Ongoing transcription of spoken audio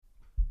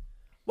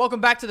Welcome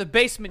back to the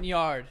basement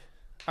yard.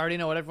 I already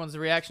know what everyone's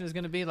reaction is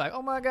going to be. Like,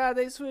 oh my God,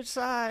 they switched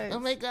sides. Oh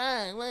my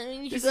God, why are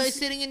you guys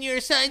sitting in your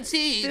assigned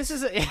seats? This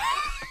is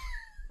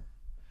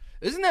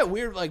Isn't that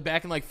weird? Like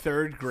back in like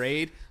third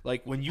grade,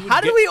 like when you.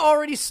 How did we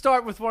already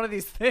start with one of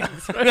these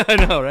things? Right?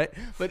 I know, right?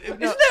 But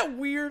Isn't that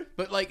weird?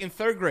 But like in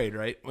third grade,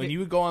 right? When you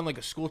would go on like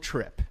a school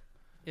trip,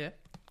 yeah,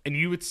 and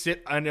you would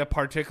sit on a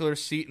particular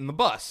seat in the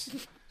bus.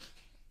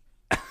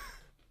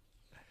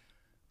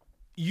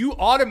 You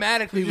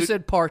automatically you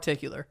said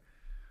particular.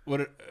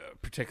 What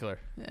particular?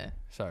 Yeah.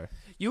 Sorry.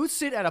 You would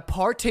sit at a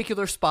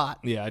particular spot.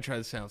 Yeah, I tried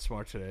to sound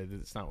smart today.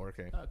 It's not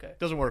working. Okay.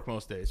 Doesn't work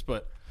most days.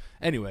 But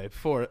anyway,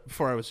 before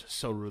I was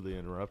so rudely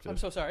interrupted. I'm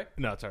so sorry.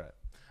 No, it's all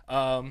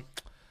right.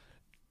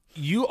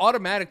 You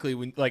automatically,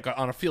 when like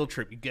on a field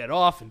trip, you get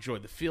off, enjoy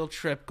the field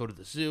trip, go to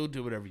the zoo,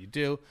 do whatever you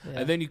do,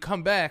 and then you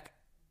come back,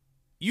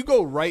 you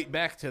go right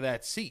back to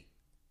that seat.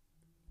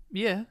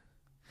 Yeah.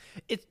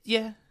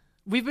 Yeah.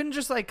 We've been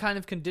just like kind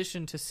of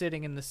conditioned to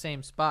sitting in the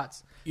same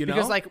spots. You know?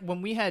 Because like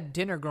when we had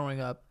dinner growing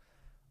up,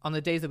 on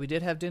the days that we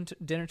did have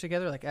dinner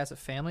together, like as a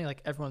family,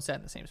 like everyone sat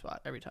in the same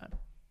spot every time.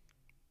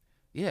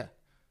 Yeah.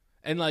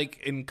 And like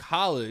in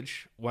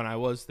college, when I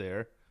was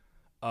there,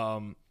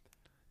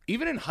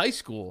 even in high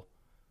school,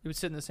 you would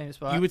sit in the same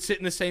spot. You would sit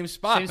in the same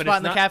spot. Same spot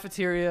in the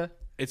cafeteria.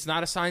 It's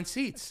not assigned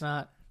seats. It's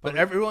not. But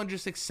everyone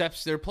just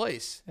accepts their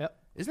place. Yep.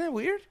 Isn't that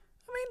weird?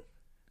 I mean,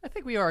 I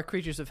think we are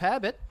creatures of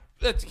habit.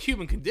 That's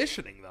human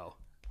conditioning, though.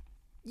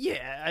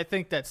 Yeah, I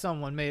think that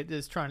someone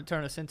is trying to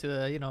turn us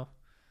into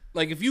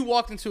Like if you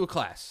walked into a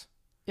class,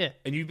 yeah,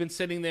 and you've been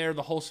sitting there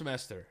the whole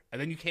semester,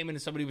 and then you came in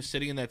and somebody was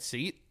sitting in that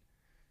seat,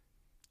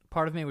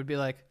 part of me would be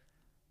like,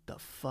 "The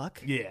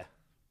fuck?" Yeah,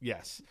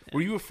 yes. Yeah.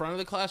 Were you in front of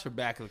the class or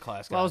back of the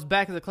class? Well, I was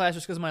back of the class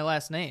just because of my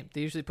last name.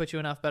 They usually put you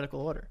in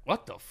alphabetical order.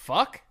 What the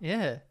fuck?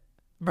 Yeah,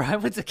 bro. I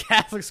went to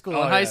Catholic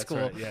school in high school.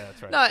 Right. Yeah,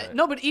 that's right. No, that's right.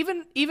 No, but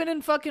even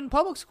in fucking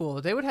public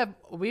school, they would have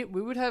we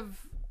would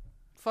have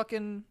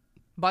fucking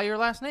by your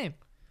last name.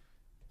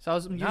 So I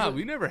was.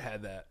 We never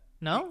had that.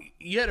 No,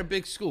 you had a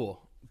big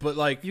school, but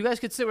like you guys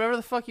could sit wherever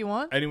the fuck you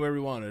want. Anywhere we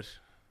wanted.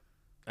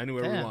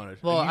 Anywhere we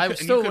wanted. Well, I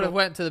still would have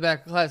went to the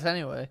back of class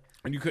anyway.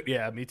 And you could,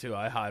 yeah, me too.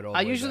 I hide all.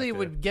 I usually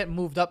would get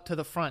moved up to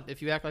the front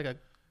if you act like a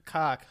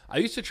cock. I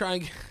used to try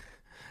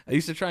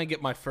and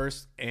get my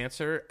first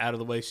answer out of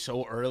the way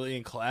so early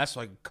in class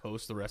so I could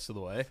coast the rest of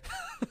the way.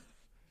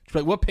 It's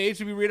like, what page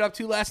did we read up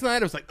to last night?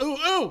 I was like,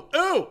 ooh,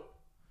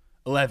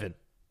 11.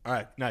 All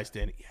right, nice,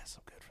 Danny. Yes,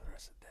 I'm good for the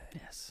rest of the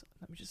day. Yes,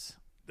 let me just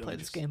play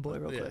this Game Boy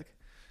real quick.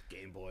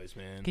 Game Boys,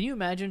 man. Can you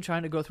imagine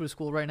trying to go through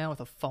school right now with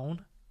a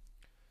phone?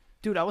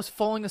 Dude, I was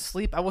falling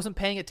asleep. I wasn't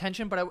paying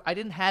attention, but I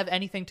didn't have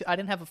anything I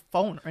didn't have a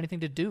phone or anything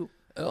to do.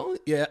 Oh,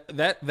 yeah,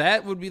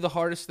 that would be the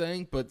hardest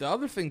thing. But the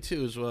other thing,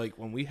 too, is like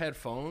when we had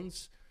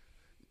phones,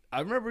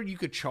 I remember you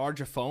could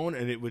charge a phone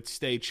and it would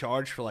stay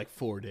charged for like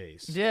 4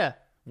 days. Yeah.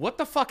 What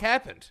the fuck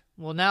happened?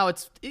 Well, now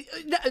it's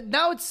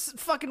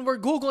fucking we're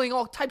Googling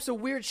all types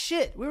of weird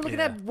shit. We were looking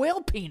at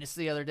whale penis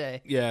the other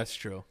day. Yeah, that's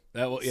true.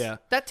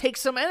 That takes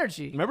some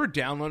energy. Remember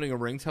downloading a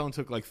ringtone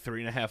took like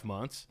 3.5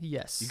 months?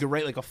 Yes. You could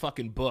write like a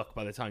fucking book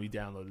by the time you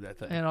downloaded that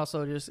thing. And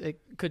also you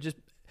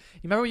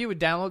remember when you would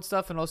download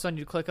stuff and all of a sudden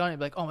you click on it and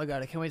be like, oh my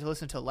God, I can't wait to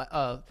listen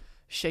to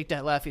Shake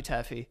That Laffy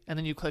Taffy. And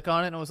then you click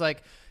on it and it was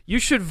like, you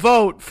should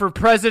vote for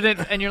president.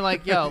 And you're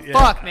like, yo,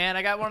 fuck, man.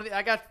 I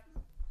got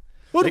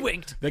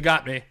hoodwinked. They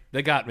got me.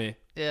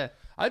 Yeah.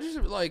 I just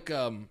like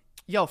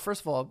yo,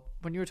 first of all,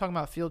 when you were talking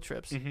about field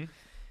trips,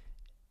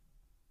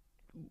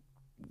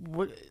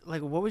 what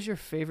was your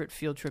favorite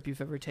field trip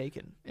you've ever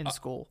taken in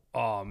school?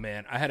 Oh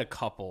man, I had a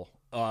couple.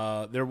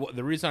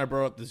 The reason I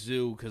brought up the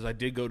zoo because I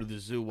did go to the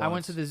zoo once. I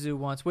went to the zoo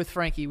once with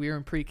Frankie. We were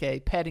in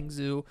pre-K petting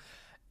zoo.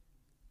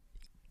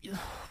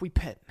 We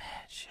pet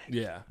mad shit.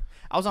 Yeah.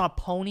 I was on a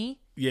pony.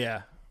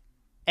 Yeah.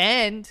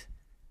 And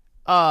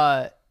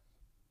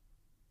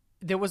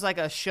there was like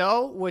a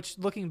show, which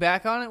looking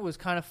back on it was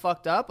kind of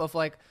fucked up, of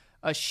like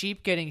a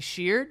sheep getting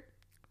sheared.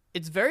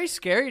 It's very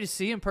scary to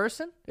see in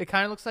person. It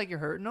kind of looks like you're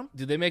hurting them.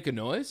 Did they make a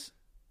noise?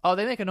 Oh,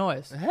 they make a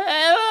noise.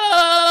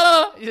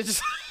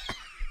 Just,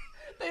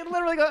 they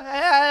literally go.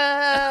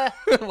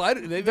 Why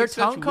do they? Their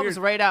tongue comes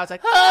right out. It's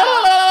like.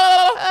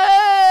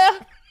 I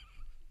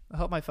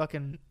hope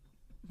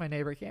my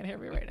neighbor can't hear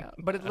me right now.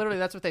 But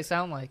that's what they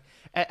sound like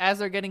as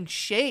they're getting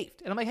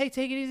shaved. And I'm like, hey,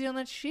 take it easy on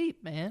that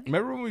sheep, man.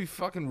 Remember when we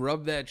fucking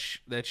rubbed that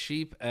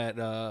sheep at?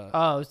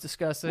 Oh, it was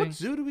disgusting. What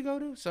zoo did we go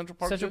to? Central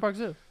Park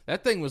Zoo.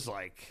 That thing was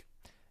like.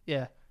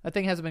 Yeah, that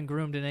thing hasn't been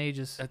groomed in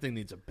ages. That thing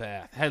needs a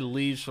bath. It had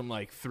leaves from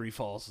like 3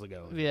 falls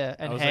ago. Yeah,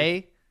 and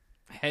hay.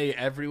 Like, hay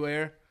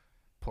everywhere.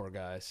 Poor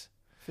guys.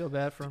 Feel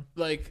bad for them.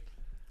 Like,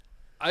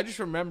 I just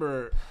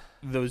remember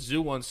the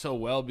zoo one so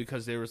well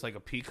because there was like a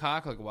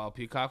peacock, like a wild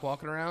peacock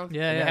walking around.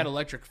 Yeah, and it had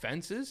electric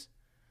fences.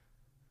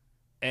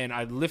 And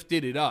I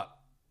lifted it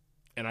up,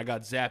 and I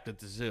got zapped at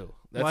the zoo.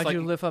 Why'd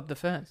you lift up the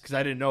fence? Because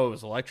I didn't know it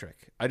was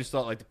electric. I just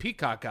thought like the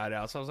peacock got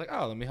out, so I was like,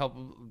 oh, let me help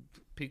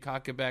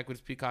peacock get back with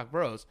his peacock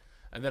bros.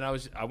 And then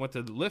I went to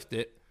lift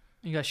it.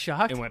 You got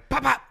shocked? And went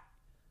pop pop.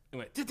 It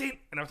went ding,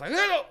 and I was like,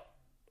 oh!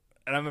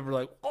 And I remember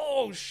like, oh,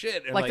 oh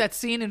shit. And Like that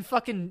scene in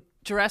fucking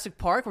Jurassic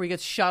Park where he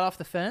gets shot off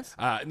the fence.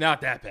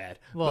 Not that bad.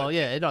 Well, but,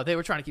 yeah, no, they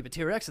were trying to keep a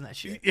T-Rex in that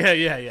shit.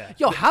 Yeah.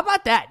 Yo, how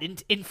about that?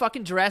 In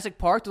fucking Jurassic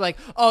Park, they're like,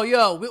 oh,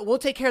 yo, we'll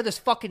take care of this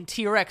fucking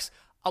T-Rex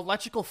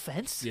electrical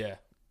fence? Yeah.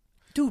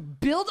 Dude,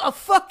 build a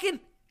fucking...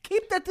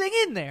 Keep that thing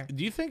in there.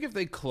 Do you think if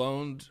they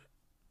cloned,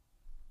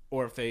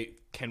 or if they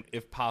can,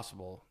 if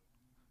possible,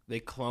 they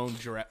cloned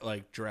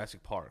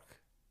Jurassic Park,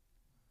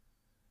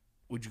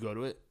 would you go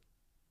to it?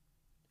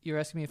 You're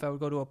asking me if I would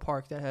go to a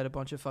park that had a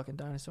bunch of fucking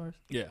dinosaurs?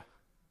 Yeah.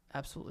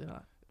 Absolutely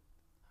not.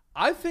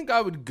 I think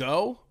I would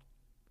go.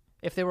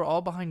 If they were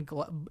all behind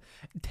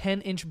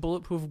 10-inch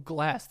bulletproof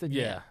glass, then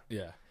Yeah. But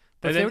if And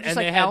they then- were just and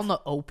like they out had- in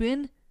the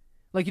open,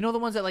 like you know the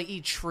ones that like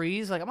eat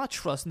trees. Like I'm not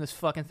trusting this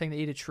fucking thing to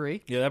eat a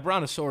tree. Yeah, that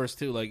Brontosaurus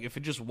too. Like if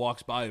it just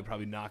walks by, it'd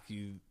probably knock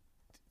you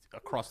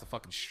across the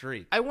fucking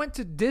street. I went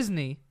to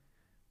Disney,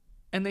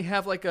 and they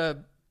have like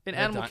an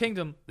Animal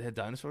Kingdom. They had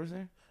dinosaurs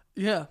there.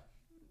 Yeah,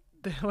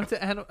 I went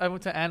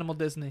to Animal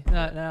Disney.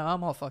 No,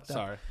 I'm all fucked up.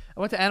 Sorry. I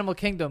went to Animal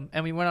Kingdom,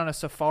 and we went on a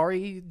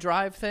safari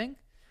drive thing.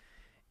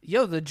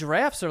 Yo, the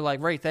giraffes are like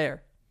right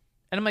there,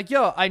 and I'm like,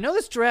 yo, I know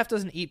this giraffe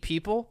doesn't eat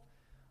people,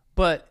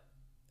 but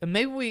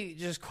maybe we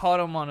just caught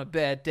him on a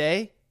bad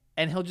day,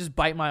 and he'll just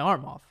bite my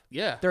arm off.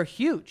 Yeah. They're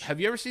huge. Have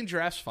you ever seen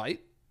giraffes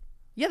fight?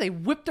 Yeah, they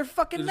whip their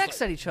fucking They're necks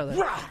just at each other.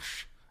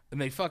 Rush! And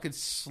they fucking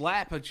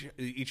slap at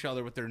each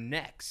other with their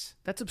necks.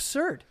 That's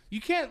absurd. You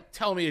can't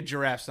tell me a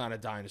giraffe's not a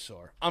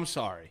dinosaur. I'm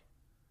sorry.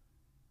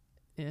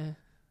 Yeah.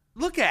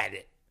 Look at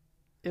it.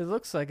 It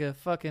looks like a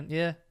fucking,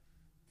 yeah.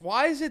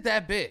 Why is it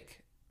that big?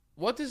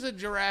 What does a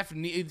giraffe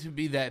need to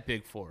be that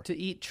big for? To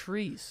eat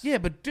trees. Yeah,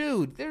 but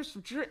dude,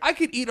 I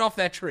could eat off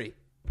that tree.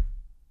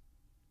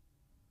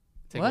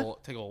 Take a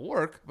little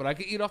work, but I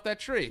could eat off that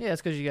tree. Yeah,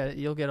 it's because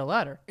you'll get a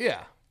ladder.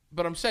 Yeah,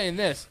 but I'm saying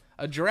this: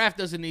 a giraffe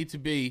doesn't need to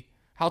be.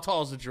 How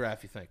tall is a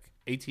giraffe? You think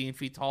 18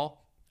 feet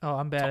tall? Oh,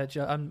 I'm bad at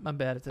I'm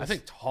bad at this. I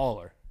think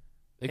taller.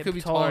 They It could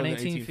be taller taller than than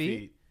 18 18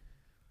 feet.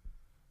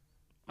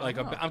 Like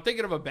Oh. I'm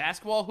thinking of a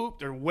basketball hoop.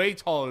 They're way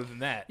taller than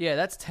that. Yeah,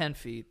 that's 10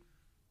 feet.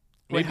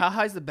 Wait, Maybe- how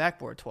high is the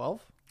backboard?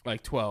 12?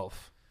 Like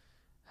 12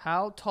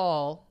 How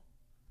tall?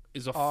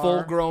 is a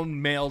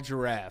full-grown male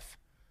giraffe.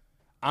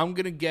 I'm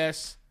gonna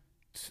guess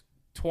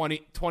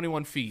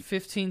 21 feet.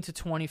 15 to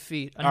 20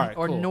 feet. All right,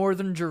 or cool.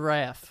 northern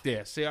giraffe.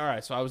 Yeah. See, all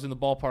right. So I was in the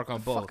ballpark on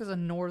The both. fuck is a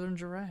northern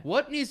giraffe?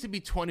 What needs to be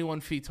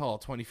 21 feet tall?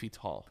 20 feet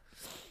tall.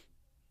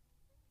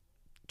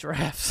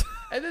 Giraffes.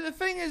 And then the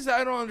thing is that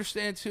I don't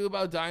understand too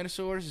about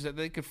dinosaurs is that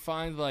they could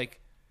find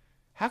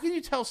how can you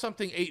tell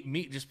something ate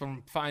meat just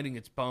from finding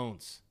its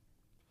bones?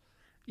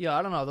 Yeah,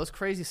 I don't know. Those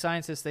crazy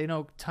scientists, they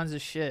know tons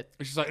of shit.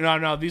 It's just like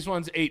no, these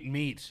ones ate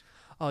meat.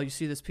 Oh, you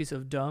see this piece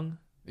of dung?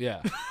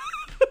 Yeah,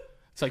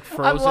 it's like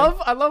frozen.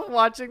 I love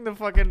watching the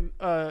fucking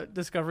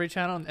Discovery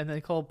Channel, and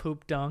they call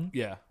poop dung.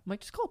 Yeah, I'm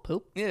like, just call it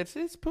poop. yeah,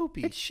 it's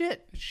poopy. It's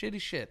shit, It's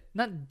shitty shit.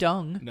 not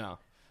dung. No,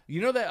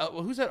 you know that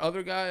who's that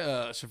other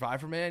guy?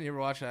 Survivor Man. You ever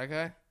watch that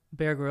guy?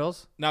 Bear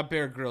Grylls. Not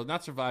Bear Grylls,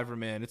 not Survivor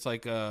Man. It's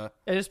like It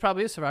is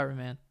probably a Survivor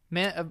Man.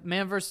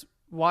 Man versus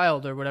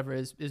Wild or whatever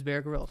is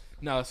Bear Grylls.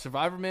 no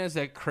Survivor Man is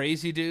that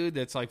crazy dude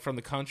that's like from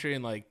the country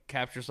and like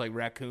captures like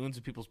raccoons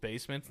in people's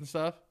basements and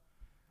stuff.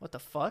 What the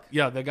fuck?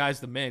 Yeah, the guy's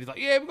the man. He's like,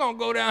 yeah, we're going to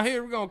go down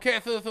here. We're going to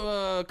catch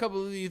a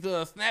couple of these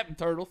snapping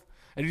turtles.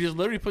 And he just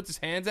literally puts his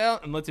hands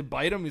out and lets it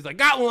bite him. He's like,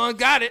 got one,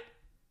 got it.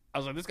 I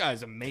was like, this guy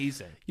is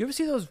amazing. You ever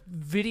see those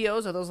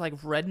videos of those like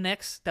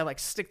rednecks that like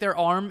stick their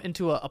arm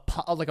into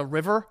like a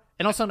river,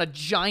 and all of a sudden a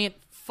giant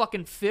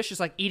fucking fish is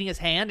like eating his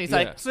hand? And he's Yeah.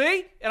 like,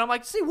 see? And I'm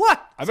like, see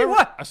what? I See remember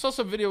what? I saw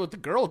some video with the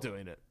girl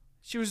doing it.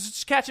 She was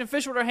just catching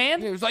fish with her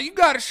hand. He was like, you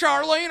got it,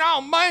 Charlene.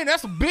 Oh, man,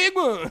 that's a big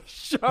one.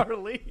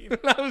 Charlene. And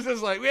I was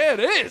just like, yeah, it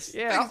is.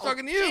 Yeah, It's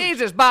fucking huge.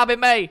 Jesus, Bobby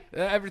May.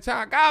 Every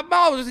time, God,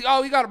 balls,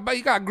 oh, you got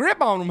a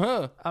grip on them,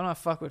 huh? I'm not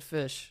fuck with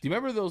fish. Do you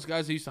remember those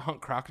guys that used to hunt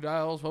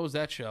crocodiles? What was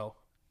that show?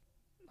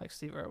 Like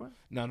Steve Irwin.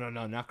 No,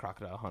 not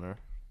Crocodile Hunter.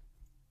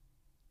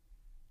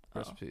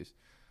 Rest in peace.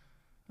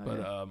 Oh, But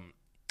yeah.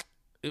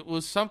 it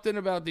was something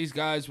about these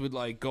guys would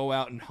like go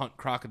out and hunt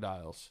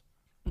crocodiles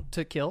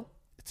To kill,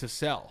 to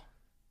sell.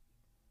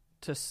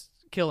 to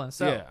kill and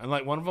sell. Yeah, and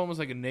like one of them was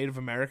like a Native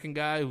American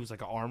guy who was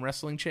like an arm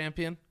wrestling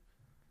champion.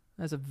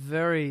 That's a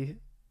very,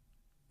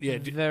 Yeah,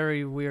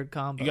 very weird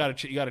combo.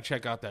 you gotta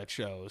check out that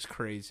show. It was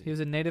crazy. He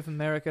was a Native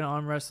American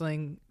arm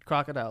wrestling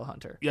crocodile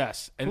hunter.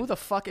 Yes, and Who the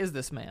fuck is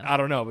this man? I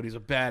don't know, but he's a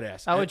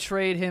badass. I would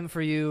trade him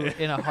for you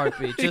in a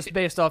heartbeat, just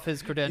based off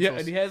his credentials. Yeah,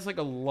 and he has like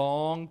a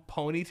long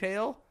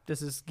ponytail,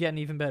 This is getting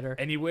even better.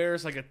 and he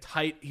wears like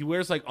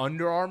like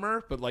Under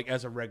Armour, but like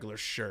as a regular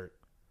shirt.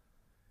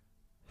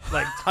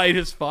 Like tight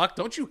as fuck.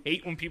 Don't you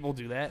hate when people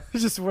do that?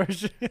 Just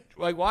wears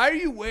Like, why are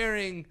you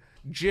wearing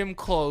gym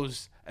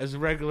clothes as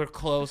regular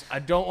clothes? I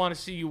don't want to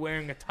see you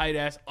wearing a tight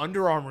ass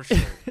Under Armour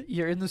shirt.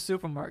 You're in the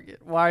supermarket.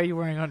 Why are you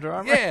wearing Under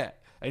Armour? Yeah,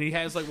 and he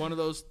has like one of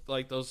those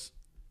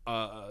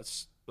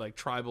like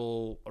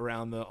tribal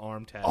around the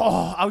arm tattoos.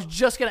 Oh, I was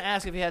just gonna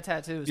ask if he had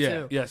tattoos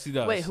yeah, too. yes, he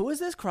does. Wait, who is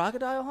this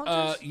crocodile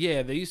hunter?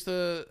 Yeah, they used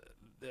to.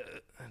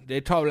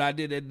 They told me I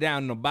did it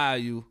down in the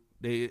bayou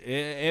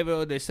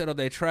They set up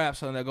their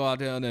traps and they go out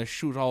there and they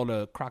shoot all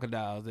the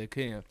crocodiles they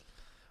can.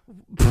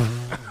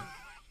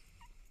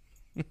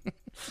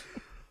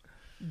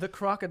 The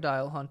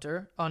crocodile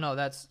hunter. Oh no,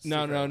 that's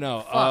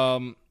no.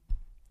 Fuck.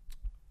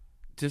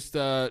 Just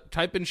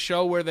type in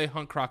show where they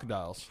hunt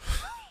crocodiles,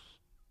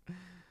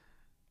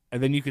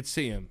 and then you could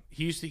see him.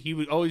 He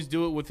would always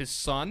do it with his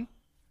son.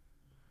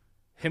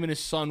 Him and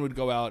his son would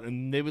go out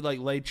and they would like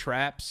lay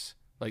traps.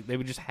 Like they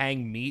would just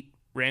hang meat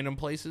random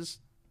places.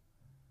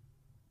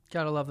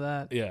 Gotta love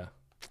that. Yeah.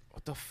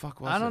 What the fuck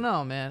was it? I don't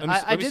know, man.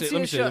 Let I me did see, see let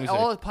a me see, show. let me see.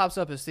 All it pops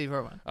up is Steve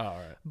Irwin. Oh, all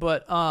right.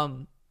 But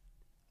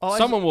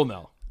Someone will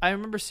know. I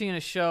remember seeing a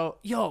show.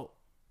 Yo,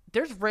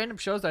 there's random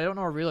shows that I don't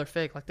know are real or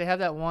fake. Like they have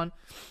that one,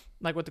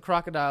 like with the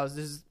crocodiles.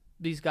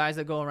 These guys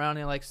that go around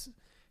and like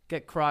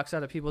get crocs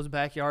out of people's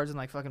backyards in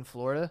like fucking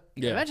Florida.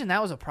 Yeah. Imagine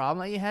that was a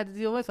problem that you had to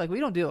deal with. Like we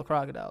don't deal with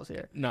crocodiles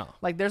here. No.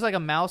 Like there's like a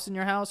mouse in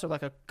your house or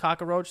like a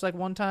cockroach like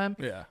one time.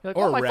 Yeah. You're like,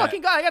 Or oh a my rat.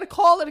 fucking god, I gotta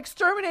call an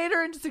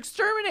exterminator and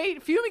just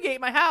fumigate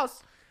my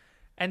house.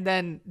 And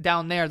then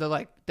down there, they're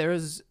like, there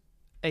is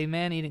a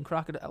man-eating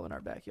crocodile in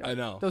our backyard. I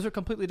know. Those are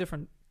completely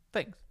different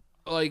things.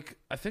 Like,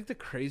 I think the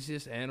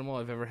craziest animal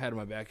I've ever had in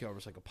my backyard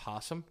was like a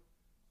possum.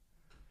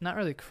 Not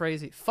really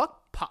crazy.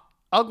 Fuck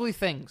ugly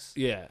things.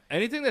 Yeah.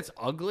 Anything that's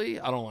ugly,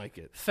 I don't like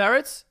it.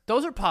 Ferrets,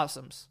 those are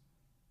possums.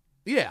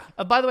 Yeah.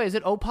 By the way, is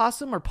it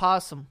opossum or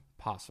possum?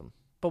 Possum.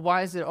 But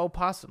why is it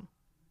opossum?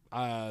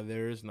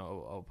 There is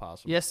no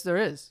opossum. Yes, there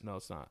is. No,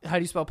 it's not. How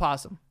do you spell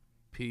possum?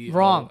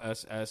 Possum.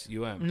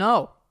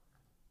 No.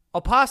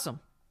 Opossum.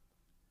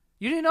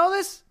 You didn't know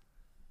this?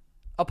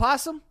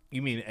 Opossum?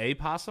 You mean a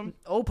possum?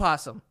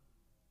 Opossum.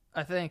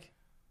 I think.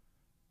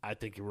 I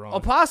think you're wrong.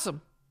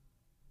 Opossum.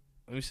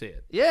 Let me see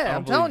it. Yeah,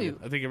 I'm telling you.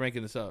 I think you're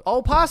making this up.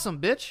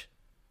 Opossum, bitch.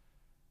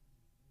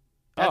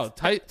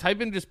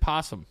 Type in just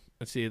possum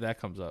and see if that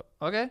comes up.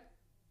 Okay.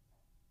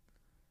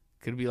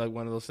 Could it be like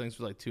one of those things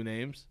with like two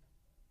names?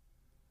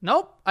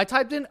 Nope. I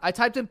typed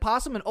in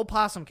possum and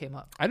opossum came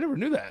up. I never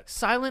knew that.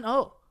 Silent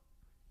O.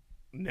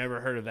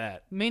 Never heard of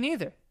that. Me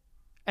neither.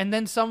 And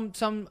then someone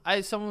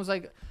was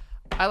like,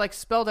 I like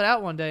spelled it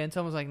out one day and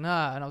someone was like,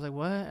 nah. And I was like,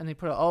 what? And they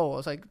put an O. I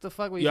was like, what the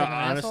fuck were you fucking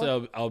honestly,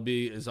 asshole? I'll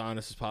be as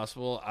honest as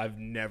possible. I've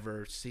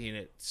never seen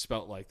it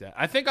spelt like that.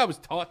 I think I was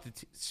taught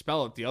to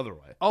spell it the other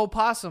way.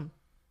 Opossum.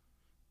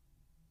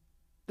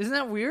 Isn't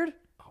that weird?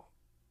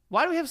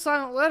 Why do we have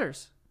silent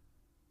letters?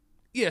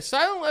 Yeah,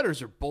 silent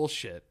letters are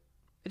bullshit.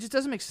 It just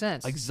doesn't make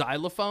sense. Like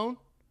xylophone?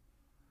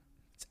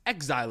 It's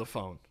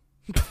xylophone.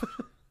 I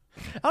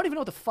don't even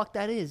know what the fuck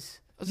that is.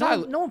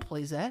 No one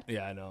plays that.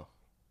 Yeah, I know.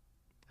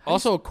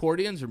 Also,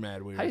 accordions are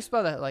mad weird. How do you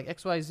spell that? Like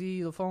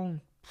XYZ, the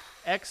phone?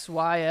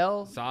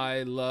 XYL?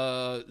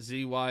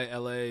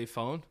 ZYLA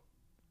phone?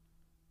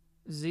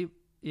 Z,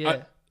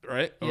 yeah.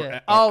 Right? Yeah.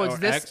 Or It's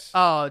this. X?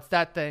 Oh, it's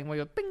that thing where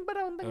you go bing,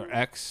 ba-dum, bing. Or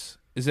X?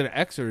 Is it an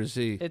X or a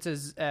Z? It's a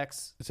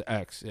X. It's an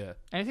X, yeah.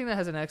 Anything that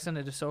has an X in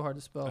it is so hard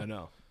to spell. I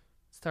know.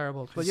 It's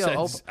terrible. But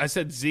I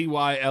said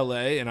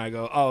ZYLA, and I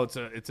go, oh, it's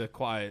a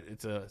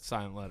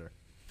silent letter.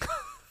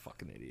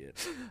 Fucking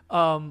idiot.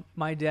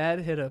 My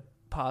dad hit a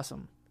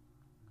possum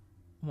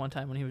one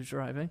time when he was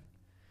driving,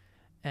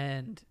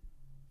 and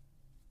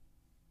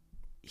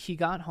he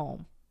got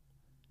home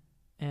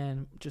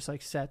and just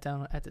like sat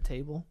down at the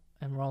table,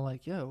 and we're all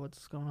like, yo,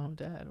 what's going on with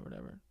Dad or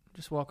whatever.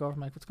 Just walk over, I'm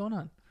like, what's going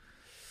on?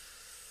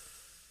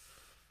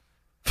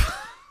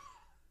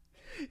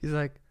 He's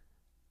like,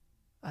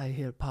 I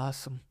hit a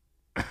possum.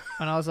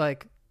 And I was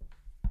like,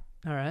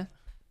 all right.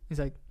 He's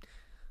like,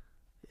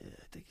 yeah,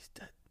 I think he's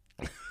dead.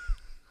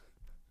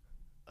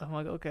 I'm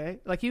like, okay.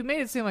 Like, he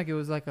made it seem like it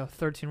was like a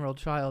 13-year-old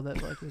child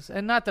that like was,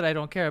 and not that I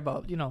don't care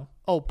about,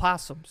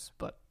 opossums,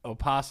 but.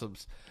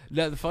 Opossums.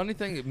 Now, the funny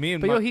thing,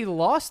 he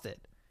lost it.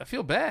 I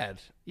feel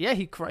bad. Yeah,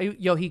 he cried.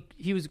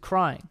 He was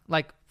crying,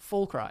 like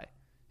full cry.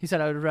 He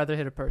said, I would rather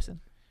hit a person.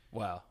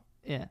 Wow.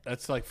 Yeah.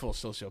 That's like full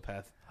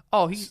sociopath.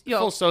 Oh, he's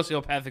full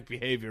sociopathic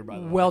behavior, by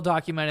the way. Well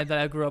documented that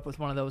I grew up with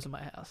one of those in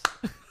my house.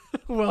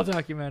 Well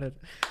documented.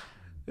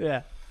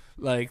 Yeah.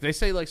 Like, they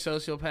say, like,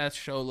 sociopaths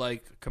show,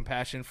 like,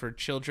 compassion for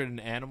children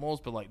and animals,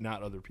 but, like,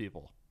 not other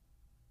people.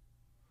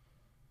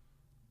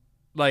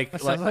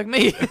 That sounds like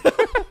me.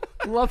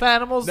 Love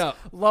animals, No.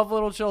 love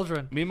little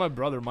children. Me and my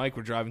brother Mike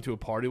were driving to a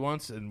party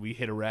once, and we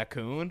hit a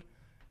raccoon,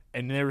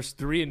 and there was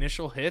 3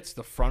 initial hits: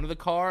 the front of the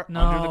car,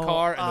 under the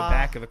car, and the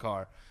back of the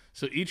car.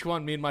 So each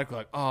one, me and Mike were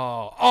like,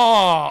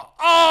 oh.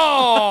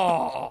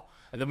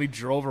 And then we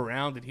drove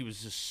around, and he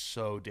was just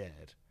so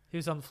dead. He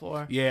was on the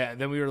floor. Yeah,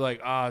 and then we were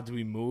like, do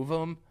we move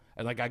him?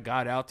 And, like, I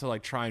got out to,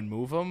 like, try and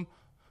move him,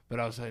 but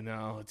I was like,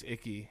 no, it's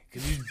icky.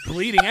 Because he's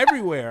bleeding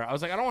everywhere. I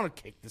was like, I don't want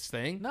to kick this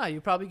thing. No,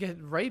 you probably get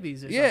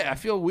rabies or something. Yeah, I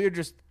feel weird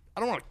just... I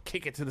don't want to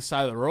kick it to the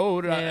side of the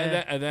road.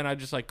 Yeah. And then I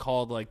just, like,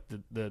 called, like,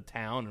 the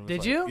town. And was Did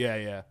like, you?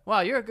 Yeah.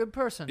 Wow, you're a good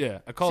person. Yeah.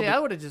 I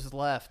would have just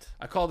left.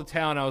 I called the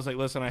town. I was like,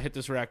 listen, I hit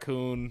this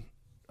raccoon.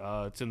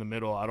 It's in the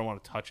middle. I don't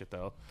want to touch it,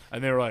 though.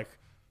 And they were like,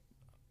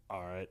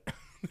 all right.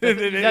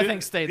 That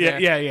thing stayed there.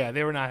 Yeah.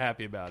 They were not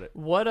happy about it.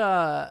 What,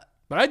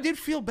 But I did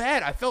feel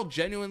bad. I felt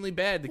genuinely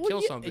bad to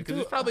kill something. Because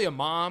it's probably a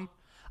mom.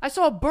 I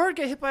saw a bird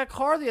get hit by a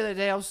car the other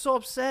day. I was so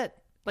upset.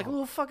 Like a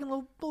little fucking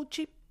little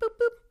cheap boop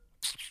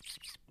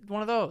boop.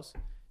 One of those.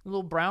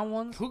 Little brown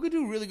ones. Who could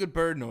do really good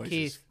bird noises?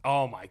 Keith.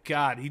 Oh my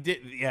God, he did.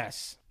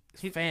 Yes,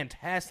 he's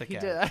fantastic.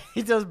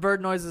 He does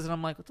bird noises, and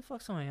I'm like, what the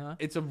fuck's going on?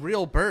 It's a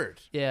real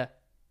bird. Yeah,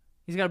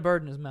 he's got a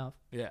bird in his mouth.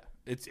 Yeah,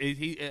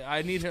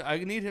 I need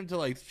him to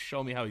like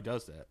show me how he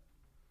does that.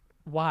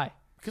 Why?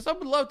 Because I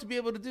would love to be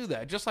able to do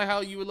that, just like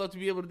how you would love to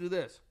be able to do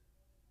this.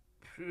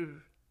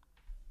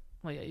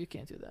 Well, yeah, you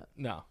can't do that.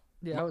 No.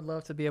 Yeah, I would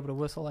love to be able to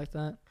whistle like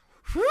that.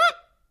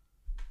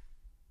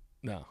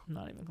 No.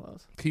 Not even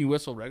close. Can you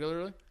whistle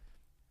regularly?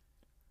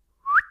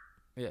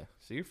 Yeah,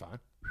 so you're fine.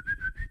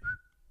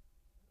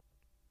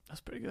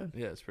 That's pretty good.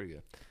 Yeah, it's pretty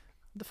good.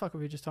 What the fuck were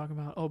we just talking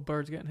about? Oh,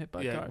 birds getting hit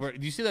by cars.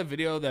 Do you see that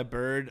video of that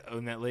bird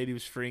when that lady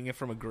was freeing it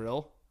from a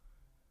grill?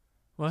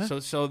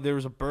 What? So there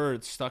was a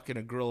bird stuck in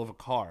a grill of a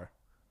car.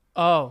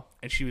 Oh.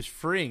 And she was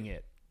freeing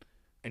it.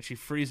 And she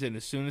frees it, and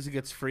as soon as it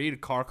gets freed, a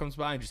car comes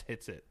by and just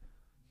hits it.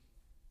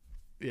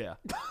 Yeah.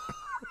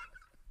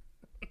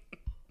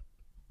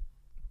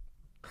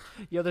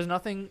 Yo, there's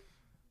nothing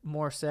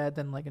more sad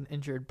than like an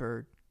injured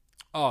bird.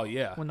 Oh,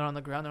 yeah. When they're on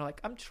the ground, they're like,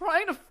 I'm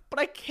trying to, but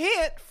I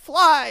can't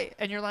fly.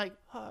 And you're like,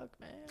 fuck,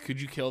 man. Could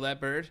you kill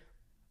that bird?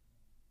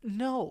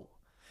 No.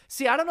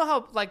 See, I don't know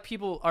how like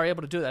people are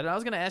able to do that. And I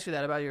was going to ask you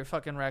that about your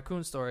fucking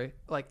raccoon story.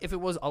 Like, if it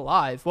was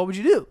alive, what would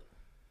you do?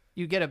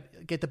 You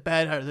get the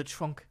bed out of the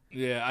trunk.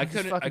 Yeah, I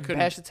couldn't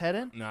bash its head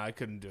in? No, I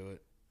couldn't do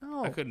it.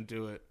 No. I couldn't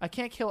do it. I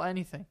can't kill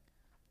anything.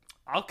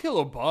 I'll kill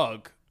a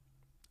bug.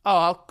 Oh,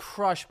 I'll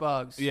crush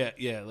bugs. Yeah.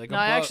 No,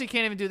 I actually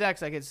can't even do that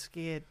because I get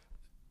scared.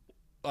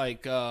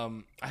 Like,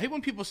 I hate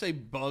when people say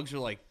bugs are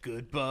like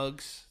good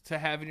bugs to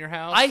have in your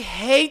house. I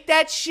hate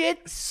that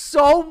shit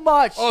so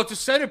much. Oh, it's a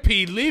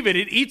centipede. Leave it.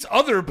 It eats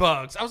other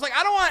bugs. I was like,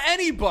 I don't want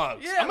any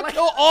bugs. Yeah, I'm going to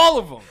kill all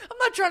of them. I'm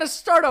not trying to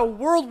start a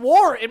world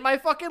war in my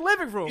fucking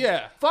living room.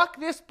 Yeah. Fuck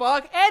this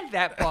bug and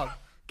that bug.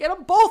 Get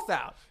them both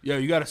out. Yo,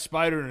 you got a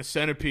spider and a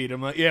centipede.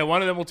 I'm like, yeah,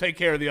 one of them will take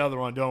care of the other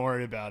one. Don't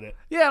worry about it.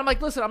 Yeah, I'm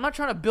like, listen, I'm not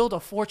trying to build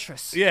a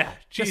fortress. Yeah,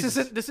 Jesus.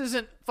 This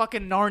isn't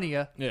fucking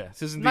Narnia. Yeah,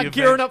 this isn't I'm not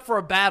gearing up for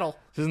a battle.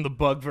 This isn't the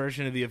bug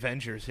version of the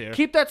Avengers here.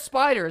 Keep that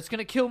spider. It's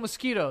gonna kill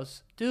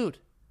mosquitoes, dude.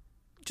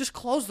 Just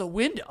close the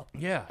window.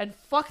 Yeah. And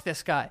fuck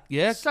this guy.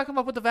 Yeah. Suck him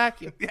up with the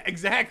vacuum. Yeah,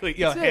 exactly.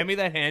 Yo, That's hand it. me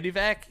that handy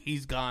vac.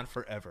 He's gone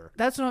forever.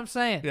 That's what I'm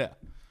saying. Yeah.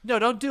 No,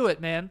 don't do it,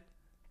 man.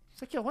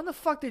 It's like, yo, when the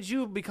fuck did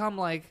you become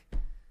like?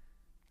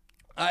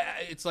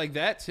 It's like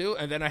that too,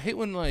 and then I hate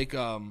when like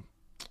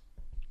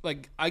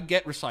I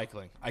get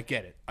recycling. I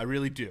get it. I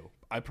really do.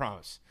 I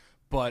promise.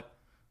 But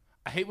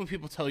I hate when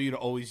people tell you to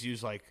always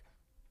use like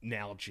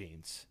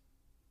Nalgene's.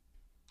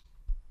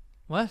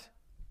 What?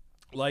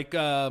 Like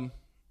Nalgene's,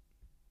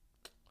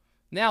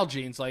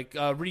 like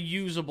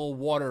reusable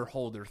water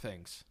holder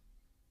things.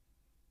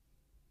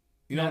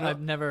 You know,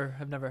 I've never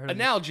heard of a it.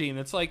 Nalgene.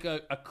 It's like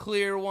a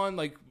clear one,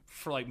 like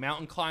for like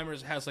mountain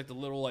climbers. It has like the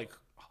little like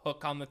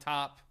hook on the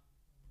top.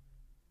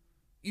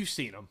 You've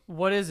seen them.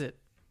 What is it?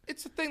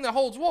 It's a thing that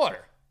holds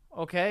water.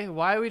 Okay,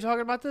 why are we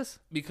talking about this?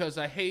 Because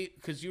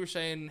you were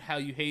saying how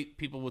you hate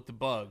people with the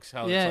bugs,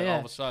 how Yeah, it's like yeah. all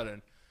of a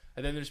sudden.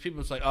 And then there's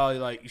people that's like, oh,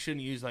 like you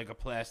shouldn't use like a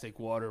plastic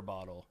water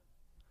bottle.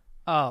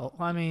 Oh,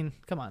 I mean,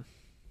 come on.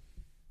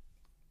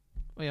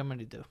 What am I going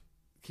to do?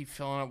 Keep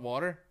filling up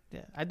water?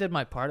 Yeah, I did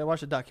my part. I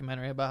watched a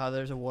documentary about how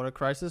there's a water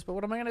crisis, but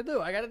what am I going to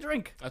do? I got to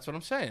drink. That's what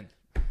I'm saying.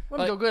 I'm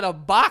going to go get a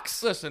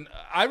box. Listen,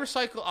 I'll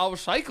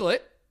recycle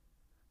it.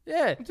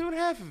 Yeah. I'm doing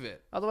half of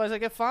it. Otherwise, I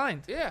get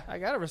fined. Yeah. I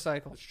got to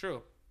recycle. That's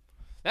true.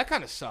 That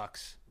kind of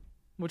sucks.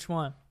 Which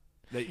one?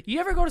 That, You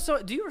ever go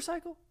to do you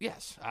recycle?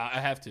 yes, I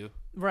have to.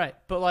 Right,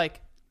 but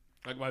like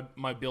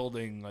my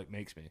building like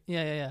makes me.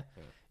 Yeah.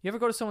 You ever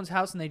go to someone's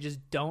house and they just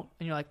don't,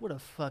 and you're like, what a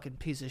fucking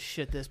piece of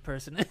shit this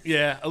person is?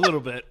 Yeah, a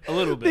little bit.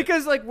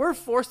 Because like we're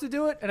forced to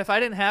do it, and if I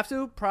didn't have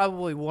to,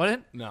 probably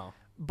wouldn't. No.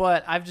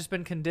 But I've just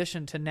been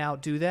conditioned to now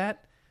do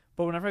that.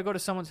 But whenever I go to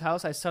someone's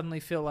house, I suddenly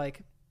feel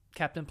like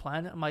Captain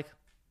Planet. I'm like,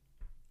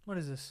 what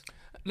is this?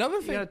 Another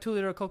You thing. got a 2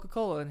 liter of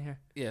Coca-Cola in here.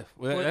 Yeah,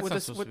 well, that's with not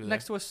this, supposed to be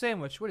next to a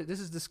sandwich.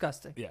 This is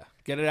disgusting. there. Yeah,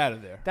 get it out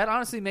of there. That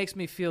honestly makes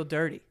me feel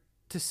dirty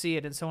to see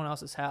it in someone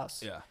else's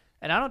house. Yeah.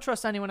 And I don't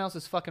trust anyone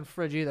else's fucking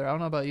fridge either. I don't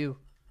know about you.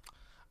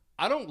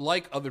 I don't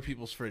like other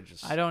people's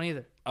fridges. I don't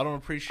either. I don't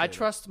appreciate I it.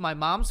 trust my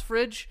mom's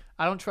fridge.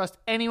 I don't trust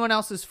anyone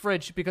else's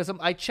fridge because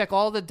I check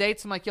all the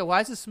dates. I'm like, yo, why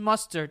is this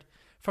mustard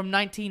from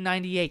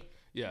 1998?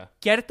 Yeah.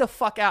 Get it the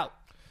fuck out.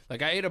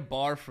 Like, I ate a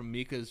bar from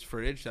Mika's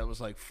fridge that was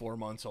like 4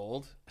 months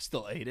old. I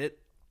still ate it.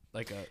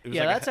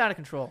 That's out of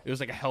control. It was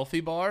like a healthy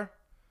bar,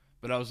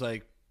 but I was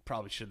like,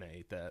 probably shouldn't have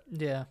ate that.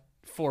 Yeah.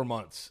 4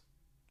 months.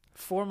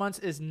 4 months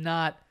is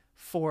not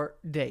 4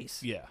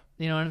 days. Yeah.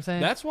 You know what I'm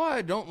saying? That's why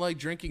I don't like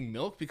drinking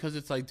milk, because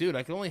it's like, dude,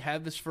 I can only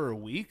have this for a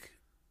week,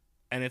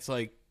 and it's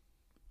like,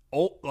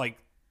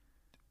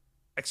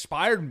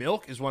 expired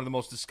milk is one of the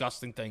most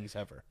disgusting things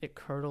ever. It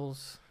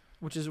curdles,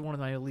 which is one of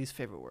my least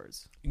favorite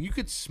words. You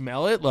could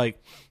smell it.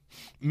 Like,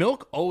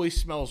 milk always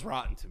smells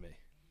rotten to me.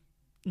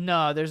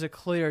 No, there's a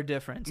clear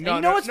difference. No, and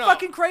you know no, what's no.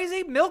 fucking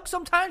crazy? Milk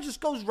sometimes just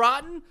goes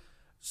rotten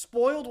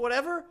spoiled,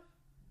 whatever,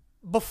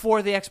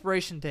 before the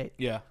expiration date.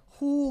 Yeah.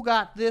 Who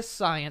got this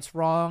science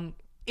wrong?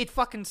 It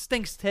fucking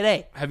stinks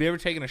today. Have you ever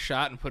taken a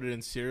shot and put it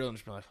in cereal and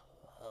just been like,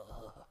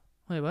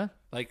 Wait, what?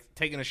 like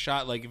taking a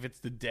shot like if it's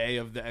the day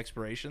of the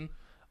expiration?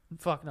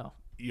 Fuck no.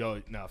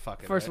 Yo, no,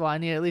 fuck it. First of all, I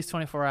need at least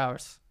 24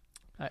 hours.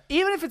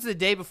 Even if it's the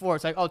day before,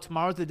 it's like, oh,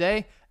 tomorrow's the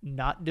day.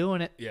 Not doing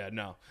it. Yeah,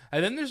 no.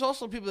 And then there's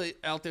also people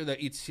out there that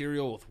eat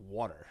cereal with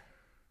water.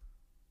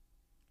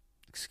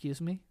 Excuse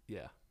me?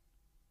 Yeah.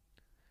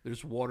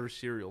 There's water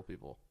cereal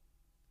people.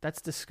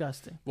 That's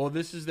disgusting. Well,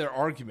 this is their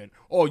argument.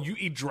 Oh, you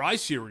eat dry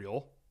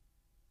cereal.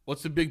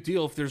 What's the big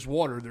deal if there's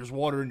water? There's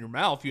water in your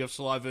mouth. You have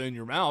saliva in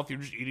your mouth. You're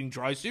just eating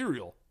dry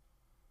cereal.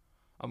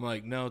 I'm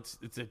like, no,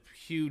 it's a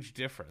huge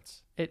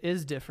difference. It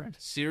is different.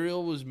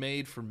 Cereal was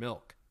made for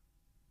milk,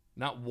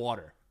 not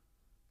water.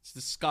 It's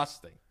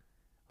disgusting.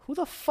 Who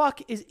the fuck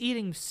is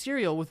eating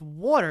cereal with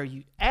water,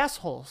 you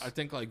assholes? I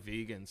think like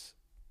vegans.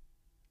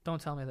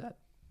 Don't tell me that.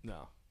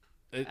 No.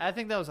 I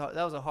think that was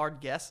a hard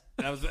guess.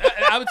 I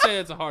would say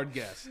it's a hard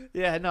guess.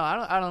 Yeah, no,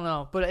 I don't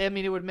know, but I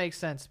mean it would make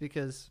sense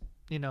because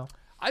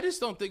I just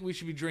don't think we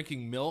should be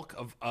drinking milk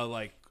of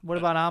like. What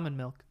about almond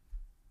milk?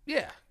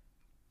 Yeah,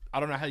 I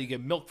don't know how you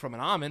get milk from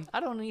an almond. I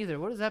don't either.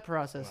 What is that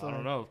process? I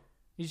don't know.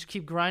 You just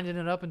keep grinding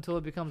it up until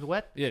it becomes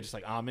wet. Yeah, just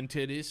like almond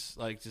titties,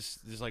 like just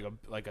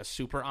like a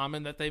super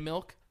almond that they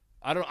milk.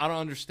 I don't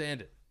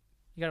understand it.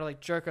 You gotta like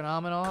jerk an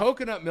almond off.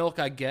 Coconut milk,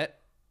 I get,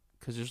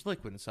 because there's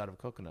liquid inside of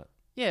coconut.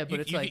 Yeah,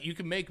 but you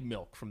can make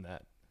milk from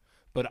that.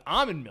 But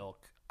almond milk,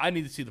 I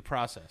need to see the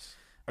process.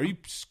 Are you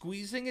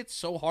squeezing it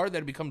so hard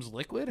that it becomes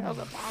liquid? How's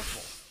that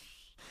possible?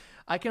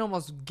 I can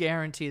almost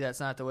guarantee that's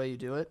not the way you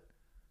do it.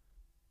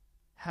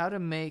 How to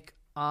make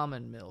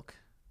almond milk.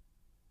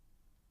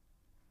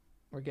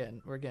 We're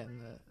getting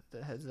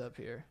the heads up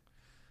here.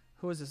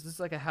 Who is this? This is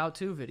like a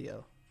how-to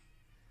video.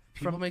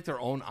 People make their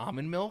own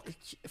almond milk?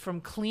 From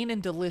Clean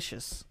and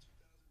Delicious.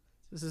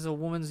 This is a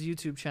woman's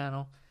YouTube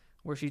channel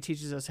where she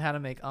teaches us how to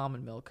make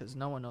almond milk because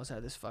no one knows how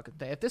this fucking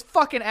thing. If this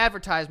fucking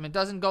advertisement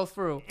doesn't go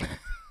through,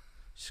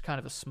 it's kind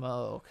of a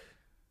smoke.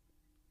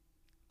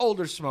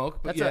 Older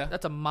smoke, but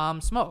that's a mom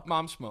smoke.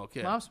 Mom smoke,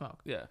 yeah. Mom smoke.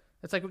 Yeah.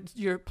 It's like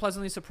you're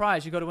pleasantly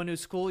surprised. You go to a new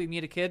school, you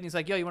meet a kid, and he's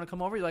like, yo, you want to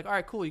come over? You're like, all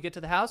right, cool. You get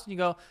to the house, and you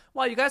go,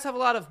 wow, you guys have a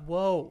lot of,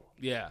 whoa.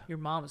 Yeah. Your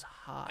mom is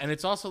hot. And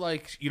it's also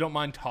like you don't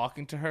mind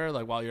talking to her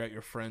like while you're at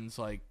your friend's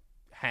like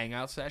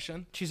hangout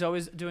session. She's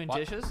always doing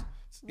dishes.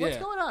 What's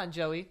going on,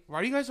 Joey? Why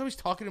are you guys always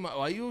talking to why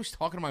are you always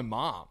talking to my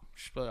mom?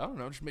 She's like, I don't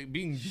know, just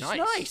being She's nice.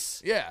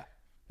 nice. Yeah.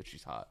 But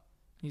she's hot.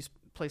 You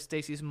play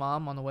Stacy's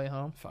mom on the way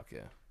home. Fuck yeah.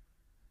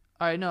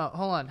 All right, no,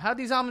 hold on. How'd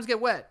these almonds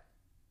get wet?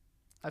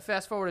 I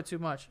fast forwarded too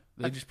much.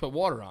 They just put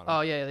water on them.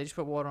 Oh, yeah, they just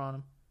put water on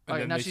them. All right,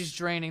 then now she's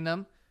draining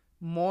them.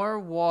 More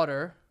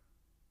water.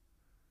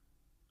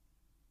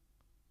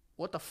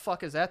 What the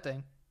fuck is that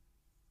thing?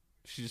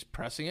 She's just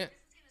pressing it.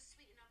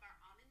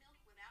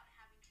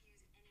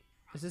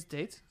 Is this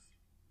dates?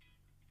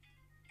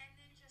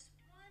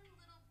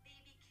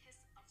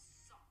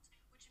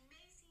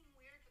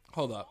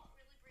 Hold up.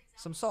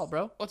 Some salt,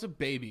 bro. What's a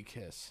baby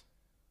kiss?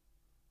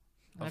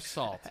 Of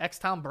salt.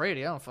 Ex-Tom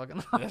Brady. I don't fucking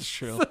know. That's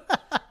true.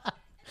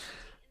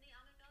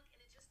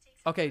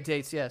 Okay,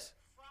 dates, yes.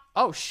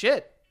 Oh,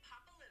 shit.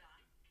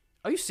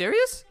 Are you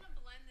serious?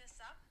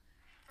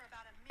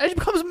 It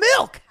becomes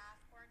milk.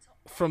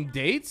 From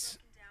dates?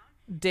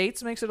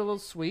 Dates makes it a little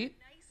sweet.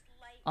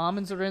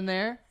 Almonds are in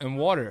there. And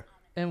water.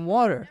 And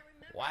water.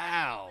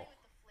 Wow.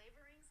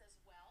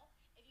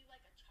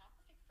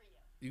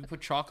 You can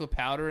put chocolate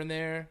powder in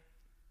there.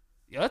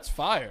 Yeah, that's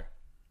fire.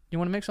 You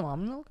want to make some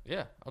almond milk?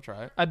 Yeah, I'll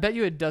try it. I bet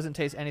you it doesn't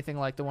taste anything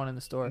like the one in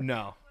the store.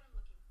 No.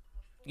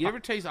 You ever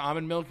taste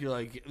almond milk? You're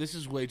like, this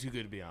is way too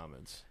good to be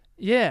almonds.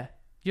 Yeah.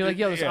 You're like,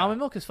 yo, this Yeah. almond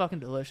milk is fucking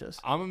delicious.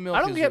 Almond milk I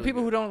don't is get really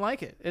people good. who don't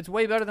like it. It's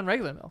way better than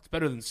regular milk. It's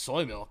better than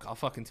soy milk. I'll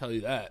fucking tell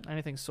you that.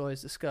 Anything soy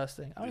is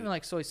disgusting. I don't even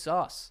like soy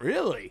sauce.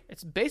 Really?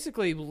 It's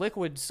basically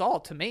liquid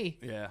salt to me.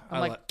 Yeah.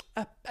 I'm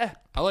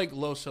I like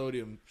low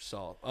sodium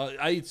salt.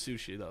 I eat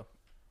sushi though,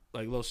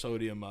 like low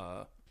sodium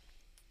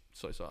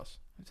soy sauce.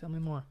 Tell me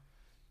more.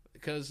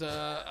 Because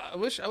I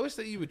wish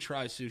that you would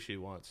try sushi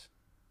once.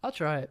 I'll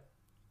try it.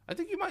 I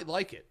think you might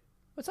like it.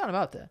 It's not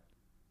about that.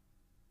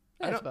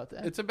 It's about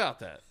that. It's about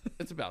that.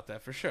 It's about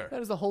that for sure.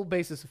 That is the whole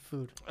basis of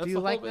food. That's Do you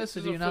the like whole this or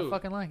basis do you of not food.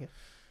 fucking like it?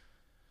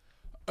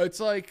 It's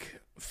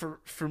like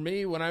for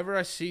me, whenever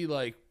I see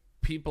like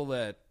people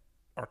that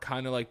are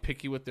kind of like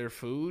picky with their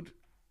food,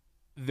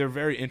 they're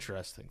very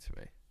interesting to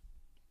me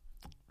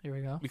Here we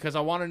go. because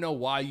I want to know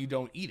why you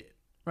don't eat it.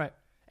 Right.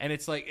 And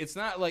it's like it's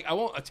not like I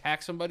won't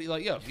attack somebody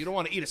like, yo, if you don't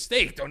want to eat a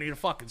steak, don't eat a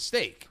fucking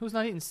steak. Who's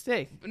not eating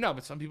steak? No,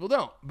 but some people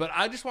don't. But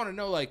I just want to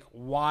know like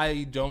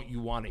why don't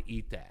you want to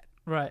eat that?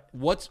 Right.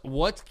 What's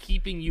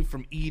keeping you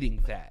from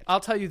eating that? I'll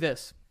tell you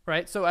this,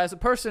 right? So as a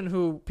person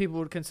who people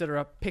would consider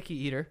a picky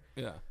eater,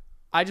 Yeah.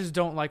 I just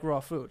don't like raw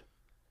food.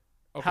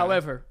 Okay.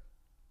 However,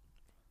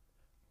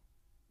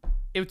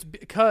 it's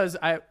because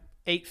I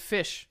ate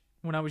fish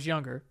when I was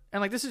younger.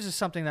 And like this is just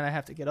something that I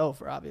have to get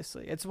over,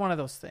 obviously. It's one of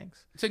those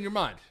things. It's in your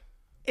mind.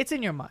 It's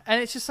in your mind,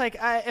 and it's just like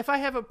if I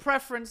have a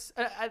preference,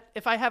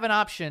 if I have an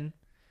option,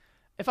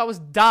 if I was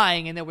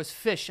dying and there was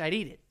fish, I'd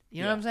eat it.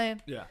 You know what I'm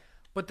saying? Yeah.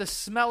 But the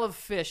smell of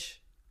fish,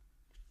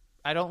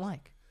 I don't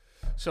like.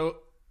 So,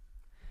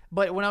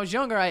 but when I was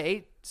younger, I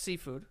ate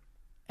seafood,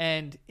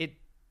 and it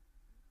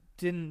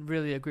didn't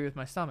really agree with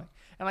my stomach.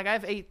 And like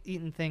I've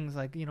eaten things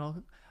like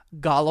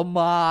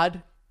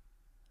galamad,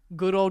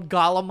 good old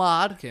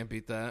galamad, can't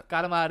beat that.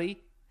 calamari,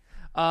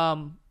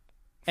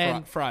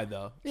 and fried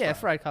though. Yeah,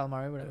 fried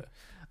calamari, whatever.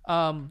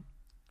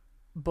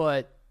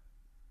 But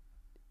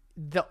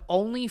the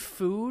only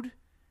food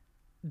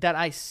that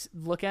I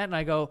look at and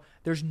I go,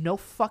 there's no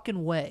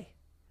fucking way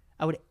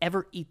I would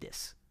ever eat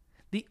this.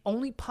 The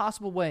only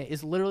possible way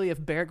is literally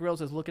if Bear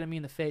Grylls is looking at me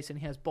in the face and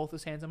he has both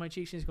his hands on my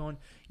cheeks and he's going,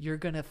 you're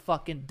going to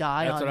fucking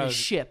die on this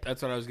ship.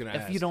 That's what I was going to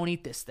ask. If you don't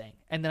eat this thing.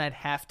 And then I'd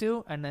have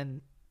to, and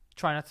then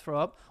try not to throw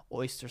up,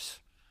 oysters.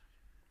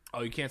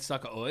 Oh, you can't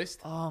suck an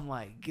oyster? Oh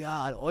my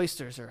God.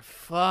 Oysters are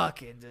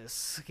fucking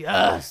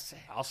disgusting.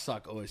 I'll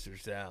suck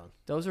oysters down.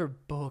 Those are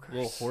boogers. A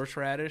little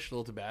horseradish, a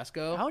little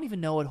Tabasco. I don't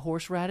even know what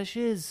horseradish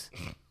is.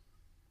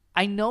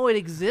 I know it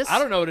exists. I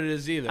don't know what it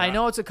is either. I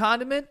know it's a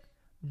condiment.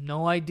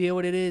 No idea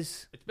what it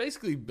is. It's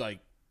basically like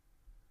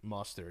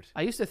mustard.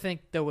 I used to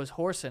think there was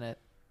horse in it.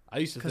 I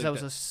used to think because I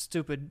was a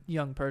stupid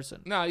young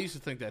person. No, I used to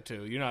think that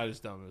too. You're not as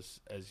dumb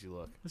as you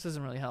look. This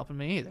isn't really helping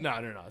me either. No.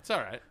 It's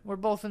all right. We're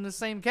both in the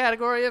same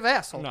category of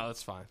asshole. No,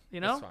 that's fine. You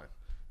know? That's fine.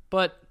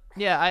 But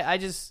yeah,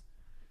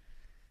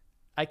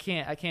 I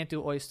can't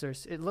do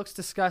oysters. It looks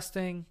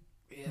disgusting.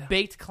 Yeah.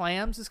 Baked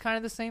clams is kind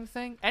of the same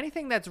thing.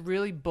 Anything that's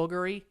really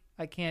boogery,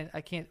 I can't.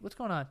 What's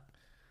going on?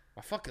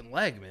 My fucking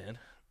leg, man.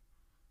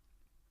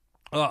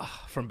 Ugh,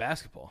 from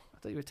basketball. I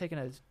thought you were taking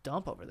a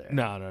dump over there.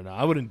 No.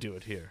 I wouldn't do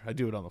it here. I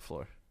do it on the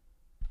floor.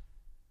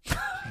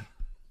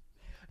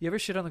 You ever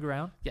shit on the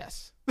ground?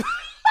 Yes.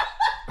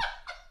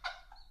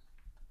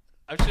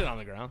 I've shit on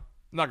the ground.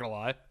 I'm not gonna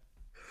lie.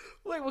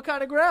 Wait, what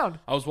kind of ground?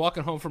 I was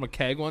walking home from a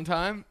keg one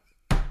time,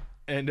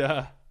 and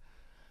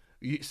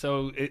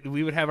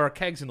we would have our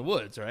kegs in the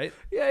woods, right?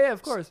 Yeah,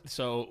 of course.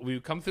 So we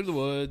would come through the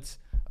woods,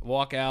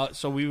 walk out.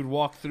 So we would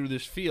walk through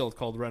this field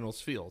called Reynolds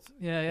Field.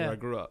 Yeah. Where I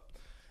grew up,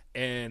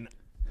 and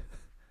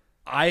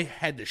I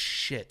had to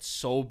shit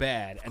so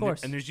bad. Of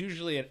course. And there's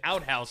usually an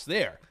outhouse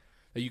there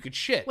that you could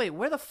shit. Wait,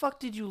 where the fuck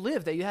did you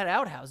live that you had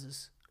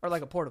outhouses? Or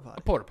like a porta potty?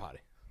 A porta potty.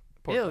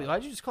 Ew,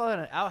 why'd you just call it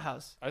an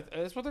outhouse?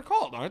 That's what they're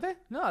called, aren't they?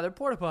 No, they're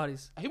porta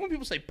potties. I hate when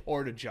people say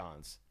porta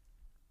johns.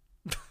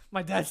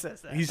 My dad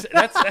says that.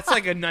 That's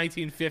like a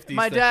 1950s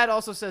My thing. dad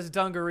also says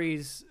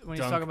dungarees when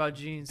he's talking about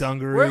jeans.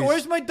 Dungarees.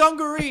 Where's my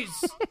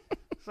dungarees?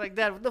 It's like,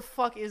 Dad, what the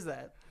fuck is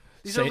that?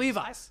 These are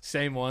Levi's.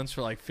 Same ones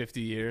for like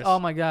 50 years. Oh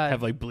my God.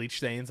 Have like bleach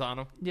stains on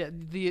them. Yeah,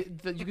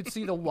 you could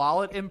see the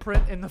wallet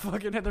imprint in the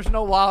fucking head. There's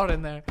no wallet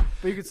in there,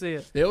 but you could see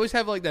it. They always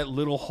have like that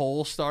little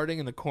hole starting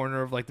in the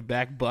corner of like the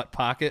back butt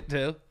pocket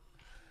too.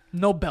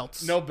 No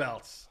belts. No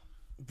belts.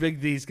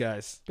 Big these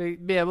guys.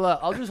 Yeah, well,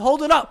 I'll just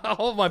hold it up. I'll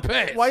hold my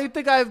pants. Why do you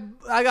think I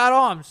got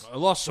arms? I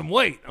lost some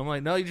weight. I'm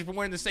like, no, you've just been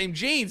wearing the same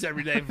jeans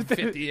every day for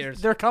 50 years.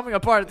 They're coming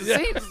apart at the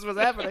seams. This is what's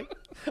happening.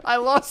 I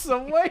lost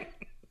some weight.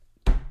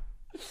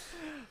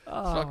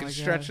 Fucking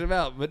stretch them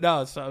out. But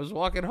no, so I was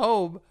walking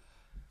home,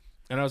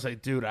 and I was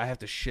like, dude, I have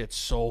to shit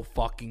so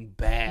fucking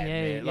bad,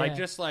 man. Yeah. Like,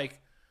 just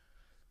like,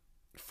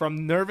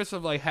 from nervous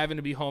of like having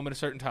to be home at a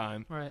certain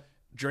time, right?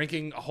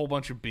 Drinking a whole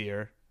bunch of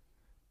beer,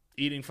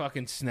 eating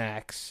fucking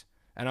snacks.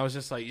 And I was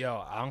just like,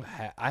 yo,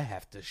 I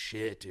have to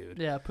shit, dude.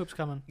 Yeah, poop's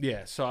coming.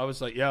 Yeah, so I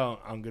was like, yo,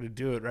 I'm going to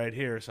do it right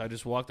here. So I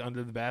just walked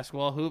under the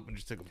basketball hoop and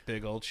just took a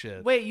big old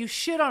shit. Wait, you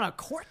shit on a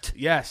court?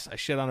 Yes, I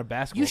shit on a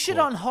basketball You shit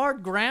court. on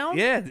hard ground?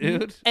 Yeah,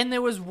 dude. And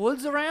there was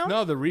woods around?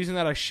 No, the reason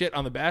that I shit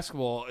on the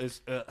basketball is...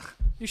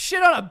 you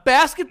shit on a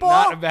basketball?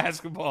 Not a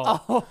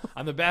basketball. Oh.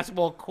 On the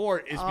basketball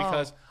court is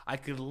because I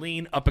could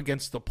lean up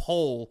against the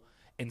pole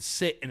and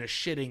sit in a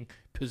shitting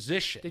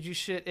position. Did you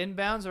shit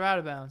inbounds or out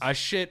of bounds? I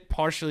shit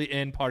partially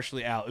in,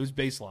 partially out. It was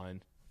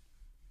baseline.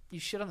 You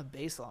shit on the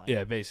baseline?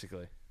 Yeah,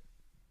 basically.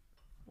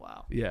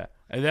 Wow. Yeah.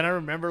 And then I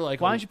remember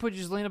like... Why don't you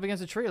just lean up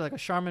against a tree like a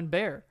Charmin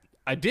bear?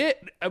 I did.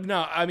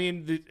 No, I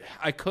mean,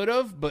 I could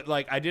have, but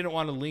like I didn't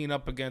want to lean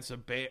up against a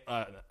bear.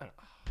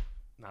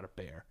 Not a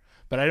bear.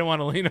 But I didn't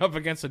want to lean up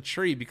against a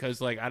tree because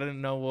like I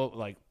didn't know what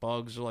like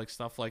bugs or like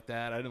stuff like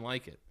that. I didn't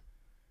like it.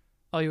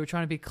 Oh, you were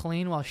trying to be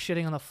clean while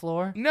shitting on the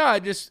floor? No,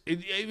 it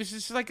was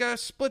just like a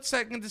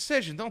split-second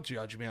decision. Don't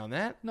judge me on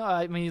that. No,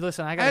 I mean,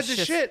 listen, I had the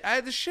shit. I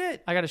had the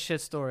shit. I got a shit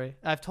story.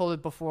 I've told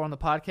it before on the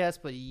podcast,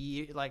 but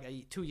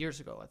 2 years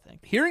ago, I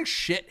think. Hearing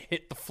shit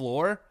hit the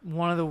floor.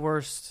 One of the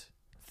worst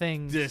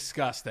things.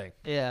 Disgusting.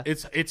 Yeah.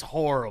 It's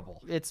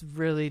horrible. It's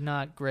really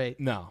not great.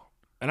 No.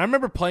 And I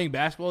remember playing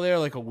basketball there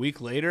like a week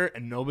later,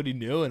 and nobody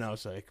knew. And I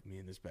was like, "Me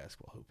and this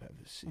basketball hoop have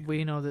this secret."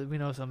 We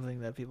know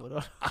something that people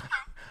don't.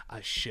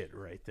 I shit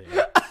right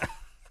there.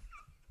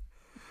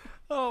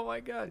 Oh my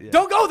God! Yeah.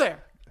 Don't go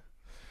there.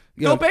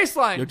 Go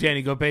baseline. Yo,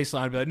 Danny, go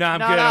baseline. Be like, nah, I'm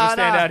good. I'm gonna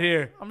stand out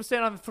here. I'm gonna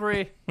stand on the three.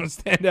 I'm gonna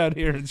stand out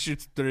here and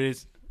shoot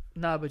threes.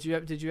 No, but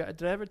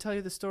did I ever tell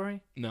you the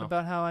story? No.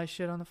 About how I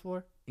shit on the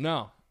floor?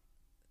 No.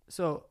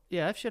 So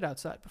yeah, I've shit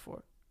outside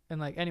before, and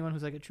like anyone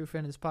who's like a true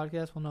fan of this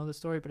podcast will know this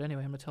story. But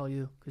anyway, I'm gonna tell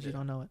you because you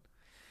don't know it.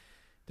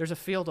 There's a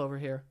field over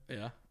here.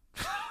 Yeah.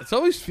 It's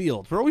always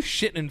fields. We're always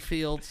shitting in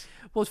fields.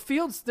 Well,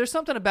 fields. There's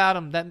something about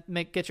them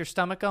that get your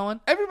stomach going.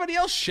 Everybody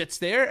else shits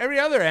there. Every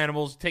other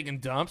animal's taking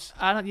dumps.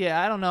 I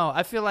don't know.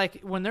 I feel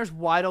like when there's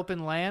wide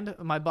open land,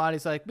 my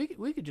body's like,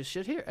 we could just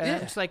shit here.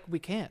 And it's like, we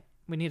can't.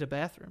 We need a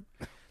bathroom.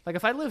 Like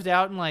if I lived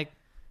out in like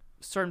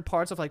certain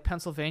parts of like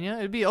Pennsylvania,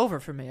 it'd be over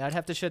for me. I'd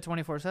have to shit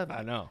 24/7.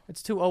 I know.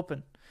 It's too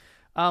open.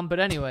 But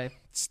anyway.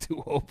 It's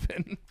too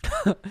open.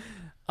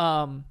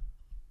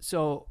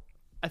 So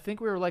I think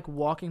we were like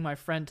walking my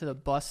friend to the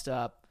bus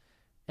stop,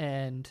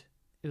 and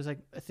it was like,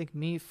 I think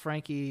me,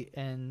 Frankie,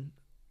 and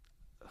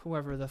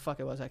whoever the fuck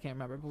it was, I can't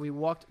remember. But we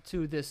walked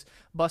to this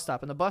bus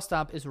stop, and the bus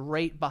stop is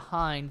right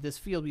behind this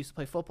field we used to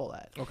play football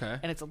at. Okay.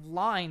 And it's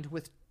lined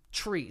with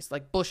trees,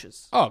 like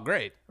bushes. Oh,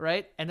 great.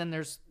 Right? And then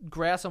there's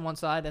grass on one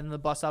side, and the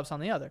bus stop's on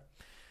the other.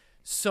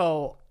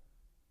 So,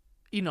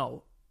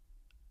 you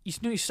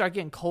start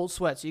getting cold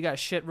sweats. So you got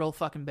shit real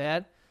fucking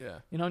bad. Yeah.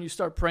 And you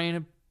start praying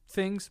to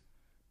things,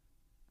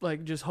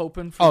 like just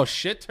hoping for. Oh,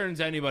 shit turns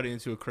anybody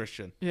into a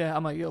Christian. Yeah,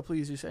 I'm like, yo,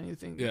 please just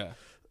anything. Yeah.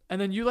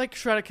 And then you like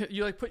try to,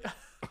 you like put, I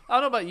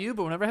don't know about you,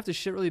 but whenever I have to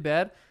shit really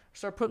bad, I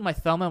start putting my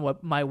thumb on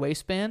my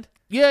waistband.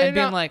 Yeah, and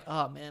being like,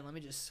 oh man, let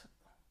me just.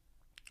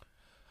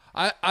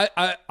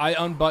 I'll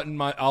unbutton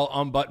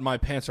my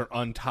pants or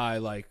untie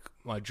like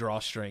my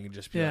drawstring and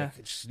just be like,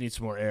 I just need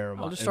some more air in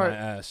my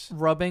ass.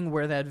 Rubbing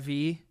where that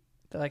V,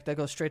 that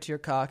goes straight to your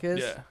cock is.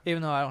 Yeah.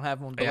 Even though I don't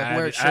have one, but Yeah, like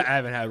where it should. I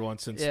haven't had one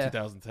since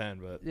 2010,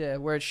 but yeah,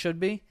 where it should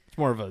be. It's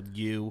more of a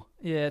U.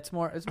 Yeah, it's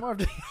more of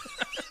the.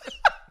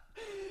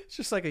 It's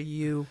just like a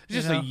U.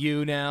 It's just a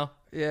U now.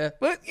 Yeah,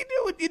 but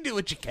you do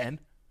what you can.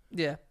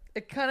 Yeah.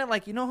 It kind of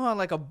like, how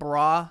like a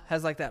bra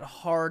has like that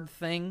hard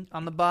thing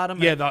on the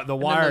bottom? Yeah, the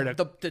wire.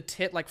 The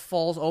tit like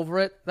falls over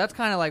it. That's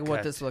kind of like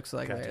what this looks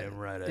like. Goddamn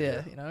right.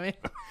 Yeah, you know what I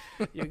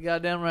mean? You're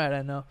goddamn right,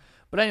 I know.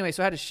 But anyway,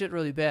 so I had to shit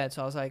really bad.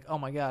 So I was like, oh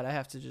my God, I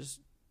have to just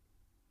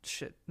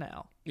shit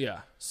now.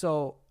 Yeah.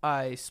 So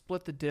I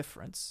split the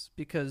difference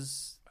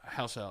because...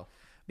 How so?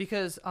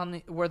 Because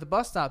where the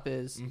bus stop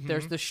is,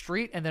 there's the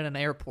street and then an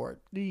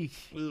airport.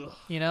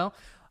 Ugh.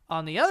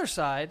 On the other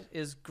side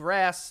is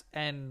grass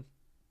and...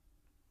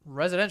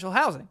 residential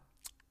housing.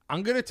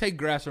 I'm going to take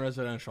grass and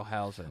residential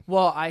housing.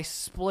 Well, I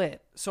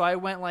split. So I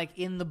went like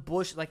in the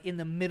bush, like in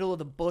the middle of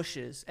the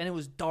bushes, and it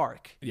was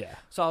dark. Yeah.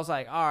 So I was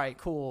like, all right,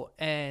 cool.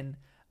 And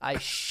I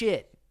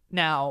shit.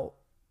 Now,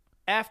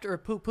 after a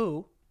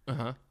poo-poo, you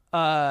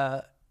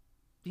got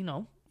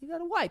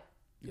to wipe.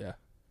 Yeah.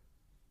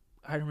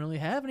 I didn't really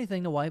have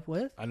anything to wipe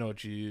with. I know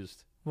what you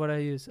used. What'd I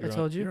use? I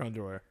told you? Your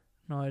underwear.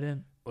 No, I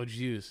didn't. What'd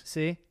you use?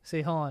 See,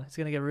 hold on. It's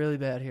going to get really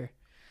bad here.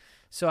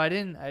 So I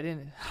didn't.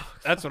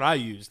 That's what I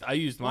used. I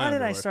used my underwear.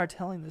 Why did I start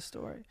telling this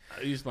story?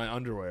 I used my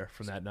underwear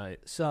from that night.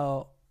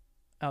 So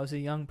I was a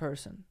young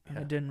person, and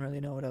I didn't really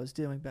know what I was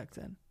doing back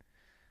then.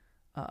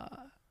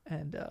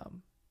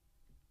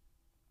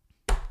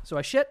 So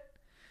I shit,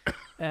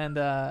 and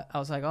I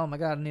was like, oh my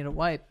God, I need a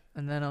wipe.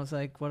 And then I was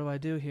like, what do I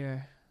do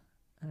here?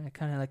 And I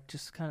kind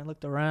of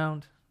looked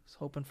around, was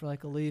hoping for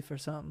like a leaf or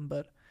something,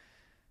 but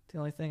the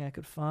only thing I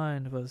could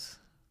find was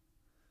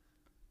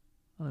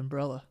an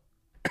umbrella.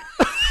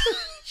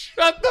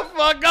 Shut the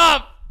fuck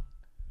up!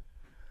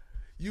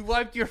 You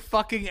wiped your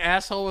fucking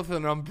asshole with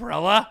an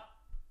umbrella?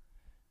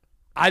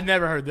 I've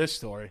never heard this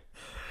story.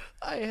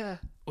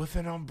 With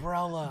an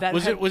umbrella.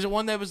 Was it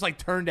one that was like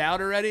turned out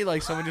already?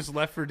 Like someone just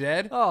left for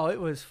dead? Oh, it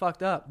was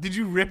fucked up. Did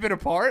you rip it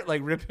apart?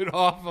 Like rip it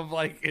off of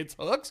like its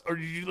hooks? Or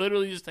did you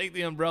literally just take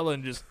the umbrella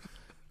and just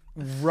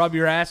rub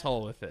your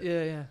asshole with it?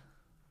 Yeah.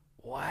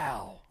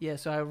 Wow. Yeah,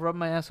 so I rubbed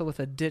my asshole with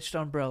a ditched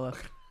umbrella.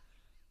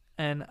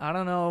 And I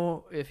don't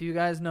know if you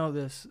guys know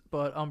this,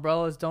 but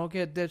umbrellas don't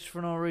get ditched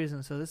for no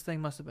reason. So this thing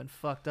must have been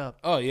fucked up.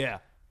 Oh, yeah.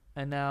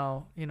 And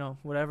now,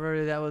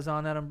 whatever that was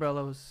on that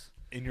umbrella was...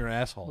 in your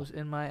asshole. Was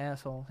in my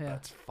asshole, yeah.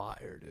 That's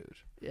fire, dude.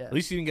 Yeah. At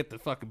least you didn't get the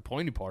fucking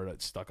pointy part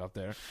that's stuck up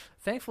there.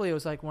 Thankfully, it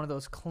was like one of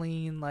those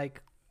clean,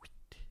 like,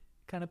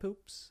 kind of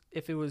poops.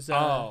 If it was...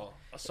 a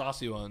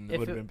saucy one, it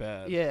would have been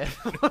bad. Yeah.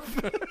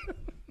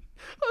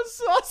 A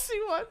saucy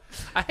one.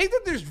 I hate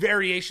that there's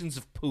variations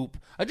of poop.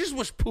 I just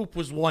wish poop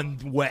was one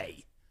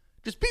way.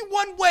 Just be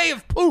one way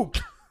of poop.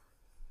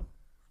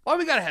 Why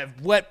we gotta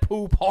have wet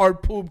poop,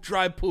 hard poop,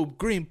 dry poop,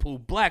 green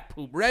poop, black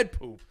poop, red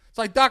poop? It's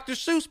like Dr.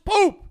 Seuss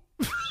poop.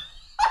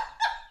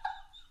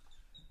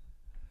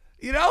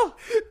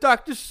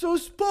 Dr.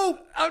 Seuss poop.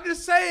 I'm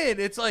just saying.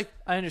 It's like,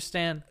 I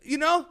understand.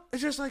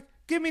 It's just like,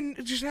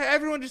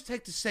 everyone just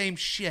take the same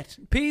shit.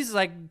 Peas,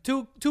 like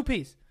two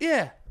peas.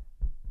 Yeah.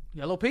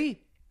 Yellow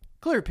pea.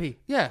 Clear pea.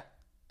 Yeah,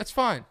 that's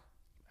fine.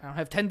 I don't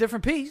have 10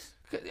 different peas.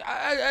 Dude,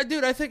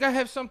 I think I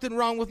have something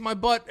wrong with my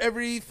butt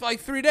every,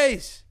 3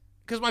 days.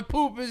 Because my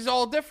poop is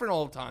all different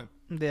all the time.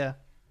 Yeah.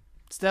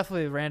 It's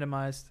definitely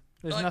randomized.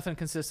 There's nothing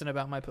consistent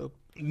about my poop.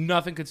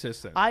 Nothing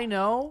consistent. I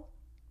know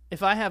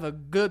if I have a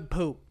good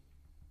poop,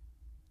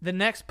 the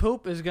next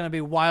poop is going to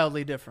be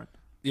wildly different.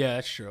 Yeah,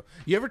 that's true.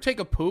 You ever take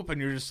a poop and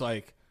you're just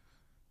like,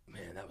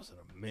 Man, that was an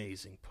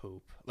amazing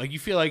poop. Like you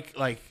feel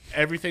like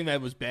everything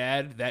that was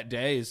bad that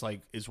day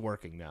is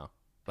working now.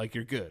 Like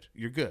you're good.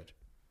 You're good.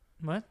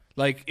 What?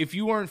 Like if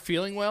you weren't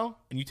feeling well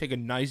and you take a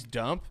nice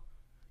dump,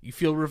 you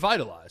feel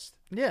revitalized.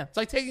 Yeah. It's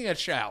like taking a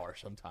shower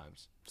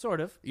sometimes.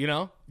 Sort of. You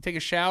know? You take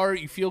a shower,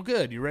 you feel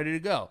good. You're ready to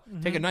go.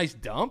 Take a nice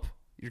dump,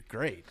 you're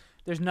great.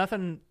 There's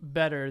nothing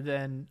better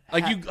than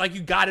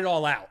you got it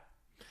all out.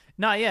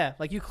 No, yeah.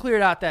 Like, you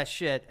cleared out that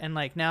shit, and,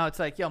 like, now it's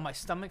like, yo, my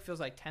stomach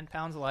feels like 10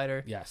 pounds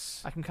lighter.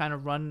 Yes. I can kind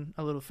of run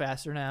a little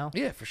faster now.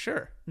 Yeah, for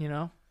sure. You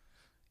know?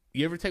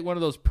 You ever take one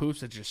of those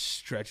poops that just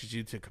stretches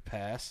you to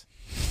capacity?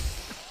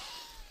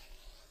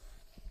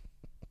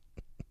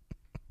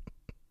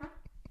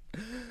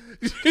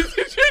 Did you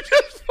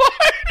just fart?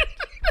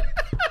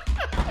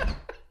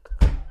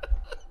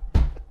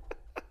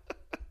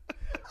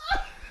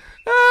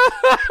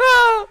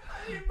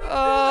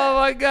 Oh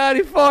my god,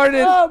 he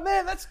farted. Oh,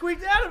 man, that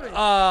squeaked out of me.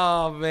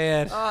 Oh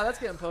man. Oh, that's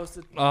getting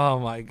posted. Oh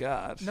my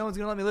god. No one's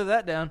going to let me live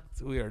that down.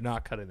 We are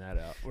not cutting that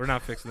out. We're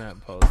not fixing that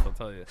in post, I'll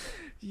tell you.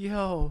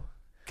 Yo.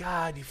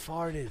 God, you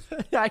farted.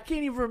 I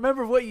can't even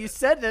remember what you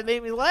said that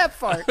made me laugh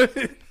fart.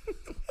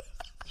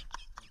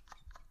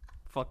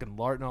 Fucking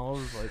larting all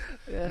over the place.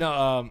 Yeah.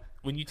 No,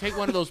 when you take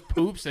one of those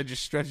poops that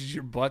just stretches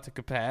your butt to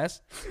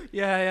capacity.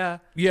 Yeah.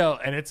 Yo,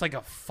 and it's like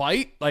a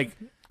fight. Like,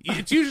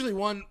 it's usually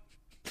one,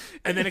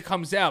 and then it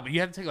comes out, but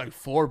you have to take like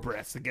 4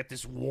 breaths to get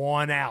this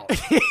one out.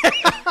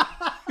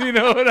 You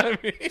know what I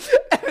mean?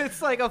 And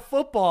it's like a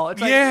football.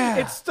 It's like,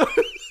 Yeah.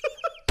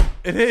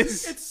 It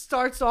is. It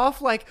starts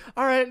off like,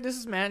 all right, this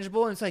is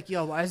manageable. And it's like,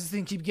 yo, why does this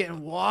thing keep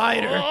getting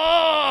wider?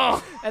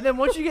 Oh! And then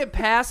once you get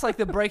past like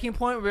the breaking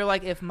point where you're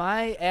like, if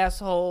my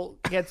asshole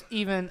gets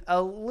even a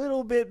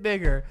little bit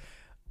bigger,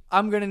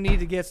 I'm going to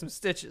need to get some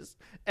stitches.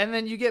 And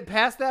then you get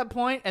past that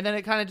point, and then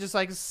it kind of just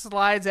like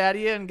slides out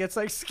of you and gets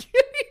like skinnier.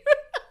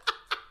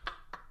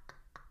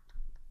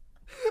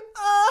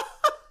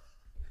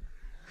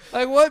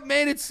 Like, what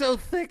made it so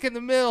thick in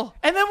the middle?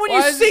 And then when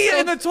Why you is see it it so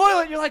in the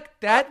toilet, you're like,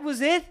 that was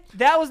it?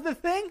 That was the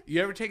thing?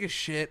 You ever take a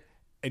shit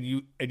and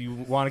you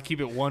want to keep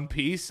it one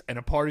piece, and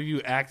a part of you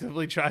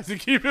actively tries to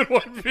keep it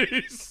one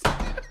piece?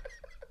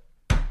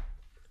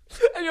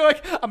 And you're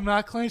like, I'm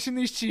not clenching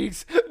these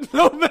cheeks.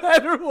 No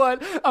matter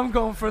what, I'm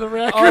going for the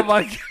record. Oh,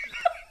 my God.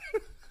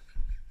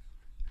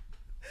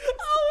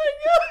 Oh, my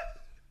God.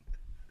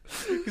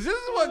 Because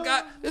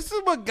this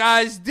is what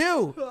guys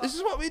do. This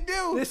is what we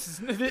do.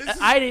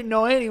 I didn't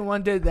know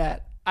anyone did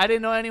that.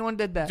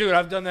 Dude,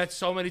 I've done that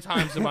so many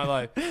times in my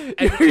life. And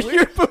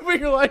You're pooping,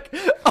 you're like,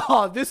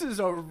 oh, this is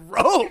a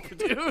rope,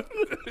 dude.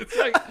 it's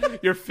like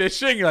you're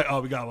fishing. You're like,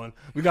 oh, we got one.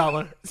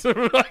 So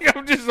like,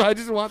 I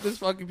just want this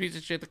fucking piece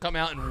of shit to come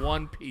out in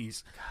one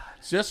piece,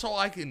 just so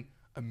I can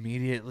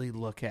immediately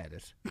look at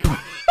it.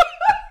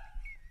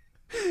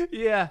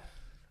 Yeah.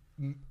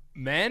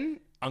 Men,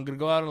 I'm gonna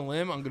go out on a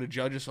limb. I'm gonna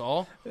judge us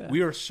all. Yeah.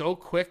 We are so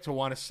quick to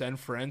want to send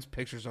friends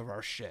pictures of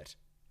our shit.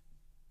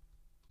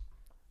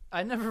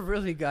 I never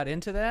really got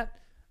into that,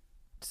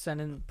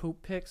 sending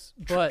poop pics,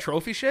 but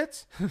trophy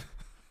shits.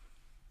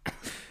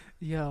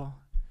 Yo,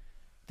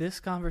 this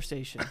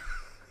conversation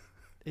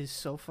is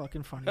so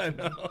fucking funny to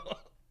me.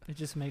 It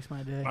just makes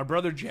my day. My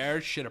brother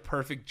Jared shit a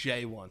perfect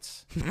J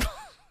once.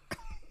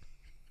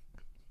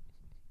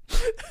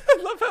 I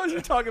love how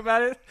you talk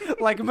about it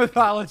like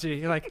mythology.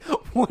 You're like,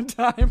 one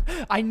time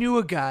I knew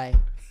a guy.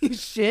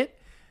 Shit.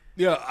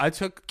 Yeah,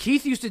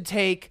 Keith used to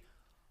take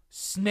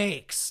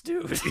snakes,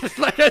 dude.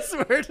 Like, I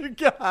swear to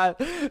God,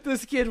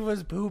 this kid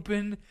was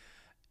pooping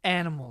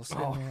animals in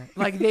there.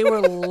 Like, they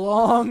were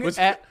long. Was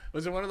it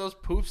one of those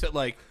poops that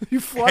like you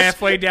flush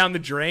halfway down the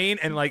drain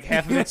and like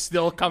half of it's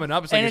still coming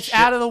up? It's like it's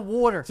out of the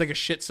water. It's like a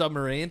shit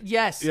submarine.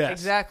 Yes.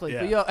 Exactly.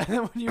 Yeah. But yo, and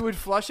then when you would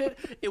flush it,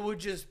 it would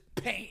just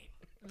paint.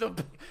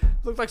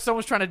 Looked like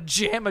someone's trying to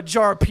jam a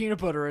jar of peanut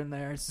butter in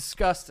there. It's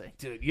disgusting.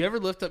 Dude, you ever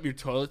lift up your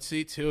toilet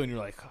seat too and you're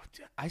like, oh,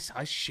 dude, I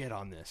shit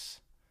on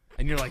this.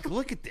 And you're like,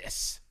 look at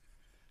this.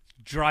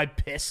 Dry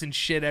piss and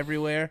shit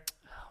everywhere.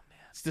 Oh, man.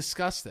 It's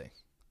disgusting.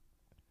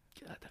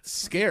 God, that's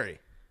scary.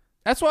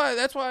 That's why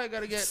I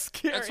gotta get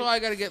scary. That's why I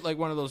gotta get like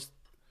one of those.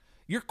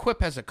 Your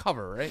Quip has a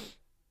cover, right?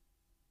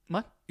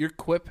 What? Your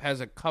Quip has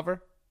a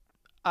cover?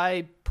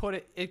 I put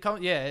it. It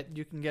comes. Yeah,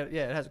 you can get it.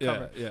 Yeah, it has a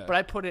cover. Yeah. But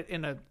I put it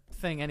in a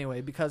thing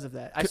anyway because of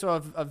that. I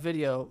saw a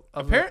video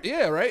of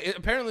yeah, right.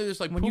 Apparently, there's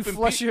like when you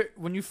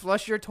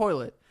flush your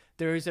toilet,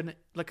 there is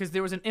because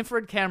there was an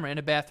infrared camera in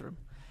a bathroom,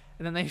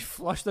 and then they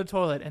flush the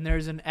toilet, and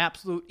there's an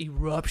absolute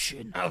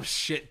eruption of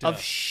shit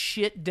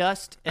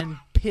dust and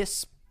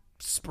piss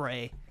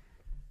spray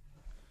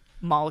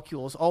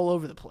molecules all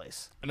over the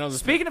place.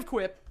 Speaking of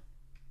Quip,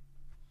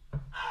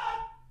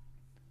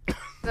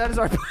 that is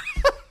our.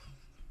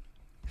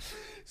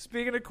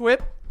 Speaking of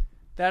Quip,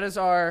 that is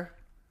our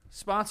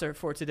sponsor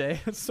for today.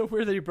 It's so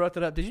weird that you brought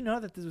that up. Did you know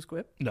that this was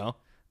Quip? No.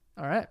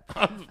 All right.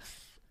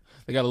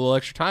 They got a little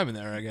extra time in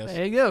there, I guess.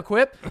 There you go,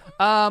 Quip.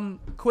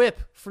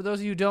 Quip, for those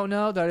of you who don't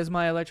know, that is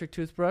my electric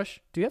toothbrush.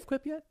 Do you have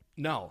Quip yet?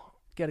 No.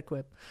 Get a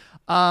Quip.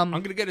 I'm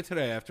going to get it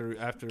today after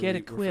get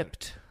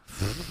equipped.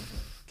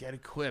 Get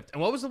equipped.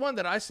 And what was the one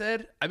that I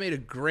said? I made a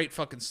great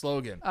fucking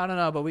slogan. I don't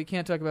know, but we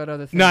can't talk about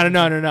other things.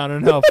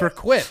 No. For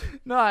Quip.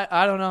 No,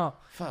 I don't know.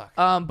 Fuck.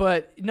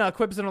 But no,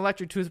 Quip is an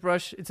electric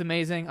toothbrush. It's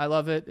amazing. I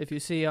love it. If you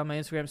see on my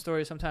Instagram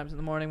story, sometimes in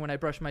the morning when I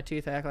brush my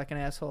teeth, I act like an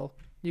asshole.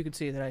 You can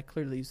see that I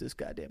clearly use this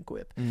goddamn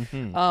Quip.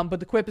 Mm-hmm. But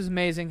the Quip is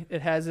amazing.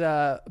 It has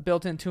a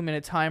built-in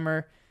 2-minute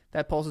timer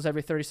that pulses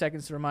every 30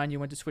 seconds to remind you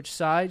when to switch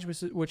sides,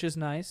 which is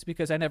nice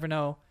because I never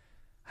know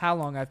how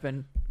long I've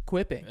been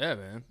quipping. Yeah,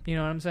 man. You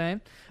know what I'm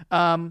saying?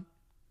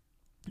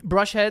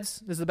 Brush heads,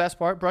 this is the best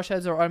part. Brush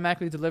heads are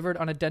automatically delivered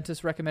on a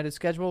dentist recommended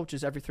schedule, which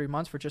is every 3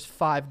 months for just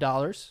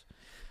 $5.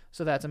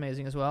 So that's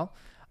amazing as well.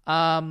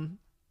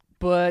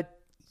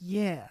 But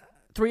yeah,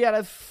 3 out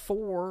of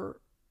 4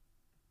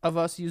 of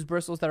us use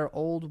bristles that are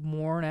old,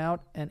 worn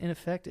out, and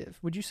ineffective.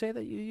 Would you say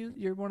that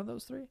you're one of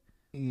those 3?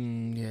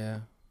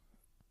 Yeah.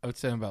 I would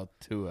say I'm about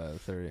 2 out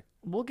of 3.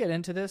 We'll get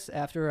into this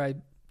after I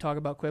talk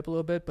about Quip a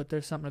little bit, but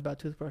there's something about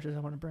toothbrushes I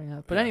want to bring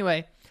up. But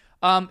anyway,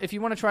 if you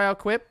want to try out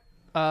Quip,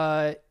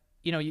 the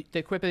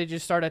Quip, they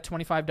just start at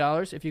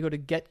 $25. If you go to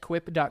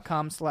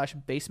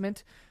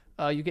getquip.com/basement,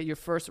 you get your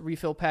first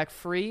refill pack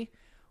free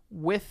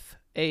with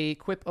a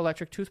Quip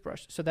electric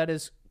toothbrush. So that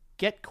is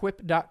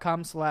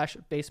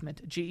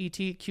getquip.com/basement.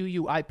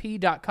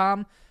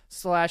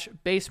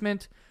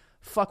 getquip.com/basement.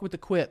 Fuck with the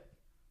Quip.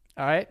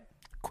 All right?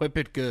 Quip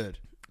it good.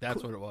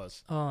 That's what it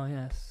was. Oh,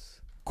 yes.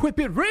 Quip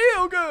it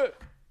real good.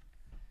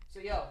 So,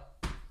 yo,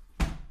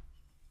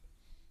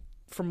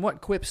 from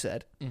what Quip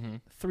said,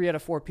 3 out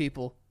of 4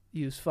 people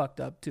use fucked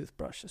up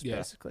toothbrushes,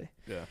 basically.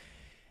 Yeah.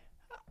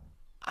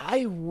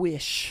 I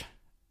wish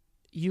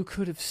you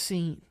could have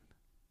seen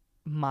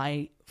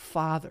my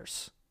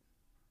father's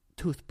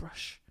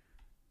toothbrush.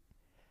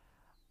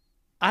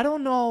 I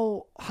don't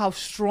know how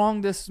strong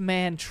this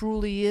man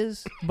truly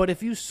is, but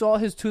if you saw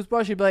his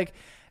toothbrush, you'd be like,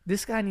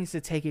 this guy needs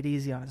to take it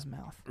easy on his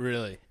mouth.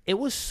 Really? It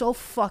was so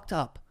fucked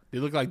up. They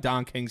look like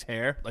Don King's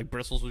hair. Like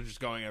bristles were just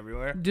going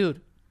everywhere.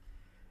 Dude,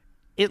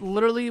 it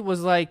literally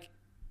was like,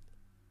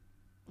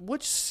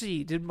 which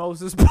sea did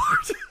Moses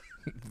part?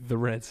 The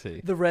Red Sea.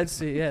 The Red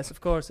Sea, yes,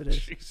 of course it is.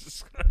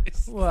 Jesus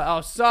Christ. Well,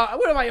 oh, sorry.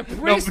 What am I, a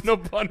priest? No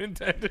pun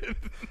intended.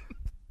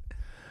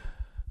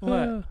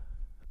 What?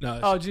 No.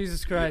 Oh,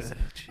 Jesus Christ.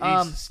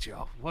 Jesus,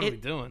 Joe. What are we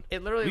doing?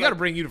 It literally. We got to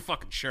bring you to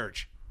fucking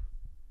church.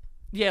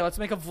 Yeah, let's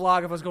make a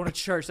vlog of us going to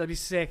church. That'd be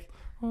sick.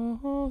 That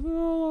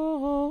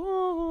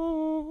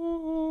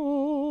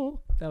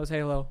was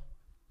Halo.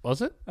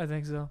 Was it? I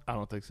think so. I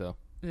don't think so.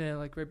 Yeah,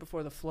 like right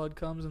before the flood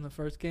comes in the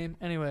first game.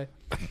 Anyway,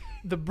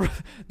 the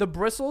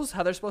bristles,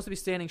 how they're supposed to be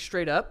standing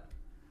straight up,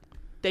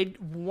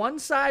 one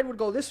side would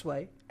go this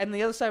way, and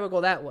the other side would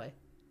go that way.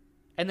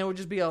 And there would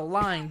just be a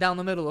line down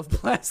the middle of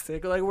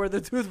plastic, like where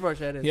the toothbrush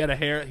head is. He had a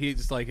hair.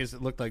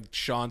 It looked like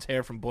Sean's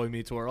hair from Boy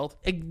Meets World.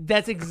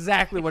 That's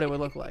exactly what it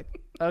would look like.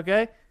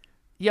 Okay?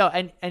 Yo,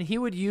 and he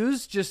would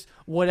use just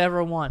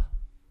whatever one.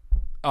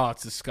 Oh,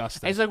 it's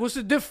disgusting. And he's like, what's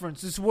the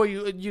difference? It's where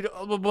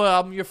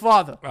I'm your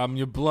father. I'm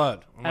your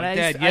blood. I'm And like,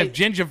 I Dad, you have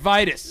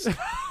gingivitis.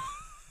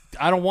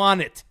 I don't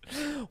want it.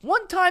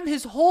 One time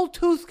his whole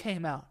tooth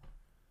came out.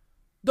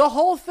 The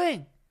whole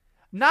thing.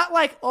 Not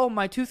like, oh,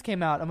 my tooth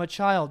came out. I'm a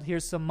child.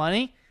 Here's some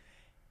money.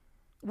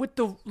 With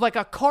like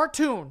a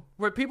cartoon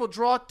where people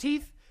draw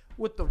teeth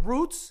with the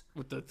roots.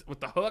 With the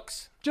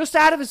hooks. Just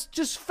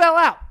fell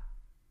out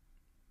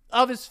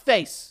of his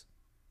face.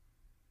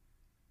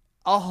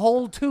 A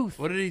whole tooth.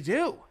 What did he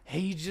do?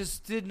 He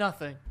just did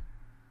nothing.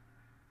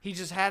 He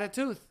just had a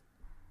tooth.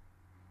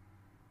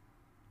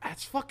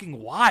 That's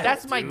fucking wild.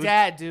 That's my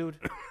dad, dude.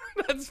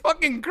 That's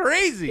fucking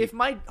crazy. If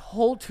my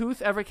whole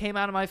tooth ever came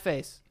out of my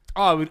face,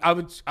 oh, I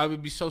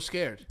would be so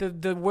scared.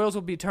 the wheels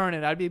would be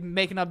turning. I'd be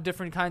making up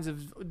different kinds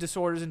of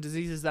disorders and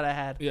diseases that I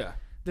had. Yeah.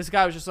 This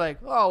guy was just like,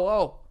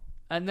 oh,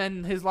 and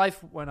then his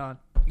life went on.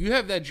 You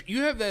have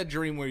that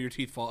dream where your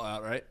teeth fall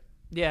out, right?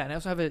 Yeah, and I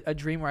also have a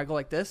dream where I go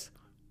like this,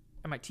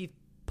 and my teeth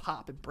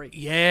pop and break.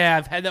 Yeah,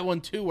 I've had that one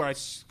too, where I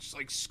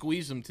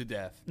squeeze them to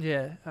death.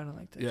 Yeah, I don't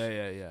like this.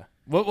 Yeah.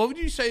 What would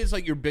you say is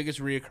like your biggest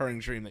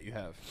reoccurring dream that you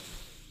have?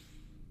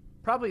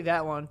 Probably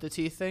that one, the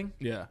teeth thing.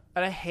 Yeah.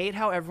 And I hate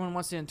how everyone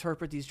wants to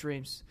interpret these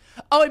dreams.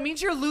 Oh, it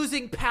means you're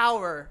losing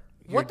power.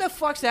 What the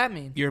fuck's that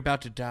mean? You're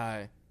about to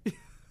die.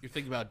 You're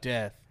thinking about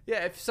death.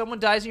 Yeah, if someone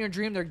dies in your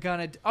dream, they're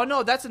gonna... Oh,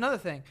 no, that's another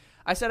thing.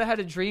 I said I had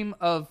a dream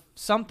of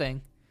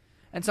something,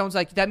 and someone's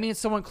like, that means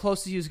someone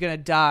close to you is gonna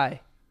die.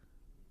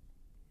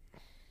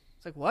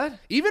 It's like, what?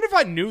 Even if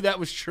I knew that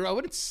was true, I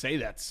wouldn't say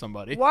that to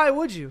somebody. Why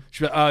would you?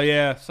 Oh,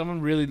 yeah,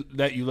 someone really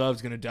that you love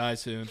is gonna die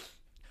soon.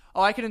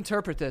 Oh, I can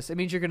interpret this. It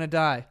means you're gonna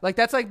die. Like,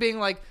 that's like being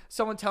like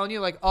someone telling you,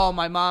 like, oh,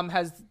 my mom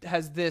has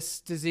this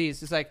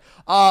disease. It's like,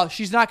 oh,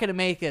 she's not gonna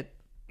make it.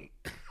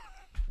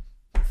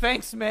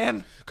 Thanks,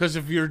 man. Because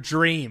of your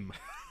dream.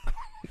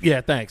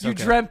 Yeah, thanks. You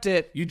dreamt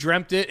it. You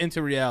dreamt it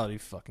into reality,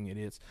 fucking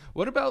idiots.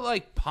 What about,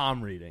 like,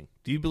 palm reading?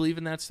 Do you believe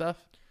in that stuff?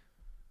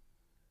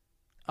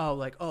 Oh,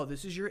 like, oh,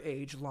 this is your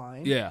age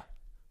line. Yeah.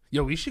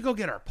 Yo, we should go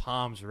get our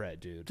palms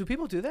read, dude. Do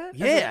people do that?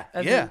 Yeah,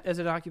 as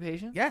an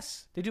occupation?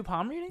 Yes. They do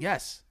palm reading?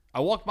 Yes. I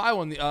walked by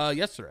one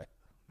yesterday.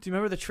 Do you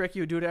remember the trick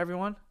you would do to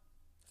everyone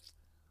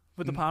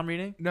with the palm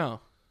reading? No.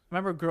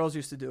 Remember girls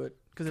used to do it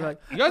because they're like,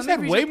 You guys "Oh, had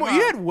maybe way should more. palm."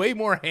 You had way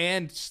more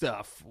hand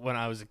stuff when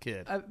I was a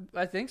kid.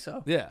 I think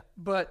so. Yeah.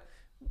 But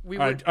we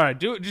All would. right.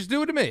 Do it. Just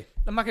do it to me.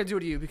 I'm not gonna do it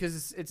to you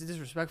because it's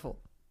disrespectful.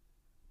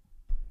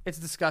 It's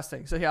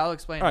disgusting. So here, I'll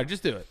explain. All right,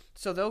 just do it.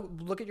 So they'll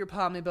look at your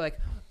palm and be like,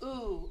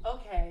 "Ooh,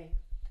 okay.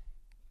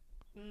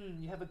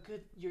 You have a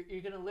good.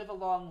 You're gonna live a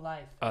long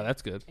life. Oh,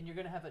 that's good. And you're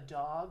gonna have a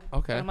dog."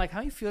 Okay. And I'm like, "How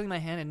are you feeling my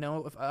hand and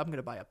know if I'm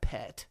gonna buy a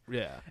pet?"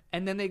 Yeah.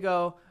 And then they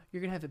go,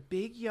 "You're gonna have a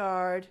big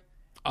yard."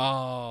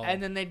 Oh.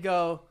 And then they'd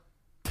go,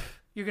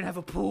 "You're gonna have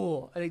a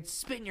pool," and they'd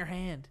spit in your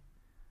hand.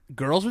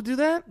 Girls would do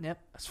that? Yep.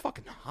 That's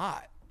fucking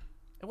hot.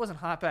 It wasn't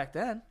hot back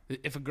then.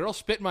 If a girl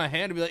spit in my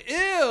hand, I'd be like,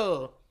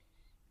 ew.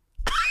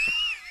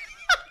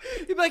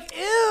 You'd be like,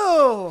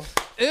 "Ew."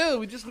 Ew,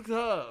 we just hooked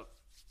up.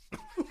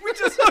 We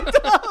just hooked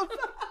up.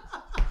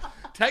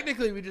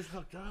 Technically, we just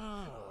hooked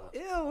up.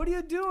 Ew, what are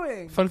you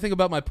doing? Fun thing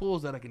about my pool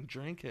is that I can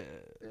drink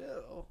it.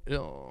 Ew.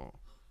 Ew.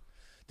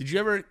 Did you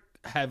ever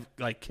have,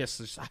 like,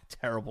 kisses? A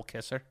terrible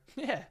kisser?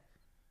 Yeah.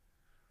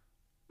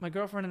 My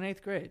girlfriend in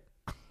 8th grade.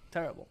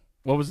 Terrible.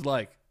 What was it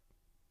like?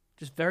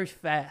 Just very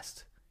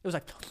fast. It was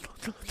like,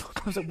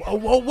 I was like, whoa,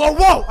 whoa, whoa,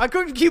 whoa. I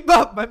couldn't keep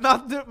up.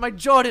 My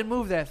jaw didn't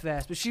move that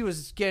fast, but she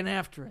was getting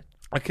after it.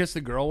 I kissed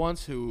a girl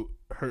once who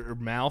her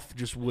mouth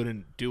just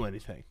wouldn't do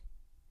anything.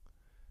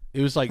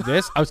 It was like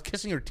this. I was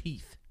kissing her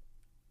teeth.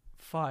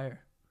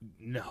 Fire.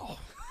 No.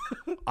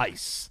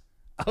 Ice.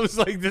 I was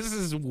like, this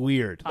is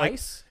weird. Like,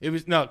 Ice? It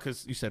was, no,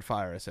 because you said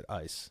fire. I said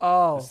ice.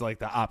 Oh. It's like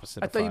the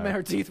opposite I of thought fire. you meant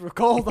her teeth were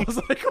cold. I was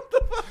like, what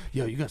the fuck?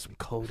 Yo, you got some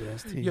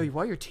cold-ass teeth. Yo,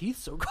 why are your teeth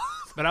so cold?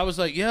 But I was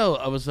like,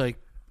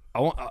 I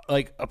want,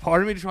 like, a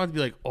part of me just wanted to be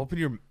like, open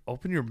your mouth.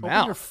 Open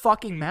your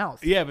fucking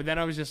mouth. Yeah, but then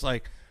I was just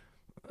like,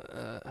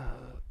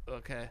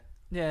 okay.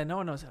 Yeah, no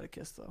one knows how to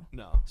kiss, though.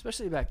 No.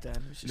 Especially back then.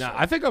 It was just No, like,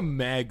 I think I'm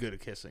mad good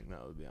at kissing,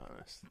 though, to be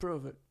honest.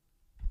 prove it.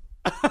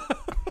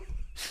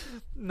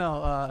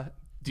 No,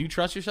 Do you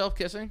trust yourself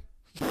kissing?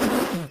 what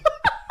does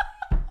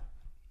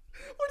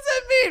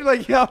that mean?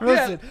 Like, yeah,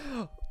 listen.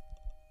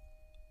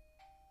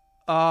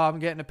 Oh, I'm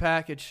getting a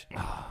package.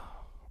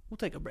 We'll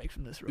take a break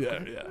from this real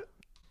quick. Yeah.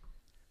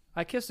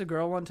 I kissed a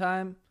girl one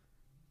time,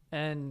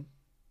 and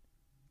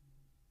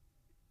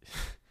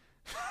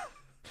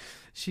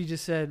she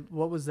just said,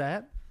 "What was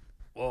that?"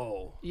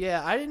 Whoa.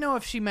 Yeah, I didn't know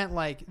if she meant,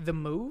 like, the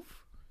move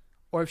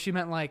or if she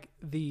meant, like,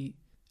 the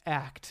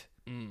act,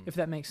 if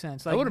that makes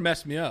sense. Like, That would have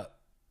messed me up.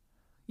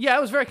 yeah, I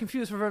was very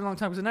confused for a very long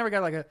time because I never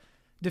got, like, a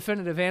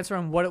definitive answer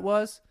on what it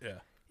was. Yeah.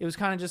 It was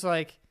kind of just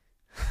like,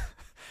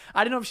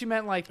 I didn't know if she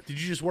meant, like,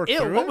 Did you just work ew,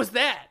 through what it? was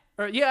that?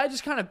 Or, yeah, I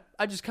just kind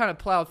of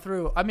plowed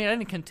through. I mean, I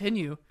didn't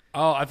continue.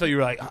 Oh, I thought you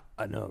were like,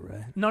 I know,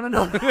 right? No.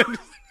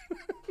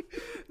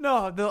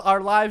 No,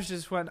 our lives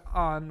just went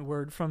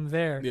onward from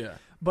there. Yeah.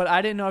 But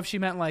I didn't know if she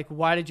meant, like,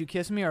 why did you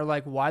kiss me? Or,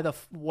 like, what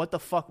the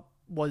fuck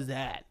was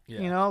that?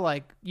 Yeah. You know,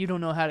 like, you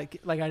don't know how to,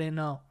 like, I didn't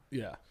know.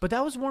 Yeah. But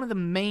that was one of the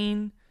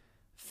main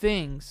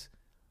things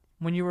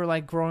when you were,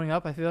 like, growing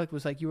up. I feel like it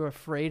was like you were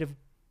afraid of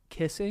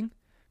kissing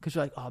because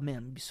you're like, oh, man,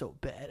 I'm going to be so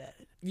bad at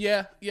it.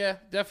 Yeah,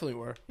 definitely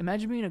were.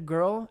 Imagine being a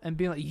girl and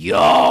being like,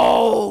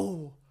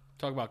 yo!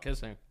 Talk about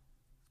kissing.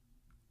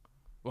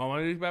 Want one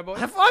of these bad boys?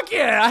 Fuck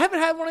yeah! I haven't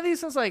had one of these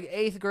since, like,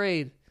 8th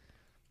grade.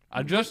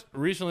 I just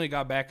recently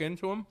got back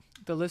into them.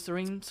 The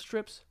Listerine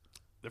strips?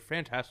 They're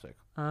fantastic.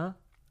 Huh?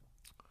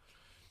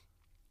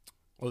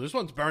 Well, this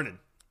one's burning.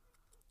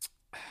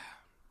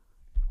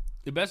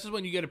 The best is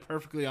when you get it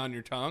perfectly on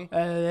your tongue.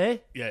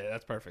 I Yeah,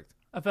 that's perfect.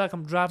 feel like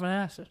I'm dropping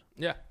acid.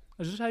 Yeah.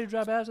 Is this how you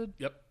drop acid?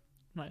 Yep.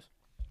 Nice.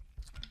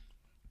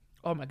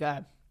 Oh, my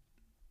God.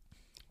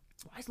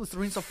 Why is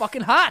Listerine so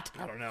fucking hot?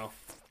 I don't know.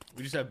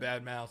 We just have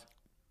bad mouth.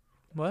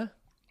 What?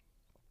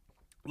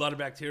 A lot of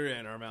bacteria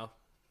in our mouth.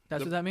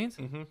 That's what that means?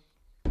 Mm-hmm.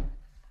 Are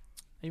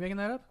you making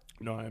that up?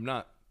 No, I am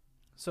not.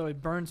 So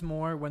it burns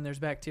more when there's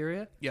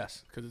bacteria?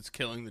 Yes, because it's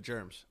killing the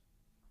germs.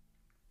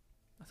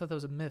 I thought that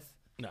was a myth.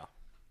 No.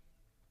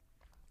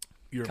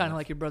 You're Kind of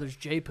like your brother's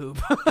J-poop.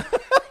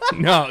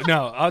 No.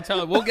 I'll tell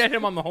you. We'll get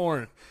him on the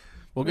horn.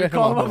 We'll get him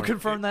call on him the up, horn.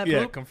 confirm that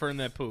Yeah, poop? confirm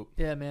that poop.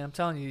 Yeah, man, I'm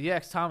telling you. You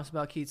asked Thomas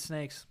about Keith's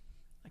snakes.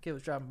 That kid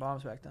was dropping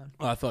bombs back then.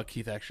 Oh, I thought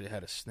Keith actually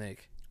had a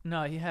snake.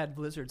 No, he had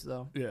lizards,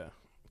 though. Yeah.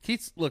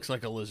 Keith looks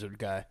like a lizard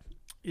guy.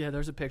 Yeah,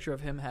 there's a picture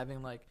of him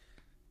having, like,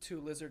 2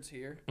 lizards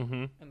here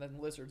Mm-hmm. and then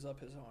lizards up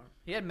his arm.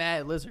 He had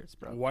mad lizards,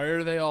 bro. Where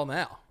are they all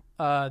now?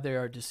 They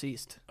are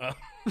deceased.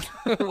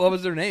 What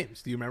was their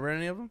names? Do you remember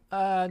any of them?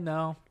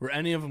 No. Were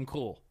any of them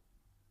cool?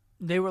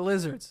 They were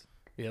lizards.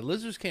 Yeah,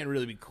 lizards can't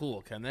really be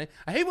cool, can they?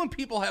 I hate when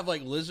people have,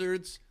 like,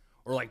 lizards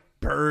or, like,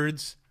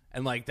 birds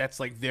and, like, that's,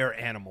 like, their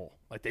animal.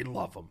 Like, they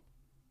love them.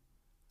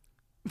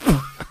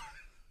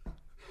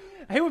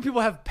 I hate when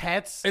people have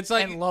pets It's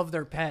like- and love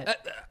their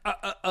pet.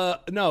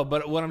 No,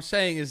 but what I'm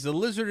saying is the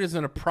lizard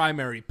isn't a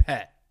primary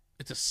pet.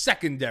 It's a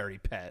secondary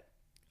pet.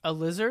 A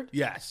lizard?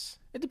 Yes.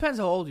 It depends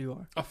how old you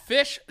are. A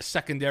fish,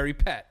 secondary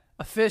pet.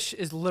 A fish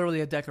is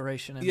literally a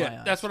decoration in my Yeah,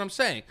 eyes. that's what I'm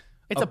saying.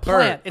 It's a bird-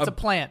 plant. It's a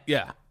plant.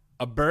 Yeah.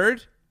 A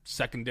bird,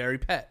 secondary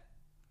pet.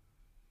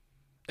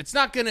 It's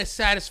not going to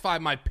satisfy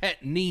my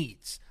pet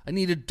needs. I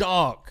need a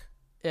dog.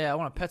 Yeah, I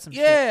want to pet some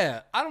shit.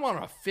 Yeah, I don't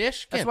want a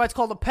fish. That's why it's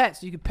called a pet,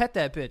 so you can pet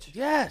that bitch.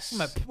 Yes.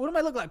 What am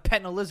I looking like,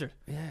 petting a lizard?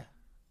 Yeah.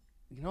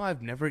 You know,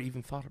 I've never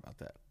even thought about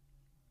that.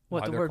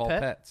 What, Why the they're word called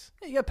pet? pets.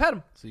 Yeah, you gotta pet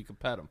them. So you can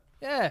pet them.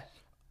 Yeah.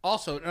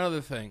 Also, another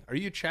thing. Are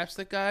you a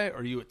chapstick guy or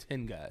are you a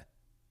tin guy?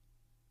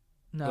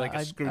 No, Like a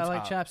I screw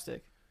like top.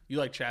 chapstick. You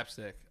like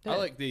chapstick. Yeah. I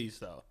like these,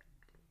 though.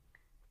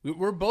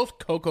 We're both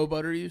cocoa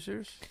butter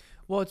users.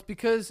 Well, it's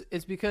because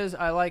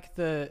I don't like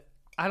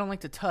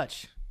to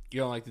touch. You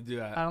don't like to do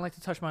that. I don't like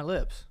to touch my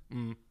lips.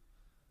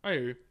 I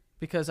hear you.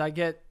 Because I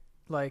get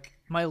like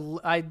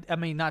I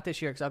mean not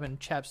this year because I've been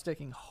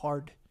chapsticking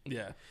hard.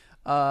 Yeah.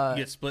 You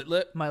get split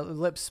lip? My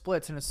lip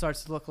splits and it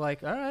starts to look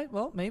like, all right,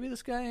 well maybe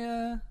this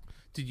guy.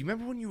 Dude, you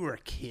remember when you were a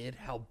kid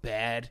how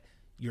bad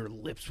your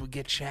lips would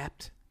get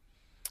chapped?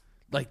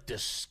 Like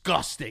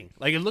disgusting.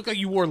 Like it looked like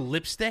you wore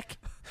lipstick.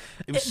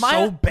 It was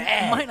so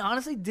bad. Mine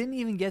honestly didn't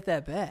even get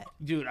that bad.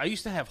 Dude, I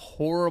used to have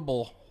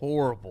horrible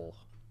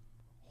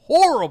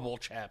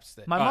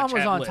chapstick. My mom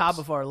was on lips. top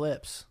of our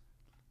lips.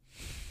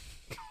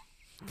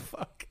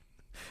 Fuck.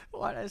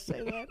 Why did I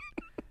say that?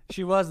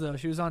 She was though.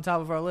 She was on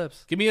top of our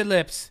lips. Give me your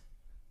lips.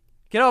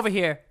 Get over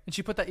here. And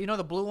she put that,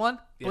 the blue one?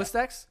 Yeah.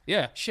 Blistex?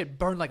 Yeah. Shit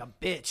burned like a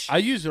bitch. I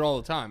use it all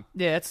the time.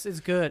 Yeah, it's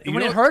good. You And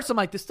when know it what- hurts, I'm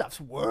like, this stuff's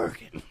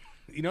working.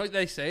 You know what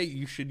they say?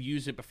 You should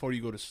use it before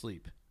you go to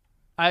sleep.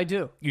 I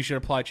do. You should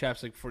apply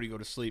chapstick before you go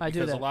to sleep. I do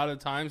because that. a lot of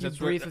times You that's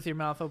breathe what, with your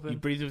mouth open. you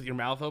breathe with your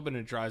mouth open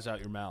and it dries out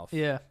your mouth.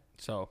 Yeah.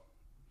 So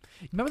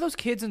Remember those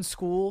kids in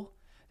school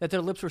that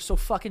their lips were so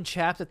fucking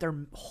chapped that their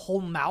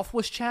whole mouth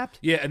was chapped?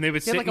 yeah, and they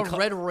would They sit had like in a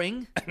red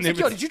ring. It's they like,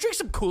 yo, would- did you drink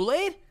some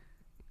Kool-Aid? What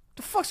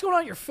the fuck's going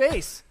on in your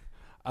face?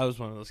 I was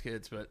one of those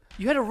kids, but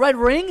You had a red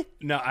ring?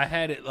 no, I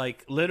had it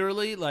like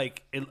literally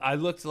like I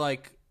looked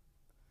like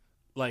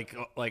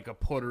a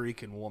Puerto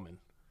Rican woman.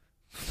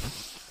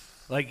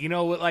 Like, you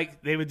know what,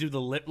 like they would do the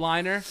lip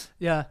liner?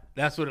 Yeah.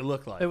 That's what it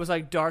looked like. It was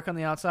like dark on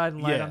the outside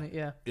and light Yeah. on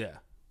the Yeah.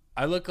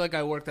 I looked like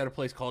I worked at a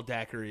place called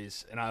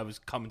Daiquiris and I was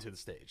coming to the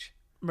stage.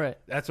 Right.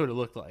 That's what it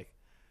looked like.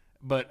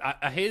 But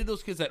I hated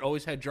those kids that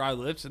always had dry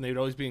lips and they'd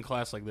always be in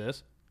class like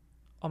this.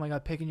 Oh my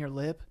god, picking your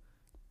lip.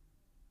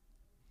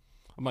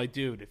 I'm like,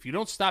 dude, if you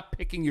don't stop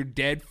picking your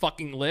dead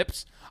fucking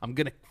lips, I'm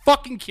gonna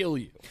fucking kill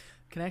you.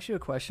 Can I ask you a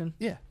question?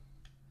 Yeah.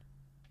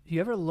 Do you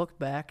ever look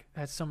back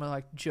at some of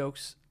like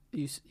jokes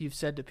you've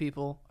said to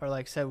people or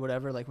like said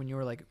whatever like when you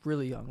were like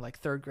really young, like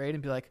third grade,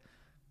 and be like,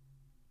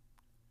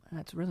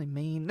 that's really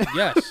mean?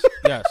 Yes.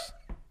 Yes.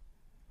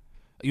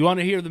 You want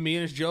to hear the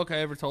meanest joke I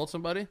ever told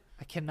somebody?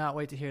 I cannot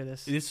wait to hear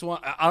this. This one,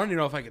 I don't even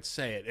know if I could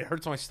say it. It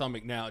hurts my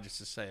stomach now just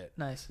to say it.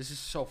 Nice. This is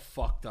so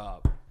fucked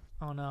up.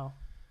 Oh no.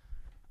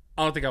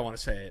 I don't think I want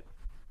to say it.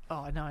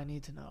 Oh, now I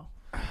need to know.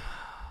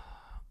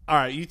 All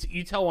right,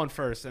 you tell one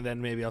first, and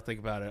then maybe I'll think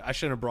about it. I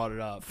shouldn't have brought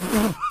it up.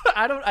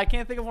 I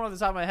can't think of one off the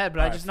top of my head,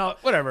 but I just know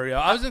Whatever, yo.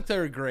 I was in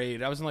third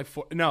grade. I was in like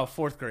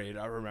fourth grade.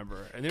 I remember.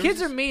 And there was kids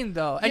this- are mean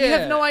though, and you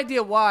have Yeah. no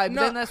idea why. But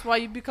No. then that's why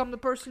you become the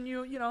person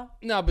you know.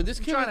 No, but this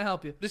kid trying to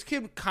help you. This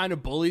kid kind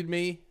of bullied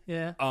me.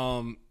 Yeah.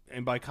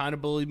 And by kind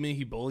of bullied me,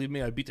 he bullied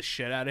me. I beat the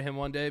shit out of him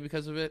one day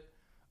because of it.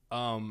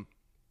 But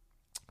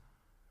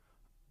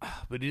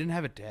he didn't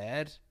have a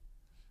dad.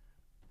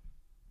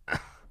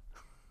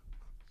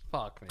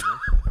 Fuck, man.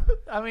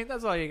 I mean,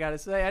 that's all you got to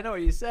say. I know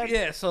what you said.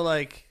 Yeah, so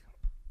like,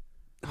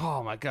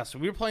 oh my god. So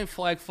we were playing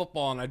flag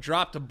football, and I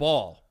dropped a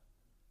ball,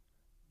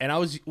 and I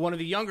was one of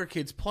the younger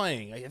kids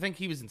playing. I think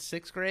he was in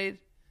 6th grade,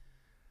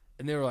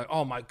 and they were like,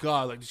 "Oh my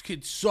god, like this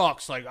kid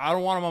sucks. Like I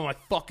don't want him on my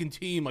fucking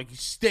team. Like he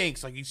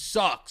stinks. Like he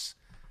sucks."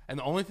 And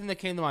the only thing that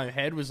came to my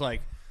head was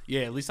like,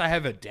 "Yeah, at least I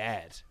have a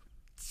dad."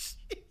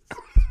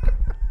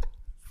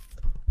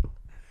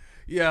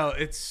 Yo,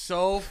 it's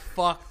so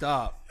fucked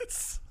up.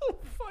 It's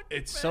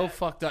so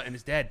fucked up, and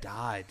his dad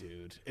died,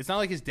 dude. It's not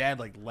like his dad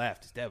like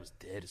left. His dad was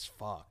dead as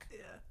fuck. Yeah.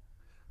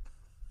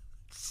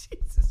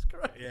 Jesus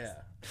Christ. Yeah.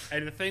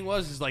 And the thing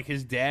was, is like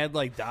his dad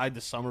like died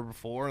the summer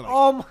before. And, like,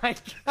 Oh my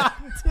god.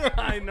 Dude.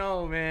 I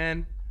know,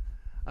 man.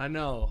 I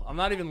know. I'm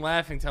not even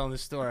laughing telling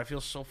this story. I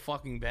feel so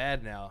fucking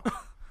bad now.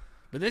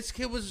 But this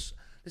kid was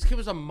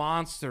a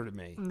monster to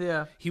me.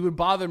 Yeah. He would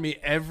bother me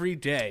every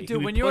day. Dude, He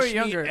would when you were push me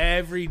younger-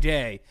 every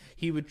day.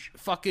 He would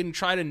fucking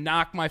try to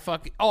knock my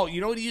fucking... Oh, you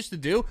know what he used to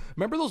do?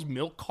 Remember those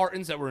milk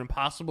cartons that were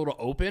impossible to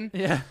open?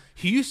 Yeah.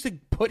 He used to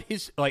put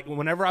his... Like,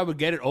 whenever I would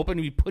get it open,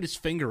 he'd put his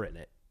finger in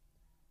it.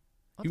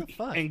 What the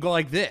fuck? And go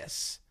like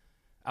this.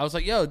 I was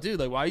like, yo, dude,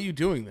 like, why are you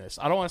doing this?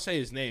 I don't want to say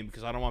his name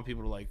because I don't want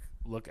people to, like,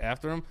 look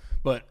after him.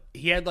 But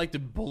he had, like, the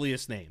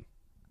bulliest name.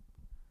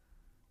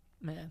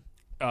 Man.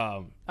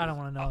 I don't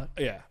want to know it.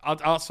 Yeah.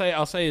 I'll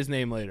say his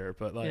name later,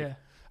 but, like, Yeah.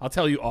 I'll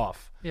tell you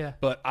off. Yeah.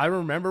 But I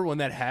remember when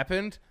that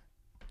happened,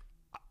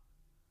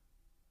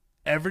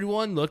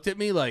 everyone looked at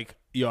me like,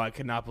 yo, I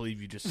cannot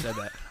believe you just said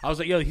that. I was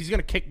like, yo, he's going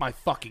to kick my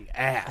fucking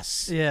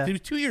ass. Yeah. He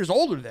was 2 years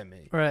older than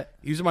me. Right.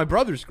 He was in my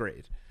brother's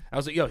grade. I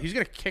was like, yo, he's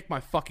going to kick my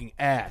fucking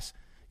ass.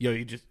 Yo,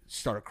 he just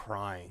started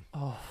crying.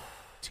 Oh.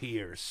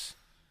 Tears.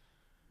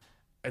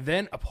 And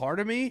then a part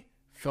of me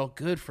felt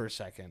good for a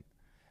second.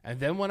 And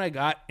then when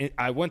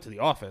I went to the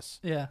office.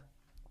 Yeah.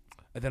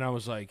 And then I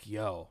was like,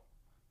 yo,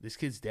 this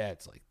kid's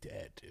dad's like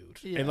dead, dude.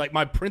 Yeah. And like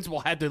my principal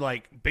had to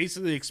like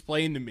basically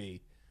explain to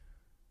me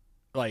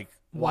like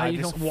why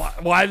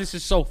this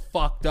is so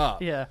fucked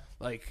up. Yeah.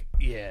 Like,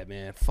 yeah,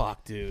 man,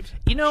 fuck, dude.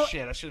 You know,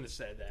 shit, I shouldn't have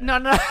said that. No.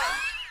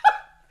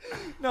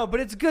 No, but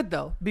it's good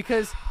though,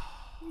 because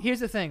here's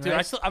the thing, Dude,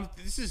 right?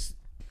 this is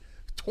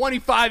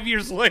 25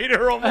 years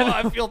later.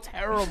 I feel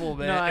terrible,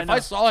 man. No, if I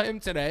saw him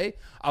today,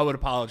 I would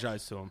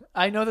apologize to him.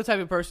 I know the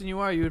type of person you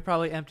are. You would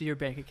probably empty your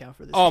bank account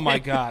for this. Oh my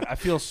god, I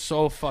feel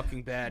so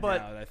fucking bad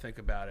But now that I think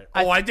about it.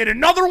 I did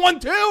another one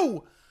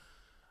too.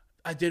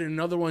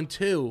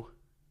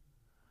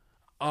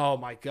 Oh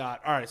my god.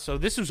 All right, so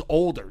this was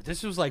older.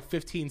 This was like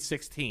 15,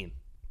 16.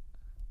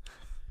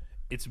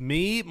 It's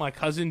me, my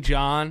cousin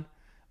John,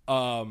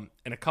 and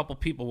a couple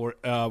people were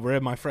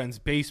in my friend's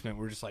basement.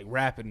 We're just like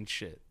rapping and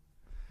shit.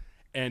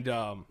 And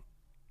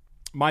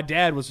my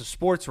dad was a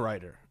sports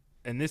writer,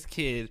 and this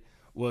kid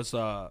was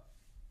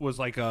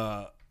like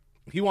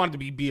he wanted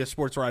to be a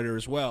sports writer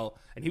as well,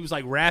 and he was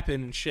like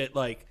rapping and shit.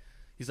 Like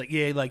he's like,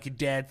 yeah, like your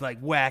dad's like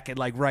whack at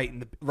like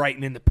writing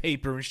in the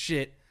paper and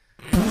shit.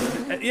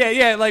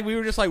 yeah, like we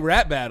were just like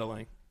rap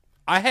battling.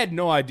 I had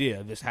no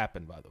idea this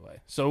happened, by the way.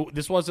 So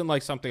this wasn't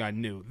like something I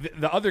knew.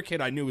 The other kid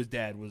I knew his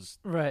dad was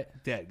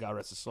dead, God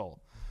rest his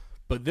soul.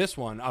 But this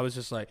one, I was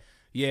just like,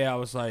 yeah, I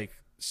was like,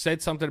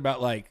 said something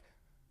about I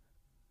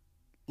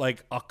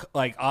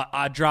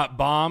drop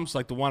bombs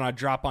like the one I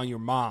drop on your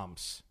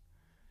mom's,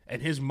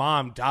 and his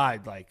mom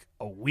died like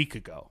a week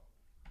ago.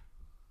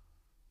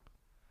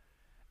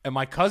 And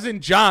my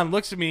cousin John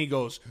looks at me and he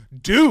goes,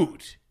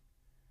 dude.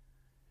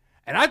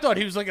 And I thought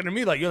he was looking at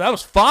me like, yo, that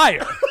was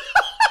fire.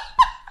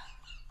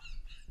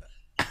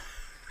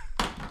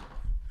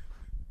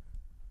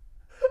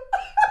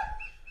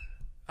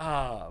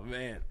 Oh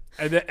man.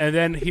 And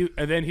then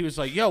he was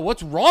like, yo,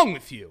 what's wrong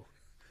with you?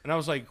 And I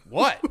was like,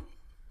 what?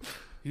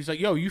 He's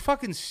like, yo, you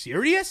fucking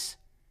serious?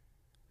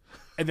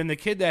 And then the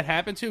kid that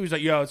happened to, he's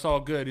like, yo, it's all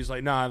good. He's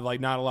like, nah, like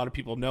not a lot of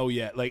people know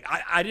yet. Like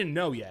I didn't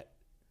know yet.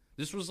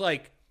 This was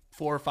like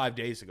 4 or 5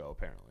 days ago,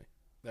 apparently,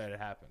 that it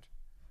happened.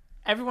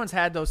 Everyone's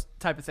had those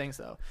type of things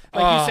though.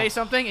 Like you say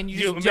something and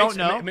you just don't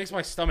know. It makes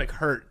my stomach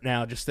hurt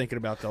now just thinking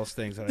about those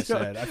things that I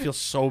said. I feel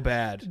so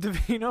bad.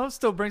 Davino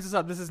still brings us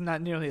up. This is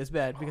not nearly as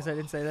bad because I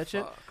didn't say that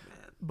shit.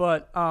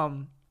 But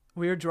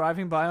we were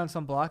driving by on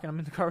some block and I'm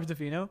in the car with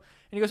Davino and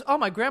he goes, "Oh,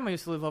 my grandma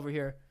used to live over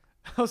here."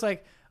 I was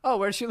like, "Oh,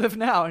 where does she live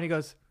now?" And he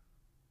goes,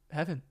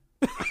 "Heaven."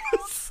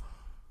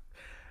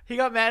 He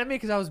got mad at me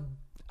because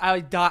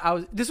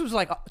this was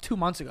like 2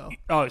 months ago.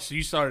 Oh, so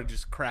you started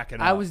just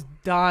cracking up. I was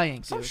dying,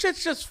 dude. Some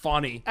shit's just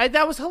funny.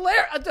 That was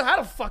hilarious. I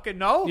don't fucking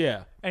know.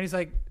 Yeah. And he's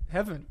like,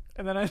 "Heaven."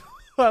 And then I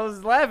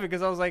was laughing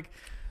because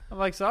I'm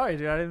like, sorry,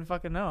 dude. I didn't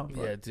fucking know.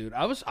 But. Yeah, dude.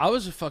 I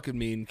was a fucking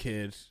mean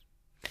kid.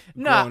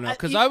 No,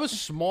 because I was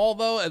small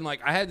though, and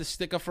like I had to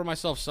stick up for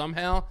myself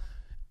somehow.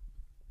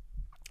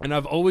 And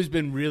I've always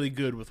been really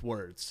good with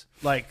words,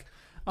 like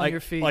on your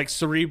feet, like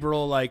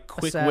cerebral, like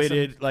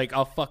quick-witted, like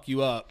I'll fuck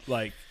you up,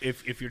 like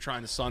if you're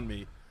trying to sun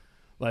me,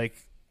 like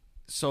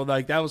so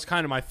like that was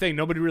kind of my thing.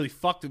 Nobody really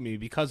fucked with me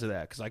because of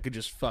that, because I could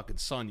just fucking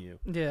sun you.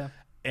 Yeah.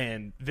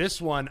 And this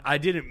one, I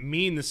didn't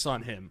mean to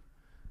sun him,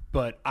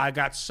 but I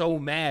got so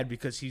mad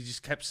because he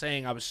just kept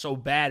saying I was so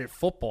bad at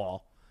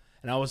football.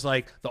 And I was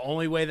like, the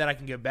only way that I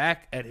can get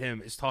back at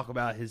him is talk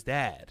about his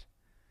dad.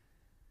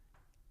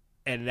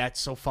 And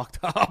that's so fucked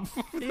up.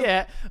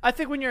 Yeah. I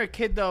think when you're a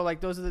kid, though, like,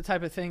 those are the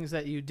type of things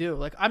that you do.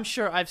 Like, I'm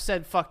sure I've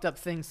said fucked up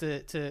things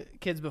to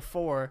kids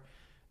before,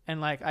 and,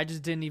 like, I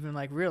just didn't even,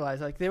 like,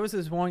 realize. Like, there was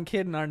this one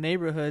kid in our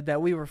neighborhood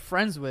that we were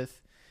friends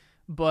with,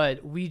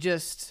 but we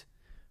just,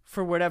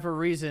 for whatever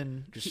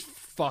reason...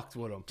 fucked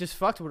with him. Just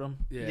fucked with him.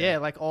 Yeah. Yeah,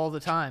 like, all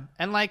the time.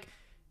 And, like,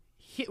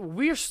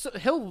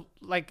 he'll,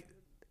 like...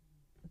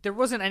 There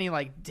wasn't any,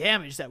 like,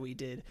 damage that we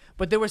did,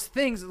 but there was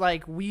things,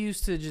 like, we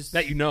used to just...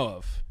 That you know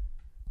of.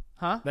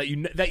 Huh? That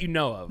you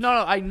know of. No,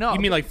 I know. You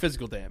mean, like,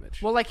 physical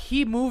damage. Well, like,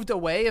 he moved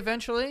away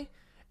eventually,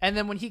 and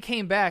then when he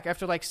came back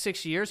after, like,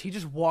 6 years, he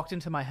just walked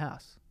into my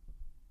house.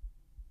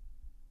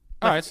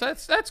 All right, so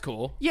that's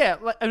cool. Yeah,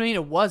 like, I mean,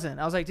 it wasn't.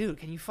 I was like, dude,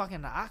 can you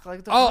fucking knock? Like,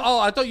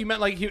 I thought you meant,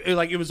 like,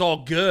 it was all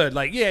good.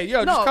 Like, yeah,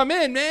 just come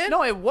in, man.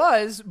 No, it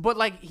was, but,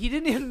 like, he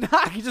didn't even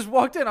knock. He just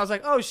walked in. I was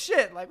like, oh,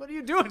 shit. Like, what are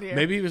you doing here?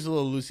 Maybe he was a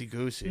little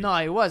loosey-goosey. No,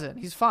 he wasn't.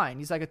 He's fine.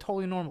 He's, like, a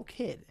totally normal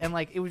kid. And,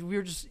 like, we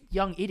were just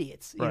young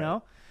idiots, you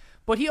know?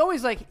 But he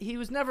always, like, it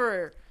was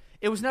never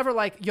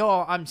like,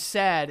 yo, I'm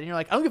sad. And you're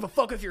like, I don't give a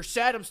fuck if you're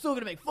sad. I'm still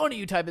going to make fun of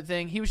you type of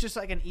thing. He was just,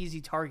 like, an easy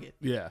target.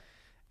 Yeah.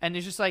 And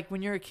it's just like,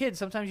 when you're a kid,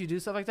 sometimes you do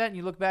stuff like that, and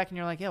you look back, and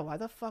you're like, yeah, why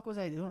the fuck was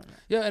I doing that?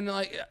 Yeah, and,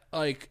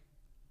 like,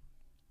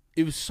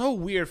 it was so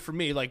weird for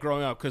me, like,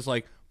 growing up, because,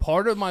 like,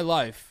 part of my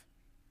life,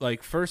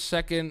 like, first,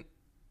 second,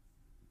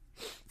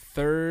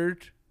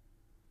 third,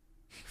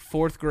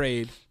 fourth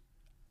grade,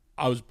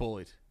 I was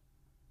bullied.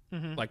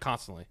 Mm-hmm. Like,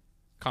 constantly.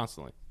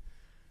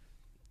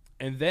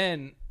 And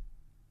then,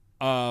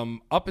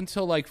 up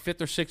until, like, fifth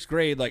or sixth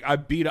grade, like, I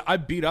beat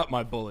up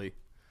my bully.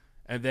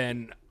 And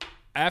then,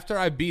 after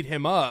I beat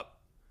him up,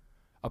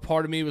 a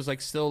part of me was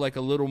like still like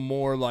a little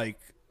more like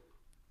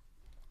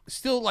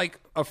still like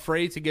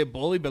afraid to get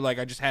bullied, but like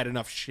I just had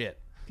enough shit.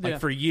 Like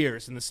for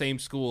years in the same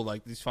school,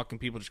 like these fucking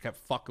people just kept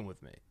fucking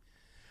with me.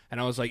 And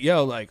I was like,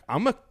 yo, like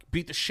I'm going to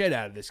beat the shit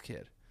out of this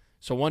kid.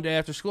 So one day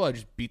after school, I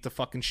just beat the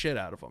fucking shit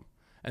out of him.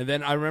 And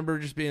then I remember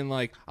just being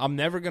like, I'm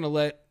never going to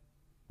let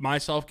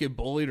myself get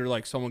bullied or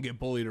like someone get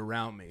bullied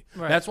around me.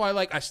 Right. That's why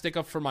like I stick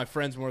up for my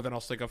friends more than I'll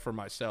stick up for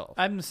myself.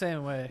 I'm the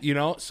same way. You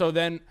know? So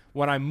then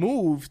when I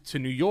moved to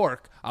New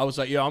York, I was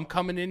like, yo, I'm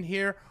coming in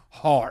here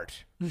hard.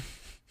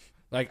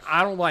 Like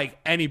I don't like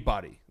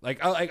anybody. Like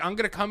I'm going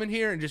to come in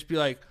here and just be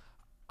like,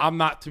 I'm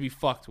not to be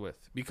fucked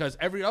with, because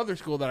every other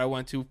school that I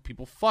went to,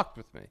 people fucked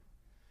with me.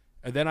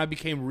 And then I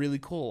became really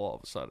cool all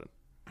of a sudden.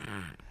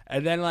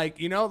 And then, like,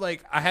 you know,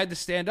 like, I had to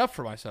stand up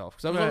for myself,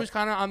 because I was always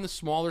kind of on the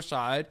smaller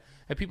side,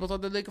 and people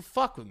thought that they could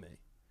fuck with me.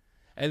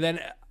 And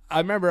then I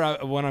remember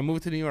when I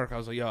moved to New York, I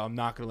was like, yo, I'm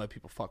not going to let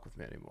people fuck with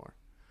me anymore.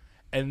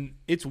 And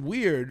it's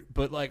weird,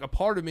 but, like, a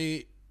part of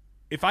me,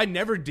 if I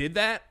never did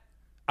that,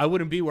 I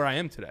wouldn't be where I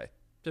am today.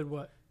 Did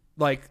what?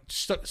 Like,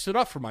 stood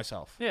up for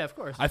myself. Yeah, of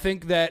course. I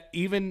think that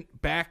even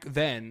back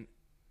then,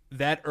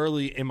 that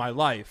early in my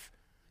life,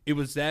 it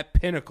was that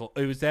pinnacle.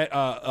 It was that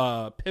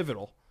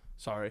pivotal,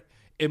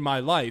 in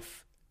my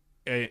life,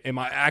 in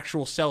my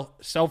actual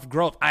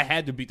self-growth. I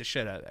had to beat the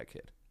shit out of that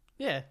kid.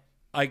 Yeah.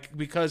 Like,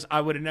 because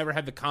I would have never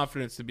had the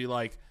confidence to be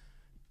like,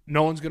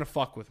 no one's going to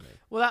fuck with me.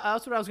 Well,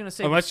 that's what I was going to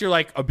say. Unless you're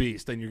like a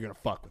beast, then you're going to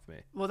fuck with me.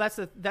 Well, that's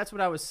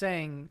what I was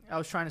saying. I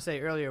was trying to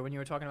say earlier when you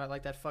were talking about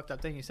like that fucked up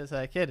thing you said to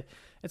that kid.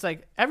 It's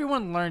like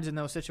everyone learns in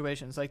those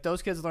situations. Like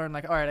those kids learn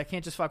like, all right, I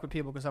can't just fuck with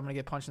people because I'm going to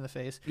get punched in the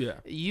face. Yeah.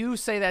 You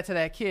say that to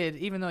that kid,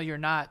 even though you're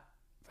not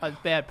a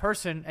bad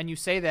person, and you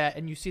say that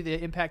and you see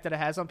the impact that it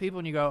has on people,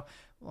 and you go,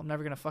 well, I'm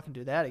never going to fucking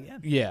do that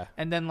again. Yeah.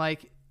 And then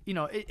like, you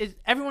know,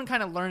 everyone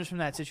kind of learns from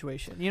that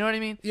situation. You know what I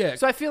mean? Yeah.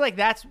 So I feel like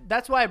that's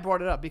why I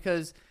brought it up,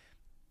 because,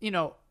 you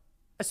know,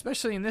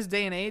 especially in this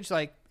day and age,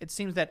 like it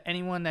seems that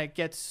anyone that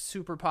gets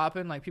super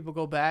poppin', like people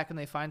go back and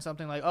they find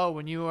something like, oh,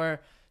 when you were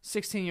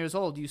 16 years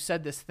old, you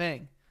said this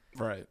thing.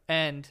 Right.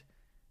 And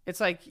it's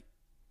like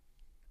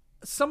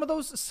some of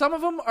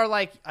them are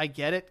like, I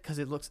get it, because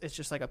it's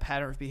just like a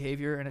pattern of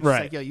behavior, and it's just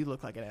like, yo, you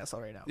look like an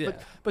asshole right now. Yeah.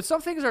 But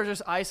some things are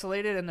just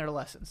isolated and they're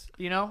lessons,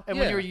 you know? And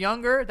when you're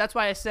younger, that's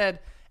why I said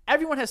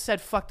everyone has said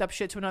fucked up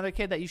shit to another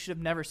kid that you should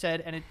have never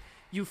said, and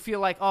you feel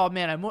like, oh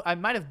man, I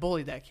might have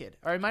bullied that kid,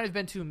 or I might have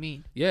been too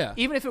mean. Yeah.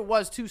 Even if it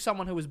was to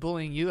someone who was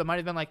bullying you, it might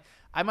have been like,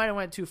 I might have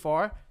went too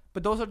far.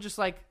 But those are just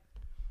like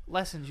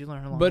lessons you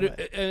learn along the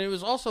way. And it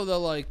was also the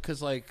like,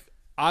 because like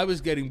I was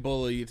getting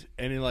bullied,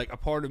 and in like a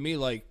part of me,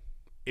 like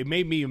it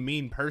made me a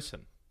mean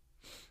person,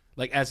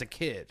 like as a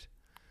kid,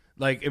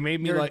 like it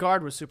made me your like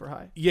guard was super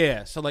high.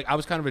 Yeah, so like I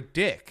was kind of a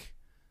dick,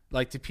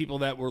 like to people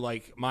that were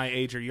like my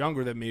age or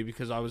younger than me,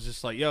 because I was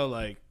just like, yo,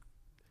 like.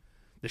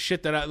 The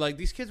shit that I like,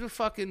 these kids would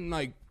fucking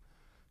like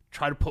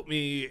try to put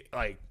me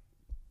like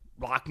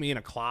lock me in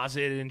a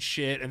closet and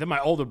shit. And then my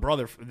older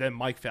brother, then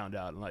Mike, found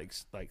out and like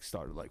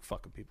started like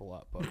fucking people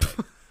up. But,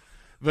 like,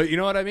 but you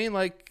know what I mean?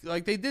 Like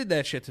they did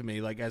that shit to me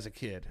like as a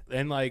kid.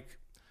 And like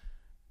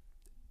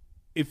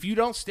if you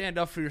don't stand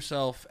up for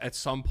yourself at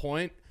some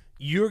point,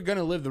 you're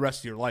gonna live the rest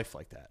of your life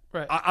like that.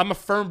 Right. I'm a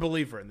firm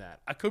believer in that.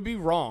 I could be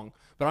wrong,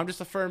 but I'm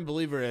just a firm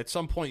believer. At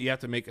some point, you have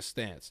to make a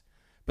stance.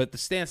 But the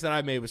stance that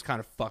I made was kind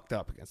of fucked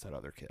up against that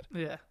other kid.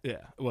 Yeah.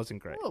 Yeah, it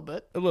wasn't great.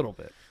 A little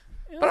bit.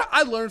 Yeah. But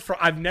I learned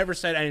I've never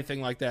said anything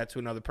like that to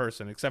another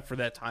person, except for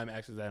that time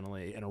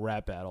accidentally in a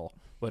rap battle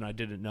when I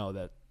didn't know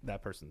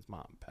that person's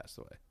mom passed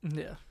away.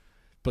 Yeah.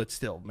 But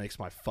still makes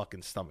my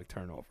fucking stomach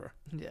turn over.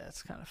 Yeah,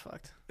 it's kind of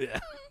fucked. Yeah.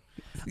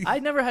 I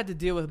never had to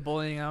deal with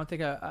bullying. I don't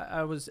think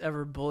I was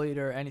ever bullied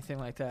or anything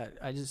like that.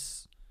 I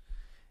just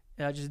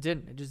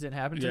didn't. It just didn't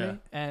happen to me.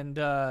 And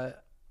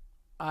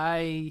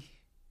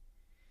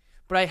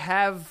But I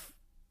have,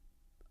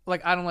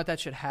 like, I don't let that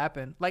shit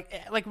happen. Like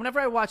whenever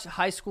I watch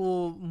high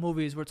school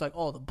movies where it's like,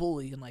 oh, the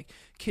bully and like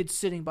kids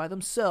sitting by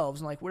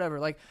themselves and like whatever.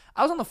 Like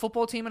I was on the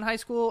football team in high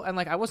school, and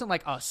like I wasn't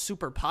like a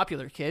super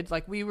popular kid.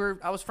 Like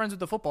I was friends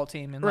with the football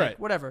team and like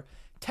whatever.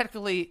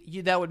 Technically,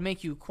 that would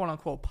make you quote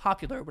unquote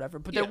popular or whatever.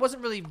 But there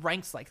wasn't really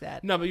ranks like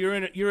that. No, but you're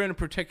in a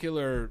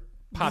particular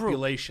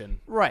population,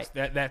 right?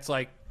 That's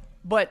like,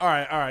 but all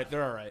right,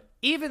 they're all right.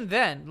 Even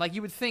then, like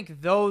you would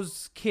think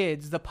those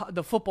kids,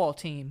 the football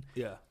team,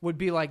 would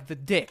be like the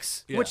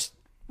dicks, which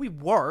we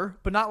were,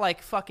 but not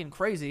like fucking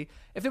crazy.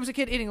 If there was a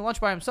kid eating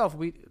lunch by himself,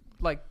 we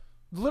like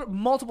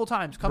multiple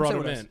times come sit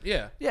with us.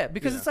 Yeah,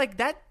 because it's like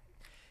that.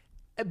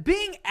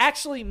 Being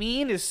actually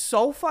mean is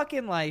so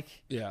fucking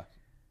like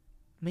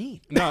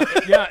mean. No,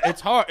 yeah,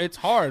 it's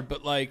hard,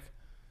 but like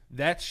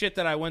that shit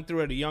that I went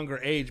through at a younger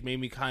age made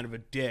me kind of a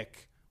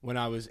dick when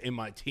I was in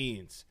my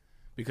teens.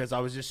 Because I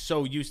was just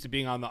so used to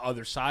being on the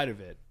other side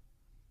of it,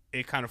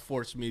 it kind of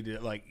forced me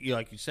to like you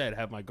said,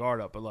 have my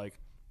guard up. But like,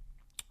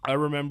 I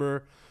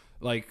remember,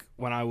 like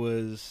when I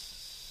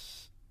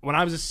was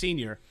a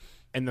senior,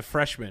 and the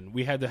freshmen,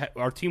 we had to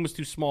our team was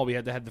too small. We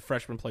had to have the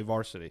freshmen play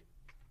varsity,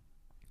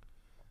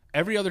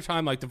 every other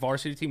time, like, the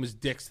varsity team was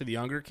dicks to the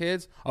younger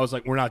kids, I was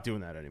like, we're not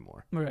doing that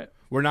anymore. Right.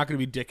 We're not going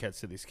to be dickheads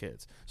to these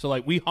kids. So,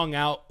 like, we hung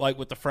out, like,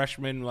 with the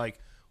freshmen. Like,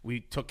 we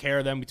took care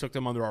of them. We took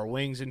them under our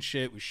wings and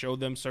shit. We showed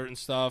them certain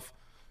stuff,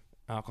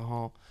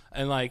 alcohol.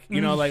 And, like,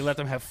 you know, like, let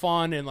them have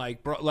fun and, like,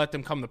 let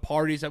them come to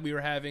parties that we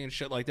were having and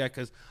shit like that.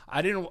 Because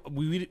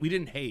we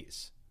didn't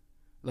haze.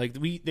 Like,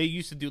 they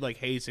used to do, like,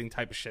 hazing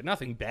type of shit.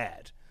 Nothing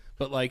bad.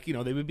 But, like, you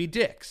know, they would be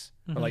dicks.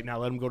 But, like, now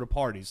let them go to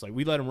parties. Like,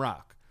 we let them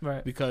rock.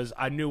 Right. Because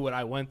I knew what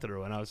I went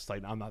through. And I was just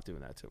like, I'm not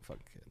doing that to a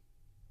fucking kid.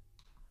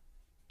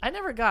 I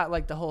never got,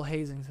 like, the whole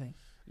hazing thing.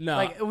 No.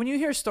 Like, when you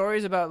hear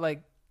stories about,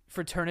 like,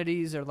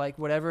 fraternities or, like,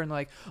 whatever, and,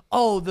 like,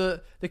 oh,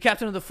 the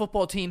captain of the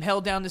football team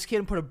held down this kid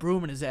and put a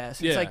broom in his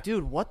ass. It's like,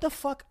 dude, what the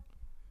fuck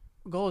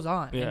goes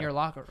on in your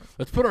locker room?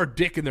 Let's put our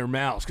dick in their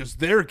mouths because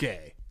they're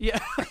gay. Yeah.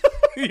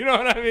 You know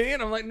what I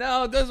mean? I'm like,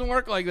 no, it doesn't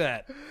work like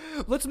that.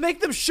 Let's make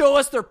them show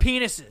us their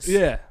penises.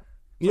 Yeah.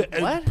 Yeah.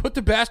 Like, what? Put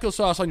Tabasco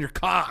sauce on your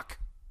cock.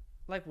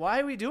 Like, why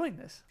are we doing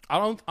this? I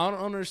don't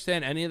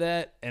understand any of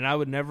that, and I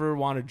would never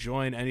want to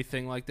join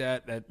anything like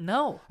that.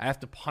 No. I have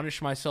to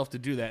punish myself to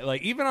do that.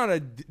 Like, even on a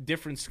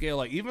different scale,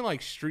 like, even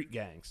like street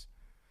gangs.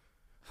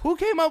 Who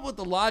came up with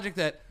the logic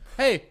that,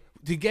 hey,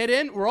 to get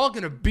in, we're all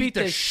going to beat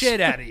the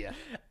shit out of you?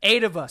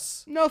 8 of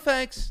us. No,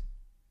 thanks.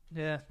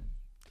 Yeah.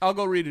 I'll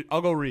go read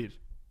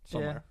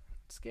somewhere. Yeah.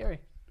 It's scary.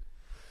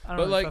 I don't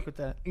But, really like, fuck with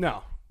that.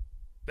 No.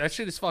 That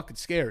shit is fucking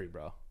scary,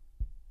 bro.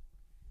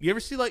 You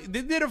ever see, like,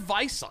 they did a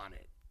Vice on it.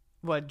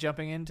 What,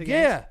 jumping into games?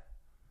 Yeah.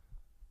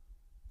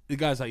 The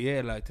guy's like,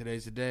 yeah, like,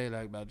 today's the day,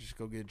 like, about to just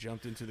go get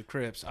jumped into the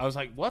Crips. I was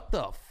like, what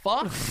the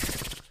fuck?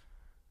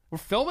 We're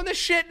filming this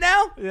shit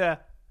now? Yeah.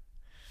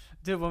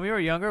 Dude, when we were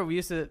younger, we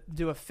used to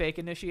do a fake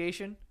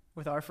initiation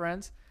with our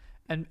friends.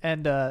 And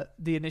the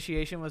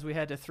initiation was we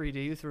had to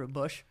 3D you through a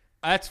bush.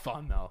 That's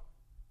fun, though.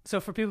 So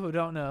for people who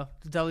don't know,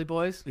 the Dudley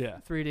Boys,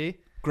 3D.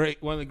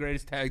 Great. One of the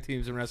greatest tag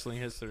teams in wrestling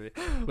history.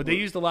 But they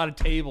used a lot of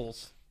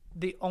tables.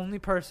 The only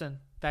person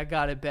that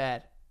got it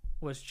bad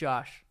was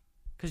Josh,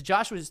 because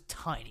Josh was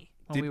tiny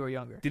when we were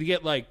younger. Did he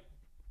get like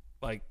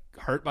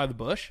hurt by the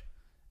bush?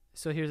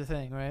 So here's the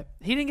thing, right?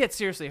 He didn't get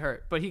seriously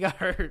hurt, but he got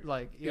hurt.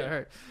 Like, he got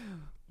hurt.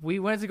 We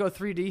went to go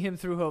 3D him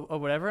through or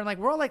whatever, and like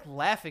we're all like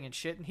laughing and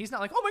shit, and he's not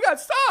like, oh my god,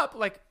 stop!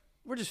 Like,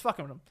 we're just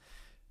fucking with him.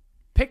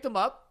 Picked him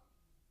up,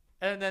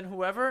 and then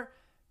whoever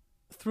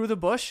threw the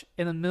bush,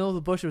 in the middle of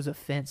the bush there was a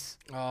fence.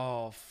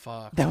 Oh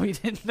fuck! That we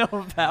didn't know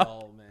about.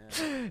 Oh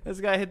man! This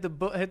guy hit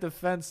the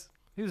fence.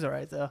 He was all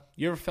right though.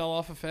 You ever fell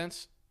off a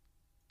fence?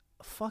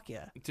 Fuck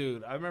yeah,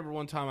 dude! I remember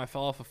one time I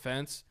fell off a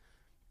fence,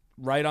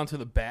 right onto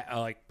the back,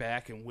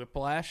 and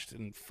whiplashed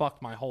and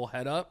fucked my whole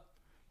head up.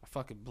 I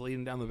fucking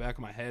bleeding down the back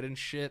of my head and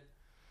shit.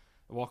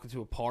 I walked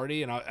into a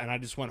party and I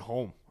just went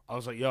home. I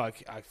was like, yo,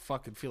 I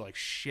fucking feel like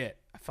shit.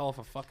 I fell off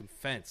a fucking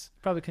fence.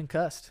 Probably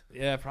concussed.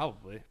 Yeah,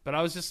 probably. But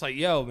I was just like,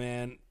 yo,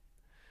 man,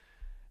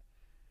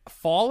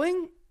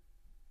 falling.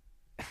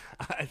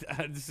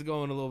 This is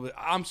going a little bit.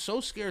 I'm so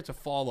scared to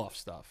fall off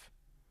stuff.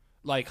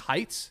 Like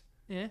heights.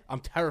 Yeah.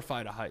 I'm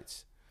terrified of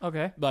heights.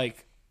 Okay.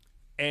 Like,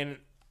 and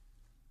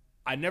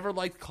I never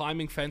liked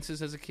climbing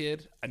fences as a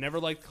kid. I never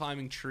liked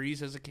climbing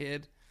trees as a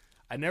kid.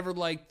 I never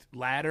liked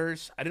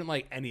ladders. I didn't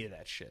like any of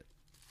that shit.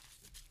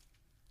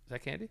 Is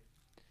that candy?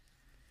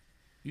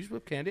 You just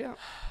whip candy out?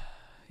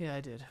 Yeah,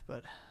 I did,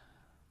 but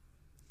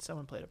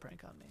someone played a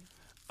prank on me.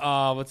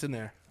 Oh, what's in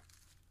there?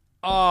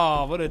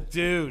 Oh, what a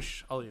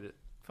douche. I'll eat it.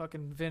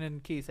 Fucking Vin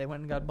and Keith, they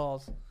went and got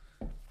balls.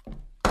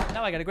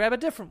 Now I gotta grab a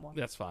different one.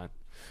 That's fine.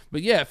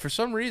 But yeah, for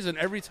some reason,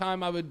 every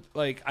time I would,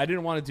 like, I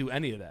didn't want to do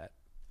any of that.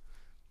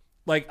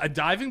 Like, a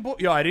diving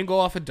board. Yo, I didn't go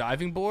off a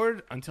diving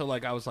board until,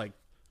 like, I was, like,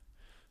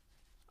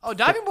 oh,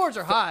 diving boards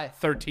are high.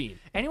 13.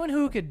 Anyone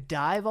who could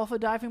dive off a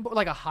diving board,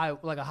 like a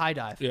high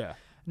dive. Yeah.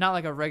 Not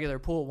like a regular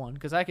pool one,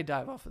 because I could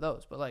dive off of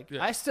those. But, like,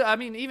 I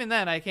mean, even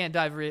then, I can't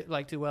dive,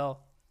 too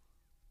well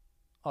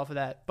off of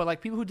that. But,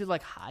 like, people who did,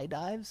 like, high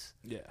dives.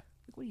 Yeah.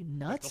 Like, what are you,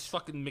 nuts? Like those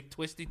fucking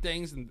McTwisty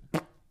things and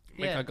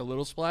make, like, a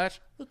little splash.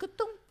 Look at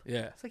them.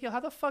 Yeah. It's like, yo, how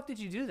the fuck did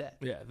you do that?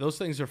 Yeah, those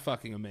things are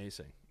fucking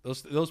amazing.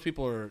 Those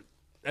people are,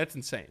 that's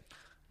insane.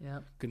 Yeah.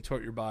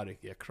 Contort your body.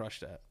 Yeah, crush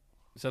that.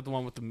 Is that the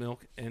one with the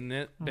milk in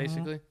it,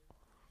 basically?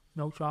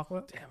 Milk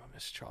chocolate? Damn, I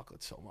miss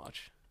chocolate so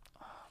much.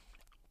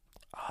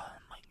 Oh,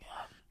 my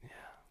God. Yeah.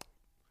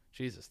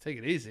 Jesus, take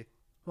it easy.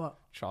 What?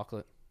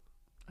 Chocolate.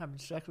 Having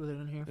sex with it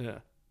in here. Yeah.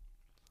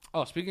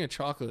 Oh, speaking of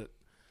chocolate,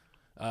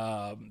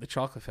 the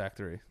Chocolate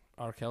Factory,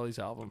 R. Kelly's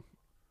album.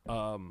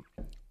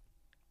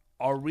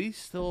 Are we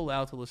still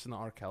allowed to listen to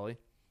R. Kelly?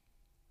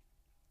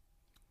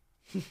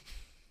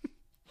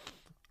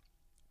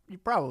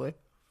 Probably.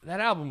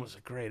 That album was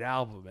a great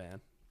album,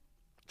 man.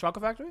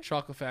 Chocolate Factory?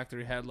 Chocolate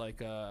Factory had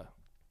like a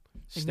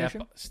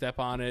step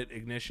on it,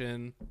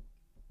 Ignition.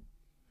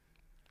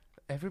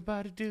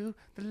 Everybody do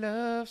the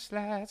love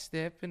slide,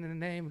 step in the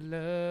name of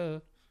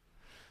love.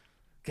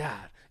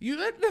 God,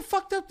 the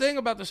fucked up thing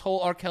about this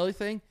whole R. Kelly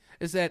thing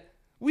is that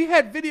we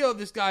had video of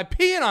this guy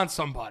peeing on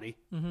somebody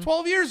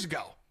 12 years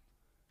ago.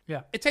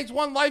 Yeah. It takes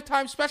one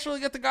Lifetime special to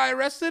get the guy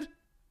arrested?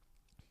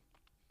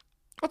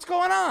 What's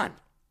going on?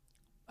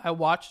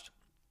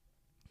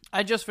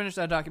 I just finished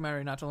that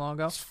documentary not too long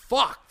ago. It's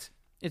fucked.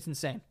 It's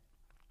insane.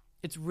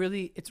 It's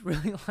really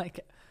like,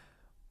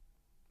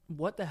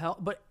 what the hell?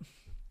 But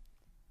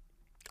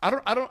I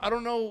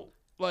don't know,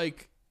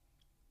 like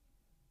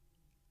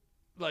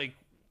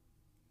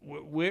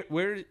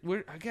where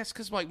I guess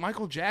because like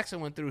Michael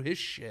Jackson went through his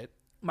shit.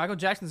 Michael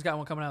Jackson's got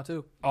one coming out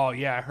too. Oh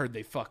yeah, I heard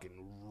they fucking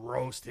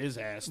roast his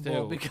ass too.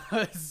 Well,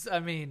 because I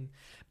mean,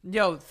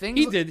 yo, things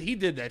he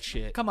did that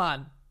shit. Come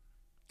on.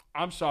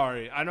 I'm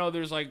sorry. I know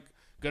there's like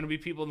gonna be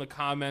people in the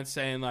comments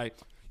saying like,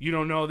 you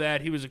don't know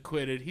that he was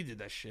acquitted. He did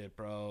that shit,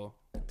 bro.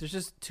 There's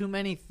just too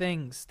many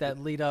things that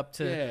lead up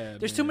to. Yeah,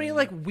 there's too many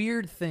like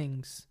weird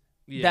things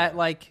that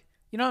like,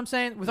 you know what I'm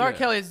saying? With R.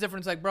 Kelly, it's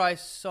different. It's like, bro, I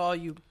saw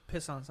you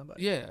piss on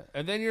somebody. Yeah,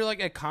 and then you're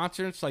like at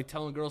concerts, like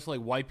telling girls to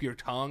like wipe your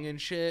tongue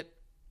and shit.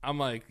 I'm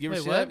like, you ever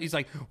Wait, see what? that? He's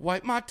like,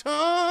 wipe my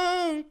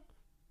tongue.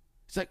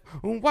 He's like,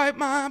 wipe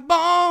my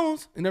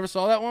balls. You never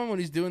saw that one when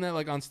he's doing that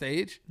like on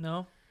stage?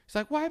 No. He's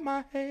like, wipe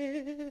my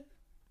head.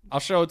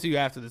 I'll show it to you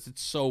after this.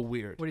 It's so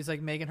weird. What, he's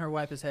like making her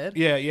wipe his head?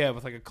 Yeah,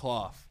 with like a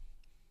cloth.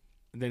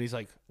 And then he's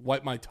like,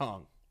 wipe my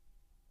tongue.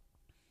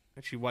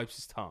 And she wipes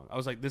his tongue. I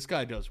was like, this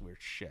guy does weird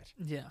shit.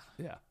 Yeah.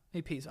 Yeah.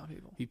 He pees on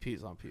people. He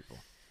pees on people.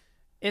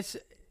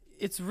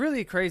 It's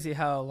really crazy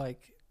how,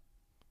 like,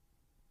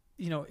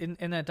 you know,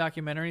 in that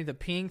documentary, the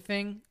peeing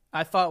thing,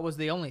 I thought was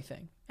the only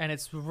thing. And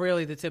it's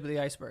really the tip of the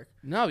iceberg.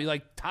 No, he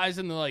like ties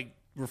into like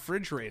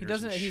refrigerators. He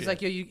doesn't, and he's shit. like,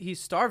 he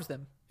starves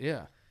them.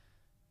 Yeah.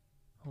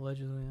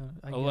 Allegedly.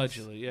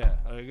 Allegedly, yeah.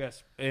 I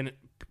guess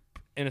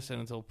innocent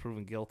until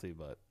proven guilty,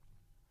 but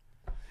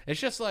it's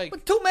just like,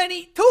 But too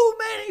many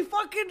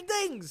fucking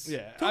things.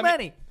 Yeah, Too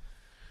many.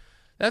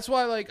 That's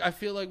why, like, I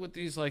feel like with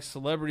these like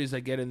celebrities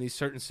that get in these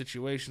certain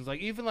situations,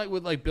 like even like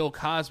with like Bill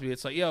Cosby,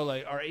 it's like, yo,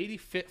 like, are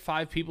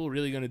 85 people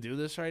really gonna do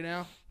this right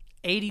now?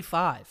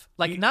 85.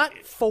 Like,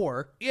 not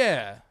 4.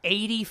 Yeah.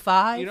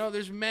 85? You know,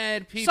 there's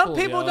mad people. Some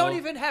people don't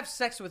even have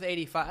sex with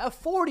 85.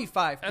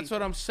 45 people. That's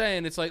what I'm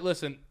saying. It's like,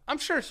 listen, I'm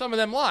sure some of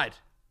them lied.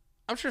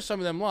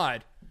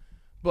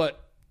 But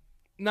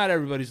not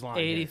everybody's lying.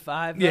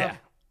 85? Here.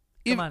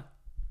 Yeah. Come on.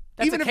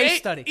 That's a case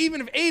study.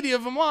 Even if 80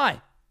 of them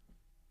lie.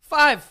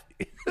 5.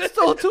 It's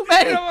still too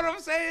many. You know what I'm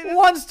saying?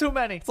 1's too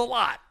many. It's a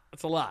lot.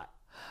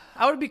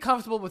 I would be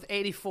comfortable with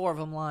 84 of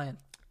them lying.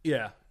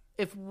 Yeah.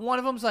 If one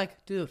of them's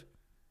like, dude,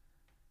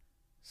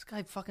 this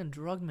guy fucking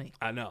drugged me.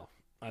 I know.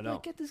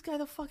 Like, get this guy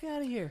the fuck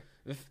out of here.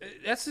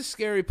 That's the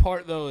scary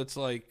part, though. It's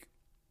like,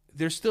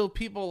 there's still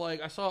people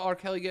like, I saw R.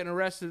 Kelly getting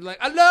arrested. Like,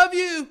 I love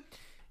you.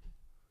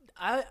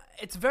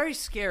 It's very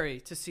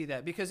scary to see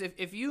that, because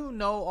if you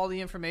know all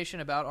the information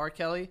about R.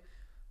 Kelly,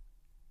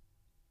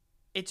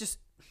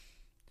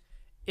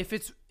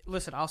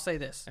 listen, I'll say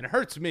this. And it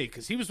hurts me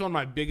because he was one of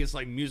my biggest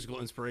like musical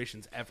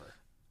inspirations ever.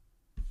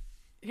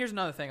 Here's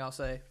another thing I'll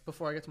say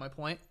before I get to my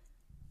point.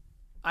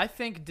 I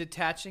think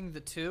detaching the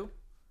two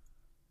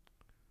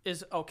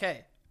is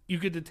okay. You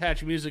could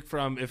detach music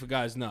from if a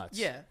guy's nuts.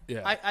 Yeah.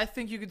 Yeah. I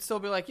think you could still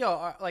be like,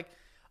 yo, like,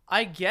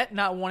 I get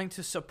not wanting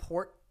to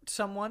support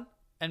someone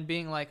and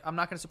being like, I'm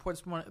not going to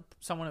support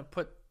someone to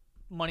put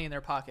money in their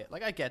pocket.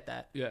 Like, I get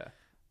that. Yeah.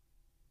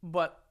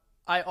 But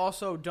I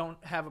also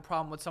don't have a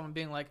problem with someone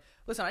being like,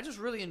 listen, I just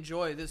really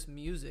enjoy this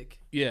music.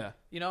 Yeah.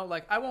 You know,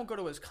 like, I won't go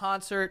to his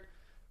concert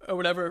or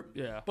whatever.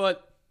 Yeah.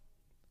 But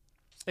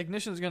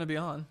Ignition's going to be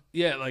on.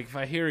 Yeah, like, if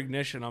I hear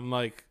Ignition, I'm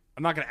like,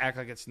 I'm not going to act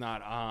like it's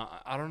not on.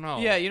 I don't know.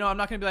 Yeah, you know, I'm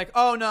not going to be like,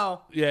 oh,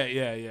 no.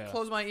 Yeah.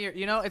 Close my ear.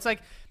 You know, it's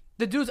like,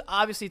 the dude's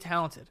obviously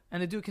talented,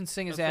 and the dude can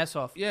sing his ass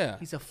off. Yeah.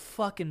 He's a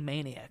fucking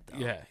maniac, though.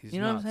 Yeah, he's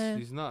you know nuts. What I'm saying?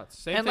 He's nuts.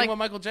 Same And thing like, with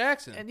Michael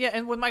Jackson.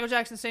 And with Michael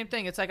Jackson, same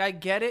thing. It's like, I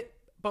get it,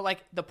 but like,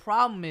 the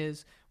problem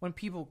is when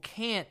people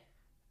can't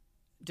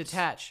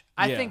detach.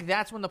 I think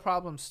that's when the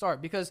problems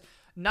start, because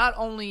not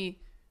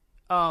only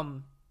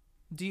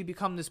do you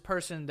become this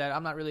person that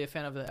I'm not really a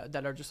fan of,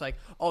 that are just like,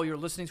 oh, you're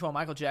listening to a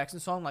Michael Jackson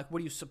song, like, what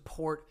do you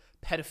support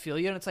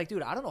pedophilia? And it's like,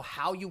 dude, I don't know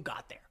how you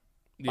got there.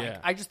 Like, yeah.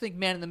 I just think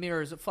Man in the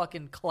Mirror is a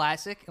fucking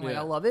classic, and like,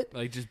 I love it.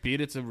 Like, just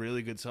Beat It's a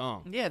really good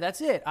song. Yeah, that's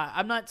it.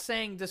 I'm not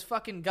saying this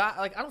fucking guy,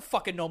 like, I don't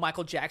fucking know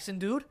Michael Jackson,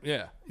 dude.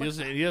 Yeah. He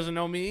doesn't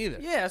know me either.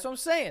 Yeah, that's what I'm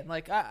saying.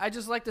 Like, I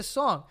just like this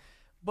song.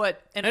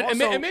 But, and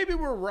maybe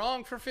we're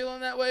wrong for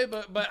feeling that way,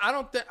 but I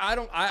don't think, I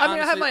mean,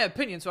 honestly, I have my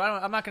opinion, so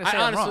I'm not going to say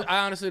I'm wrong.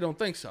 I honestly don't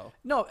think so.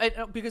 No,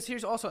 because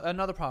here's also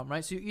another problem,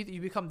 right? So you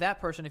become that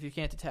person if you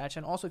can't detach,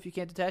 and also if you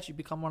can't detach, you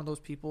become one of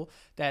those people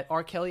that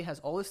R. Kelly has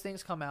all his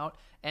things come out,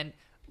 and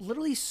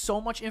literally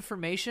so much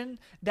information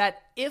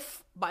that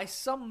if by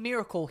some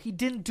miracle he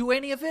didn't do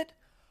any of it,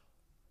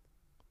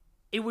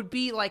 it would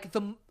be like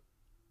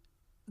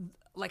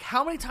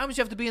how many times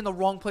you have to be in the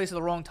wrong place at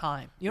the wrong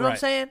time. You know what I'm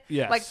saying?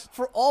 Yes. Like,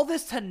 for all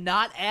this to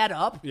not add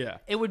up,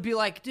 it would be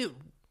like, dude,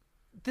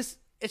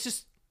 it's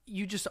just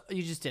you just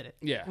did it.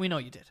 Yeah. We know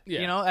you did.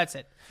 Yeah. You know, that's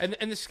it.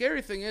 And the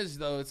scary thing is,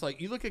 though, it's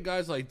like you look at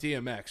guys like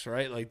DMX,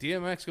 right? Like,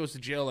 DMX goes to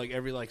jail like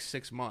every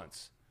 6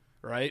 months,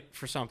 right?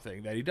 For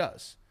something that he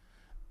does.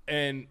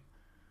 And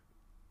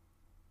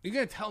you're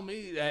going to tell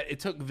me that it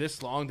took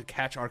this long to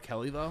catch R.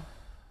 Kelly, though?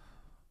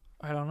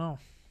 I don't know.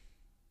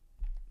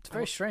 It's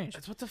very strange.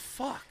 It's what the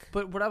fuck.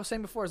 But what I was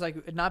saying before is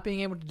like not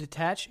being able to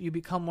detach. You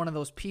become one of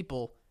those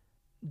people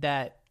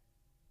that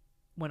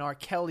when R.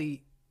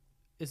 Kelly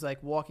is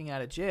like walking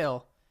out of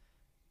jail,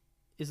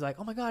 is like,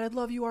 oh my God, I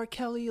love you, R.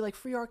 Kelly, like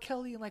free R.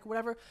 Kelly and like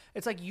whatever.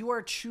 It's like you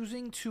are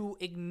choosing to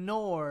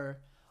ignore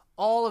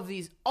all of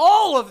these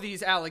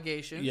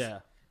allegations. Yeah.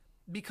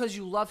 Because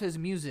you love his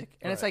music.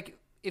 And it's like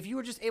if you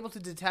were just able to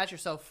detach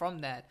yourself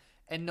from that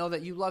and know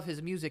that you love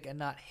his music and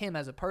not him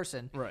as a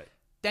person, right,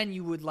 then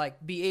you would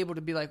like be able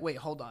to be like, wait,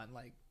 hold on,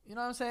 like, you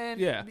know what I'm saying?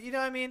 Yeah. You know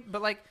what I mean?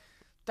 But like,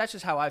 that's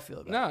just how I feel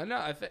about it. No,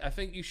 I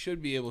think you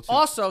should be able to.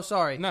 Also,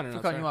 sorry no, for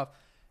cutting you off.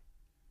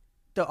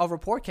 A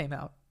report came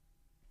out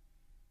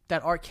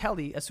that R.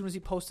 Kelly, as soon as he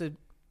posted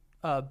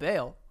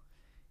bail,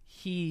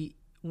 he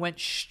went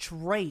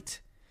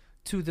straight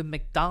to the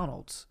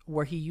McDonald's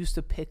where he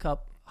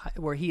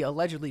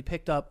allegedly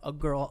picked up a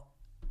girl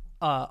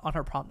on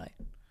her prom night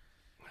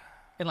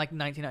in like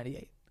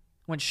 1998.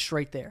 Went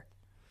straight there.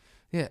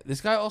 Yeah,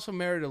 this guy also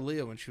married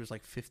Aaliyah when she was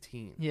like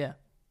 15. Yeah.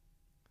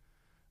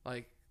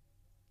 Like,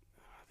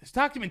 there's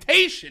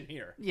documentation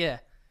here. Yeah.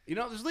 You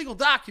know, there's legal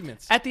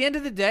documents. At the end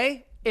of the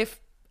day, if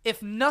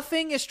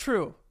nothing is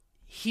true,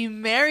 he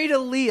married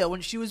Aaliyah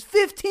when she was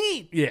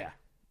 15. Yeah.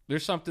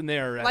 There's something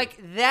there already.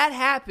 Like, that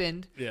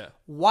happened. Yeah.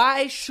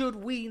 Why should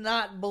we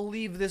not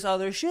believe this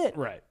other shit?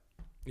 Right.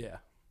 Yeah.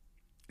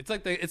 It's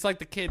like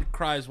the kid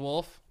cries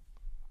wolf,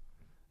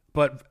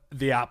 but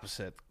the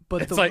opposite.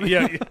 But it's like,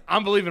 yeah,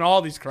 I'm believing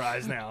all these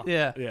cries now.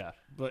 Yeah. Yeah.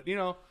 But, you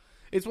know,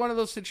 it's one of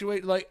those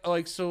situations,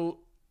 like so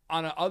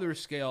on a other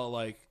scale,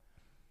 like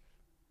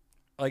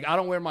I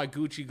don't wear my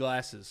Gucci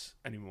glasses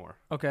anymore.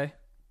 Okay.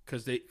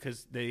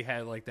 Because they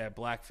had, like, that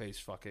blackface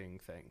fucking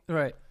thing.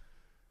 Right.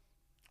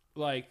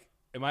 Like,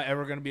 am I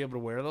ever going to be able to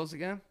wear those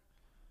again?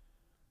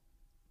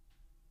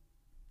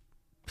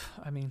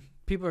 I mean,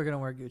 people are going to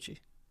wear Gucci.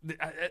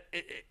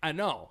 I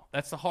know.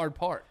 That's the hard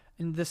part.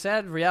 And the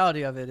sad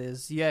reality of it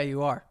is, yeah,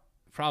 you are.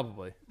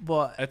 Probably.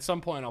 But at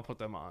some point, I'll put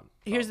them on.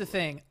 Probably. Here's the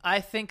thing.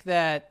 I think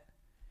that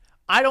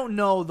I don't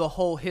know the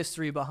whole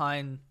history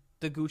behind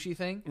the Gucci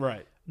thing.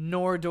 Right.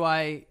 Nor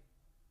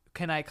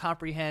can I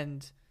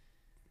comprehend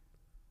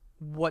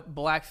what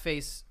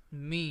blackface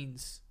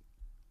means,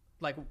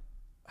 like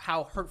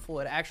how hurtful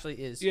it actually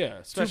is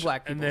to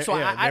black people. So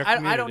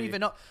I don't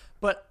even know.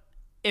 But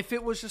if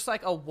it was just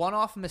like a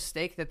one-off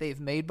mistake that they've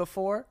made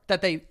before,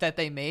 that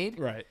they made,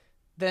 right,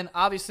 then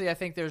obviously I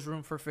think there's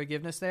room for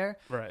forgiveness there.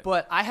 Right.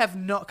 But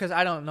because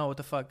I don't know what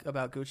the fuck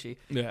about Gucci.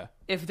 Yeah.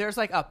 If there's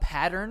like a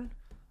pattern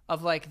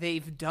of like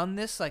they've done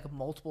this like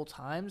multiple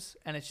times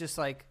and it's just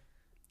like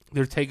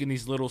they're taking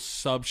these little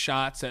sub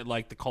shots at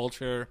like the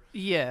culture.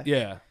 Yeah.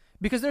 Yeah.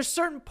 Because there's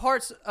certain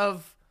parts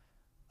of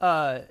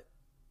Gucci's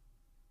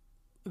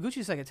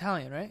like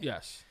Italian, right?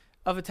 Yes.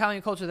 Of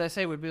Italian culture that I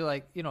say would be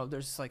like, you know,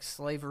 there's like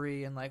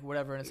slavery and like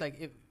whatever, and it's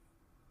like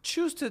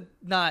choose to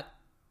not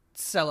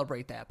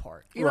celebrate that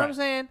part. You know what I'm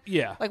saying?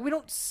 Yeah. Like we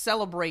don't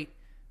celebrate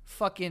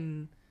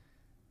fucking,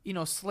 you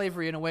know,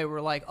 slavery in a way where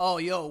we're like, oh,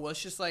 yo,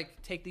 let's just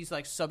like take these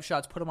like sub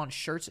shots, put them on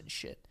shirts and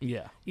shit.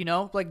 Yeah. You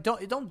know, like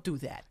don't do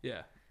that.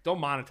 Yeah. Don't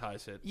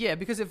monetize it. Yeah,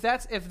 because if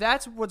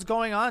that's what's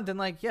going on, then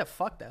like, yeah,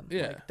 fuck them.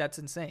 Yeah. Like, that's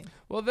insane.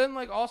 Well, then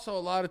like also a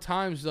lot of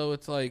times though,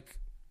 it's like,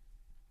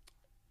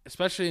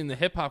 especially in the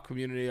hip hop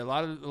community, a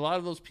lot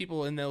of those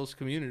people in those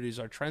communities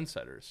are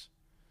trendsetters.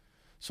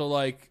 So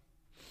like,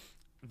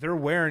 they're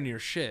wearing your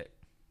shit.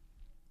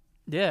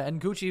 Yeah,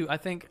 and Gucci, I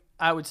think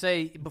I would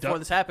say before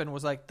this happened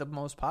was like the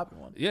most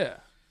popular one. Yeah.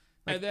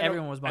 Like and then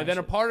everyone was buying And then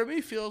shit. a part of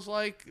me feels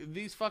like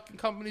these fucking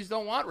companies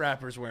don't want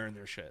rappers wearing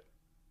their shit.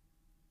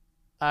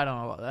 I don't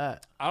know about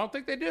that. I don't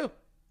think they do.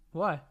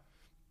 Why?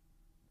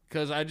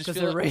 Because I just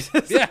feel they're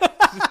racist. Yeah.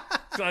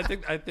 So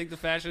I think the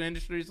fashion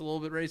industry is a little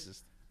bit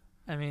racist.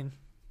 I mean,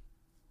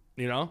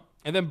 you know?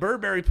 And then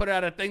Burberry put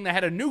out a thing that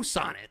had a noose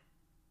on it.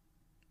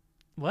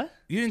 what?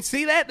 You didn't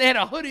see that? They had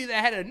a hoodie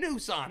that had a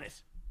noose on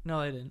it.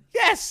 No, they didn't.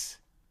 Yes.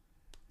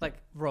 Like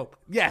rope.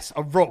 Yes,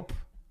 a rope.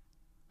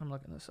 I'm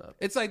looking this up.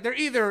 It's like they're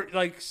either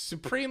like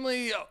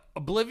supremely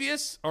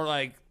oblivious or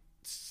like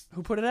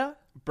Who put it out?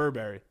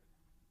 Burberry.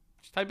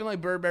 Just type in like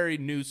Burberry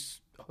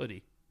noose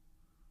hoodie.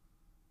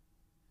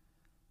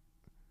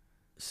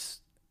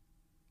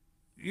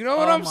 You know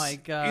what Oh my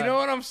God. You know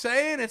what I'm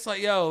saying? It's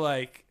like, yo,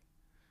 like,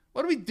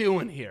 what are we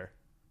doing here?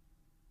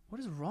 What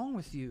is wrong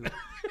with you?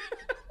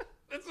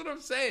 That's what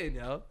I'm saying,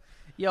 yo.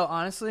 Yo,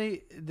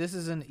 honestly, this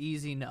is an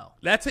easy no.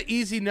 That's an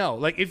easy no.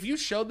 Like, if you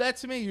showed that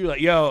to me, you're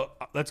like, yo,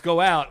 let's go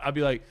out. I'd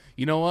be like,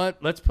 you know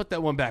what? Let's put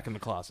that one back in the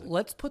closet.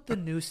 Let's put the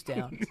noose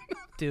down,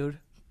 dude.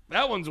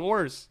 That one's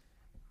worse.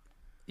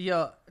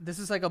 Yo, this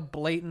is like a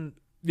blatant.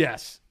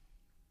 Yes.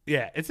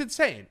 Yeah, it's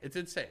insane. It's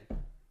insane.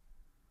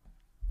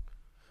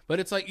 But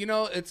it's like, you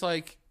know, it's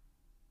like,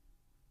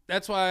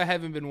 that's why I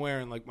haven't been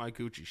wearing like my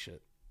Gucci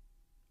shit.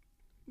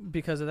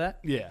 Because of that?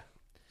 Yeah.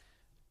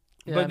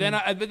 Yeah, but then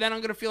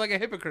I'm gonna feel like a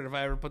hypocrite if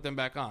I ever put them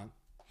back on.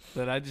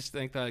 But I just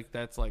think that like,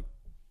 that's like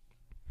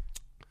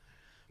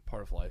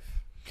part of life.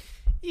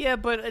 Yeah,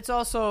 but it's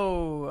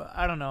also,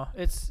 I don't know.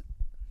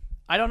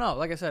 I don't know.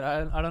 Like I said,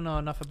 I don't know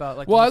enough about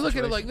like. Well, the I whole look at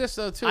it situation. like this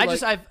though too.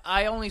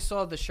 I only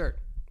saw the shirt.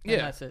 And Yeah,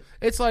 that's it.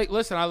 It's like,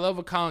 listen, I love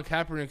what Colin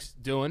Kaepernick's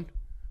doing,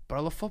 but I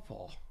love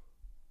football.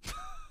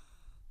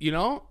 You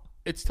know,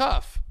 it's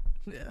tough.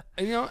 Yeah.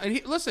 And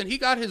he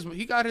got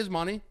his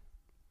money.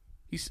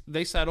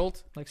 They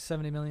settled Like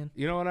 70 million.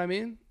 You know what I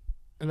mean?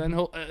 And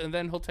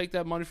then he'll take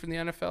that money from the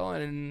NFL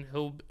and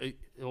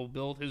he'll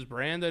build his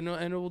brand and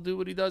he'll do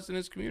what he does in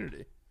his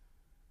community.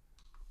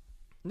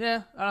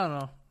 Yeah, I don't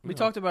know. We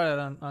talked about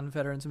it on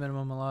Veterans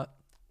Minimum a lot.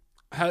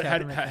 How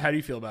do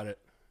you feel about it?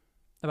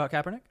 About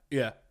Kaepernick?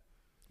 Yeah.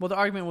 Well, the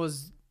argument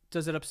was,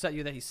 does it upset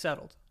you that he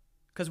settled?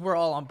 Because we're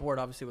all on board,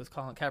 obviously, with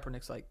Colin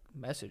Kaepernick's like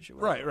message. Or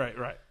whatever.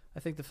 Right. I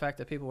think the fact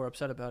that people were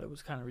upset about it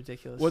was kind of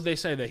ridiculous. Would they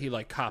say that he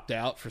like copped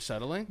out for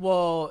settling?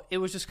 Well, it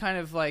was just kind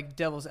of like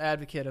devil's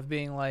advocate of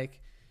being like,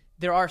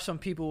 there are some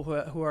people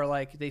who are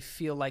like, they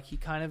feel like he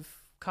kind of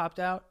copped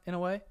out in a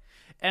way.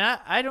 And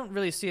I don't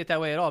really see it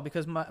that way at all,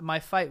 because my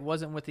fight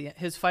wasn't with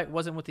his fight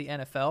wasn't with the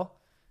NFL.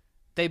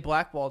 They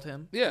blackballed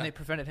him. Yeah. And they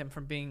prevented him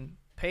from being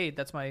paid.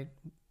 That's my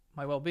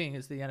well-being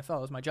is the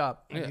NFL, is my job.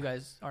 And Yeah. you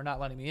guys are not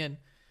letting me in,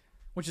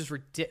 which is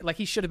ridiculous. Like,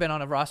 he should have been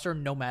on a roster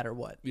no matter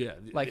what. Yeah.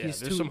 Like,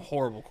 there's some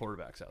horrible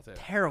quarterbacks out there.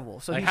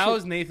 Terrible. So like, how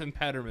is Nathan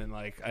Peterman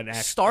like an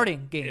actual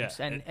starting games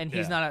Yeah. and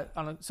he's not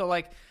so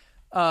like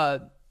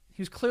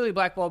he was clearly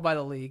blackballed by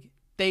the league.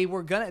 They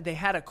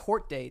had a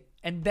court date,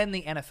 and then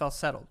the NFL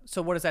settled.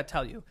 So what does that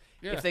tell you?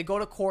 Yeah. If they go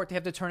to court, they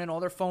have to turn in all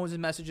their phones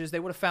and messages. They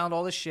would have found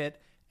all this shit,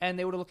 and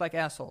they would have looked like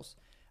assholes.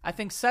 I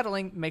think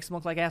settling makes them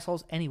look like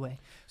assholes anyway.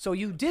 So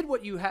you did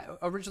what you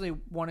originally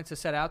wanted to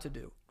set out to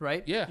do,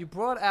 right? Yeah. You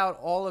brought out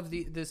all of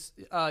this.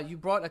 You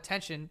brought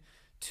attention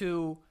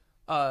to,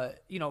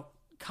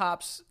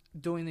 cops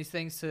doing these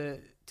things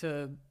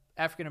to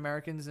African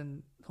Americans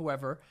and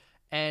whoever,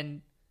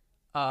 and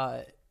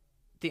the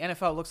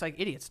NFL looks like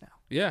idiots now.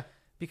 Yeah.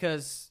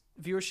 Because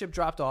viewership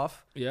dropped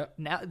off. Yeah.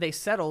 Now they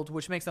settled,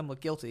 which makes them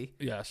look guilty.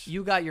 Yes.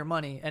 You got your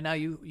money, and now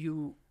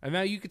you And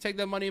now you can take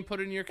that money and put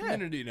it in your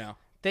community now.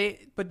 The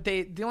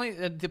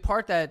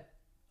part that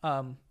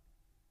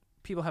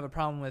people have a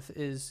problem with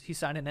is he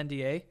signed an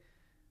NDA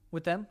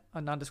with them,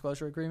 a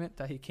non-disclosure agreement,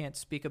 that he can't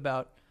speak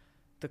about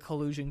the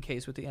collusion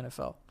case with the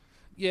NFL.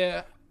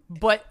 Yeah.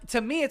 But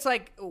to me, it's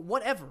like,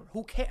 whatever.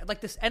 Who cares?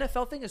 Like, this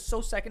NFL thing is so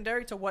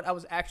secondary to what I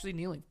was actually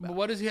kneeling about. But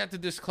what does he have to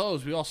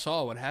disclose? We all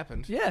saw what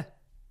happened. Yeah.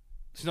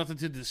 There's nothing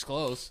to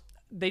disclose.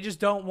 They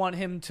just don't want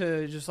him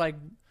to just like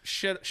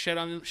shit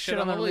on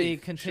the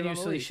league,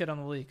 continuously shit on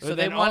the league. So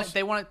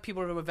they want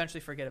people to eventually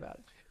forget about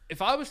it.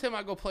 If I was him,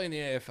 I'd go play in the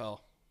AFL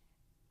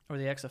or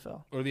the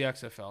XFL or the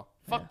XFL.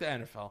 Fuck the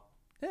NFL.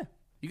 Yeah,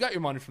 you got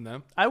your money from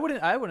them. I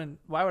wouldn't.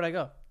 Why would I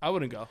go? I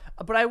wouldn't go.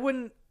 But I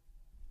wouldn't.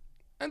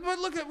 But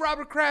look at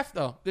Robert Kraft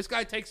though. This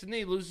guy takes a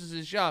knee, loses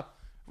his job.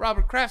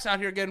 Robert Kraft's out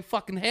here getting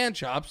fucking hand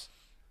jobs.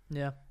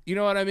 Yeah, you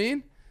know what I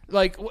mean?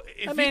 Like,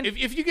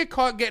 if you get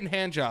caught getting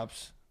hand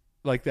jobs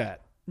like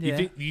that,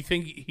 you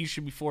think he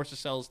should be forced to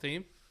sell his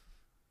team?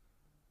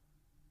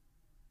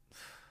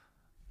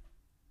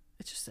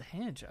 It's just a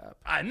hand job.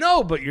 I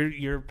know, but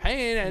you're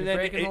paying, and you're then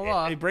breaking the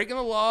law. They're breaking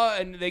the law,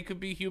 and they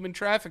could be human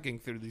trafficking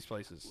through these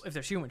places. If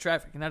there's human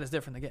trafficking, that is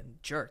different than getting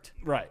jerked.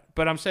 Right,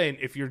 but I'm saying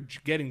if you're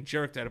getting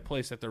jerked at a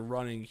place that they're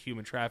running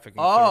human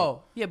trafficking.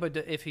 Yeah, but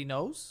if he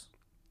knows.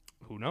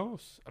 Who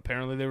knows?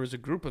 Apparently there was a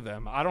group of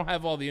them. I don't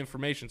have all the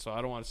information, so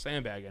I don't want to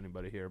sandbag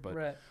anybody here.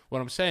 But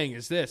What I'm saying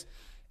is this.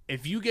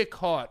 If you get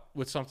caught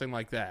with something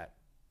like that.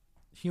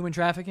 Human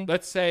trafficking?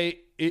 Let's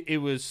say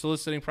it was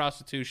soliciting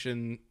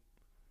prostitution.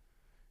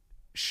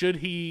 Should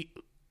he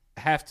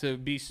have to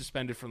be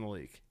suspended from the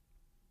league?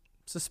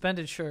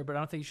 Suspended, sure, but I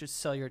don't think you should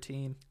sell your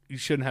team. You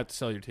shouldn't have to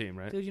sell your team,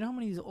 right? Dude, you know how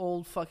many of these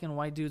old fucking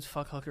white dudes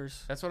fuck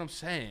hookers? That's what I'm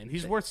saying.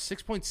 He's worth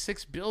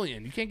 $6.6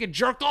 billion. You can't get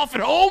jerked off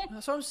at home?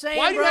 That's what I'm saying,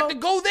 Why do you have to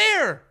go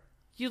there?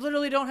 You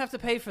literally don't have to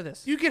pay for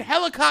this. You can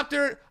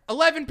helicopter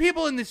 11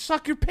 people and they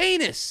suck your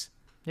penis.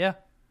 Yeah.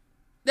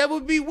 That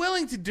would be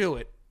willing to do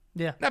it.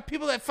 Yeah. Not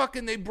people that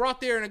fucking they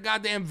brought there in a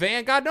goddamn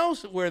van. God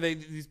knows where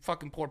these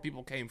fucking poor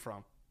people came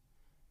from.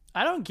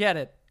 I don't get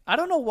it. I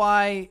don't know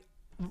why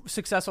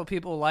successful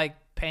people like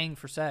paying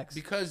for sex.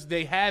 Because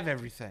they have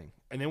everything.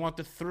 And they want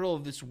the thrill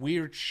of this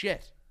weird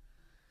shit.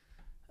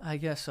 I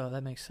guess so.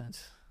 That makes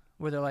sense.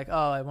 Where they're like,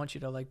 oh, I want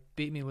you to like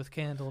beat me with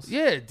candles.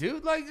 Yeah,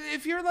 dude. Like,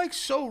 if you're like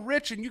so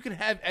rich and you can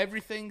have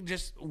everything,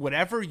 just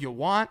whatever you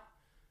want,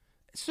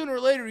 sooner or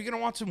later you're going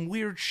to want some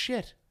weird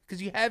shit.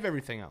 Because you have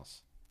everything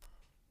else.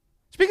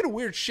 Speaking of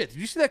weird shit, did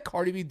you see that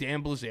Cardi B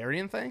Dan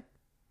Bilzerian thing?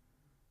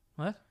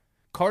 What?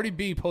 Cardi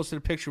B posted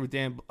a picture with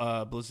Dan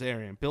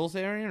Bilzerian.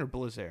 Bilzerian or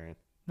Bilzerian?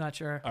 Not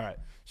sure. All right.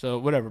 So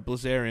whatever,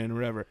 Bilzerian,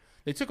 whatever.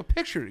 They took a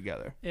picture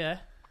together. Yeah.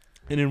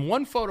 And in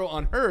one photo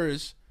on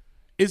hers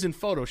isn't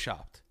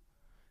photoshopped.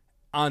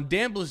 On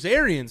Dan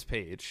Bilzerian's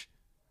page,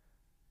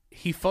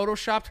 he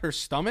photoshopped her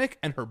stomach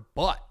and her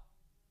butt.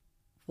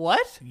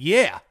 What?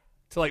 Yeah.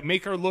 To like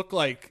make her look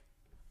like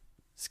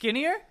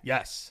skinnier?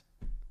 Yes.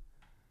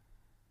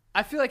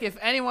 I feel like if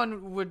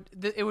anyone would,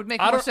 it would make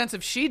more sense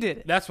if she did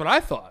it. That's what I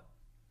thought.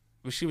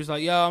 But she was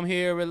like, "Yo, I'm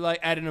here with like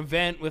at an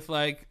event with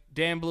like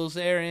Dan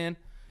Bilzerian,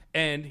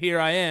 and here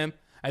I am."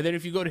 And then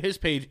if you go to his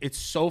page, it's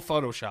so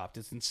photoshopped,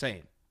 it's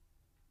insane.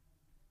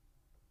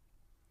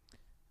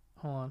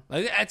 Hold on.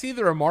 Like that's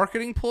either a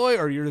marketing ploy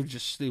or you're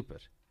just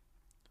stupid.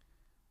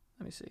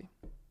 Let me see.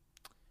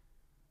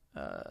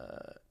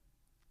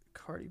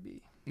 Cardi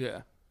B.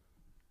 Yeah.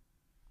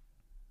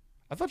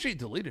 I thought she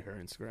deleted her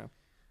Instagram.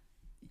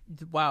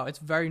 Wow, it's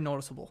very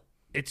noticeable.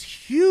 It's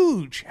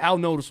huge how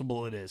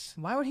noticeable it is.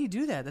 Why would he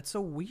do that? That's so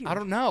weird. I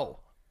don't know.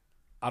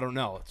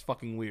 It's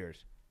fucking weird.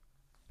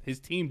 His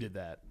team did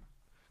that.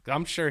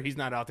 I'm sure he's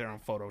not out there on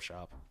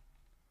Photoshop.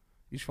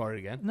 You farted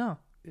again? No.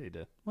 Yeah, you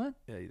did. What?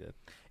 Yeah, you did.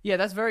 Yeah,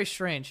 that's very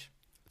strange.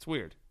 It's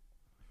weird.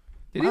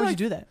 Why would you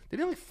do that? Did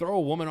he like throw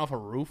a woman off a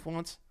roof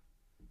once?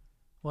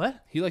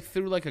 What? He like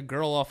threw like a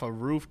girl off a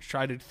roof,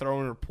 tried to throw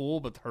her in her pool,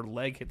 but her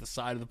leg hit the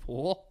side of the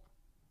pool.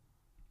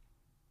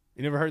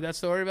 You never heard that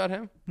story about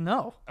him?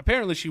 No.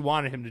 Apparently she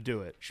wanted him to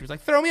do it. She was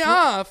like, throw me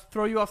off.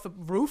 Throw you off the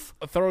roof?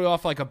 Throw you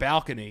off like a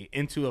balcony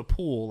into a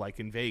pool like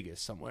in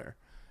Vegas somewhere.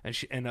 And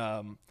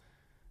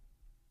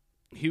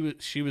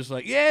she was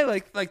like, yeah,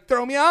 like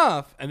throw me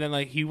off. And then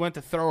like he went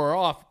to throw her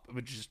off,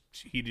 but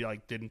he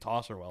like didn't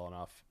toss her well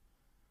enough.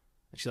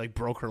 And she like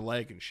broke her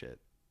leg and shit.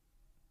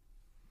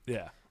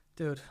 Yeah.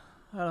 Dude,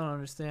 I don't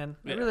understand.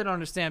 Yeah. I really don't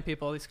understand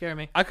people. They scare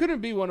me. I couldn't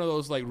be one of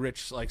those like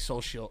rich like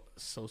socialites.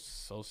 Is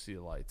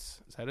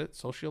that it?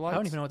 Socialites? I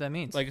don't even know what that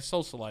means. Like a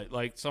socialite,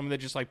 like someone that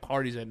just like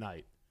parties at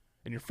night,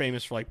 and you're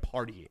famous for like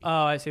partying.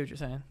 Oh, I see what you're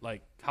saying.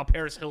 Like how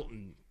Paris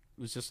Hilton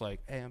was just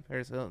like, hey, I'm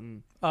Paris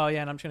Hilton. Oh yeah,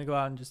 and I'm just gonna go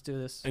out and just do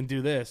this. And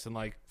do this, and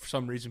like for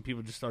some reason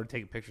people just started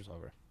taking pictures of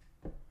her.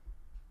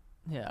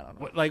 Yeah, I don't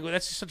know. Like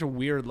that's just such a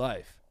weird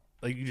life.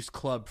 Like you just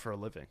club for a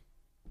living.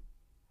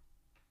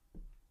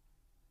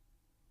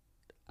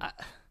 I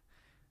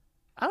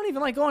don't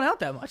even like going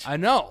out that much. I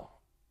know.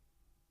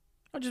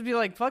 I'll just be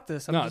like, fuck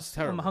this. It's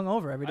terrible. I'm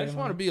hungover every day. I just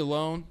want to be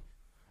alone.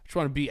 I just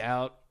want to be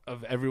out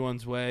of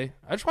everyone's way.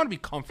 I just want to be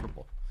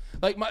comfortable.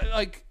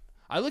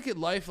 I look at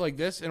life like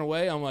this in a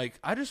way. I'm like,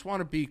 I just want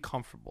to be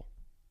comfortable.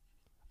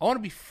 I want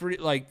to be free,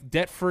 like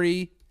debt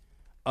free,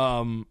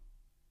 happy,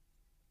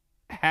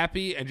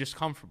 and just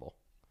comfortable.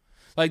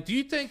 Like, do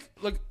you think?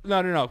 Look,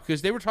 no,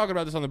 because they were talking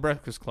about this on the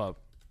Breakfast Club.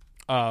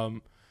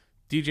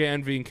 DJ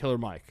Envy and Killer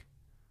Mike.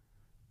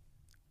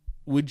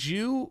 Do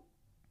you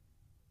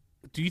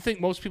think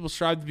most people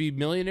strive to be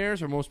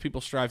millionaires or most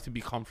people strive to be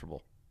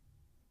comfortable?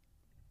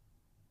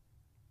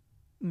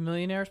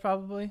 Millionaires,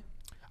 probably.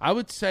 I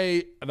would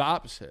say the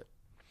opposite.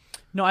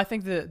 No, I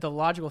think the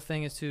logical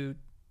thing is to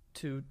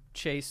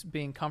chase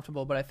being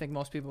comfortable, but I think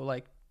most people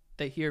like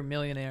they hear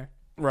millionaire.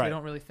 Right. They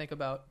don't really think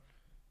about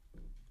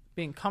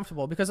being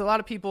comfortable because a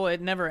lot of people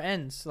it never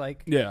ends.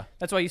 Like Yeah.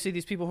 that's why you see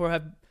these people who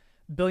have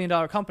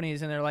billion-dollar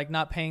companies and they're like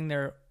not paying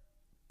their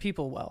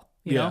people well.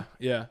 You know?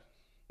 Yeah.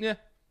 I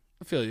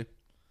feel you.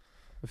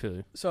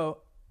 So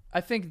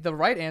I think the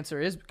right answer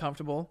is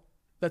comfortable.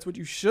 That's what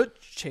you should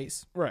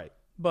chase. Right.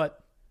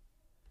 But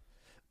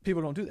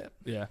people don't do that.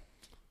 Yeah.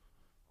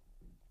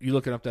 You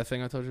looking up that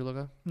thing I told you to look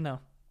up? No.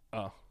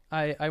 Oh.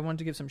 I wanted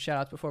to give some shout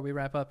outs before we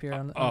wrap up here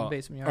on the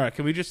basement yard. All right.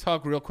 Can we just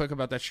talk real quick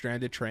about that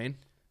stranded train?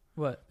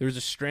 What? There was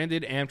a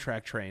stranded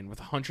Amtrak train with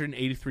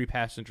 183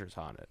 passengers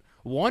on it.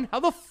 One, how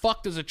the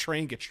fuck does a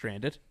train get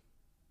stranded?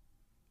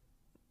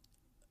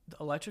 The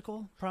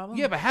electrical problem?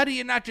 Yeah, but how do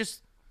you not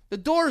just the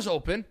doors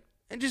open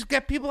and just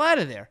get people out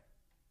of there?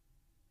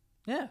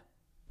 Yeah.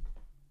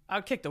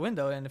 I'd kick the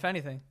window in, if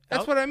anything.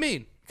 That's what I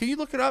mean. Can you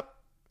look it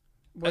up?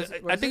 I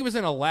What think it was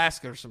in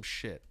Alaska or some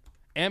shit.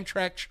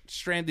 Amtrak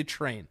stranded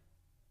train.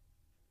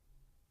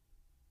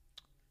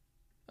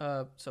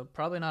 So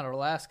probably not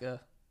Alaska.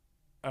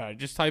 All right,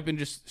 just type in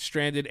just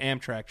stranded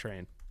Amtrak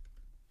train.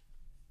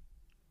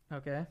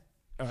 Okay.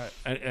 All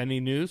right, any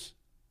news?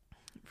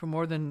 For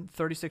more than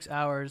 36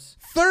 hours.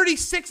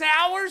 36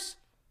 hours?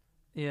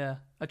 Yeah.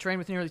 A train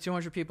with nearly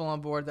 200 people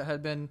on board that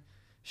had been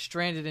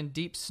stranded in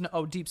deep snow.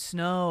 Oh, deep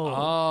snow.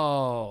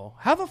 Oh.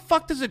 How the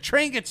fuck does a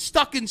train get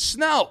stuck in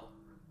snow?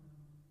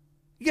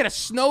 You get a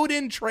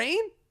snowed-in train?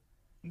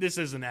 This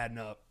isn't adding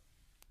up.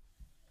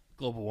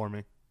 Global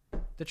warming.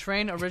 The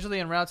train originally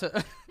en route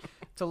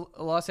to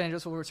Los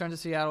Angeles will return to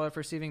Seattle after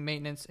receiving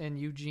maintenance in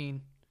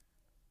Eugene.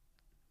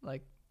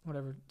 Like,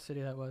 whatever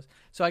city that was.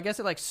 So I guess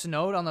it, like,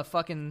 snowed on the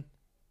fucking...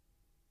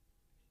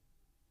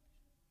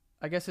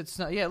 I guess it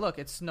snowed. Yeah, look,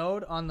 it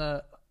snowed on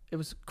the... It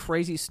was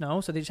crazy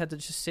snow, so they just had to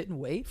just sit and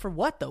wait? For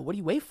what, though? What do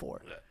you wait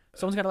for?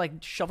 Someone's got to,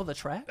 like, shovel the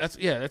track?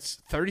 That's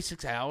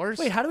 36 hours?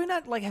 Wait, how do we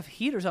not, like, have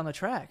heaters on the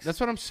tracks?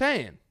 That's what I'm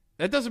saying.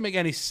 That doesn't make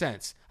any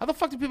sense. How the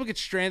fuck do people get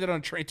stranded on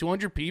a train?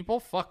 200 people?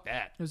 Fuck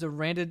that. It was a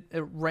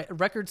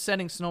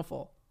record-setting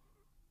snowfall.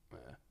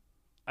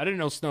 I didn't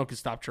know snow could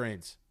stop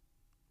trains.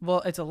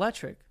 Well, it's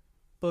electric.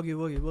 Boogie,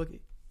 woogie,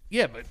 woogie.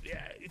 Yeah, but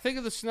think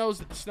of the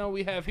snow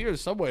we have here. The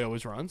subway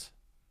always runs.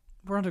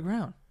 We're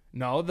underground.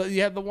 No,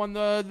 you have the one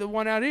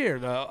out here,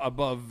 the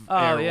above. Oh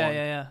air yeah, one.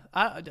 yeah.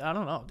 I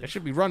don't know. That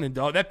should be running,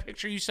 dog. That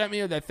picture you sent me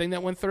of that thing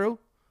that went through.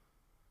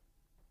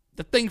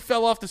 The thing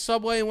fell off the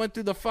subway and went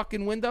through the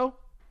fucking window.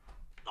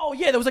 Oh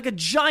yeah, there was like a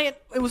giant.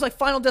 It was like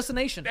Final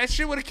Destination. That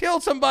shit would have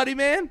killed somebody,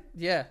 man.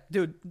 Yeah,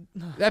 dude.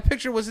 That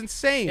picture was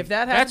insane. If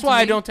that That's happens why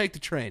to I me- don't take the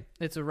train.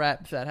 It's a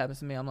wrap if that happens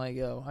to me. I'm like,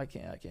 yo, I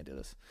can't do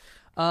this.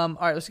 All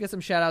right, let's get some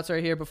shout outs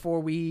right here before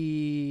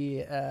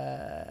we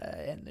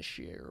end the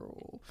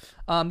show.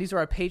 These are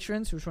our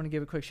patrons. We just want to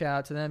give a quick shout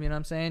out to them. You know what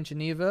I'm saying?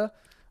 Geneva,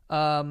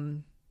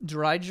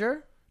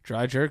 Dryger,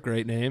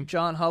 Great name.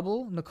 John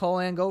Hubble, Nicole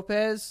Ann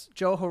Gopez,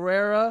 Joe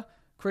Herrera,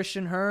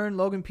 Christian Hearn,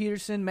 Logan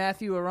Peterson,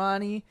 Matthew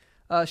Arani,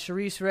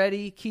 Sharice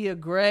Reddy, Kia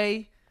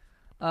Gray.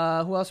 Who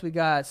else we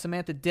got?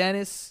 Samantha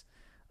Dennis,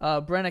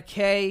 Brenna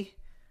Kay,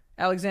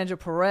 Alexandra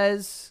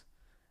Perez,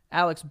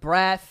 Alex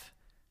Brath,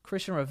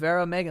 Christian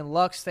Rivera, Megan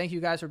Lux. Thank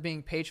you guys for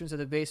being patrons of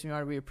the Basement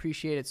Yard. We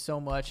appreciate it so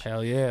much.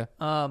 Hell yeah.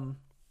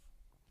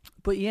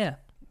 But yeah,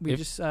 we if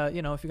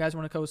you guys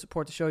want to go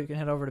support the show, you can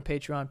head over to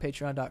Patreon,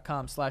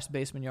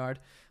 patreon.com/thebasementyard.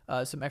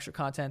 Some extra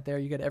content there.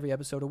 You get every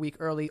episode a week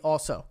early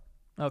also.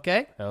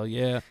 Okay? Hell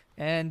yeah.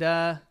 And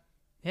yeah,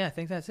 I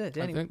think that's it.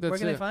 Danny, where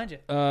can they find you?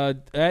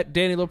 At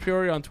Danny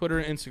Lopriori on Twitter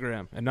and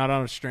Instagram, and not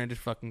on a stranded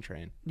fucking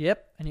train.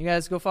 Yep. And you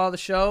guys go follow the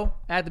show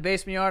at the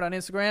Basement Yard on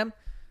Instagram. And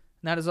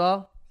that is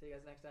all. See you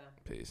guys next time.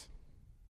 Peace.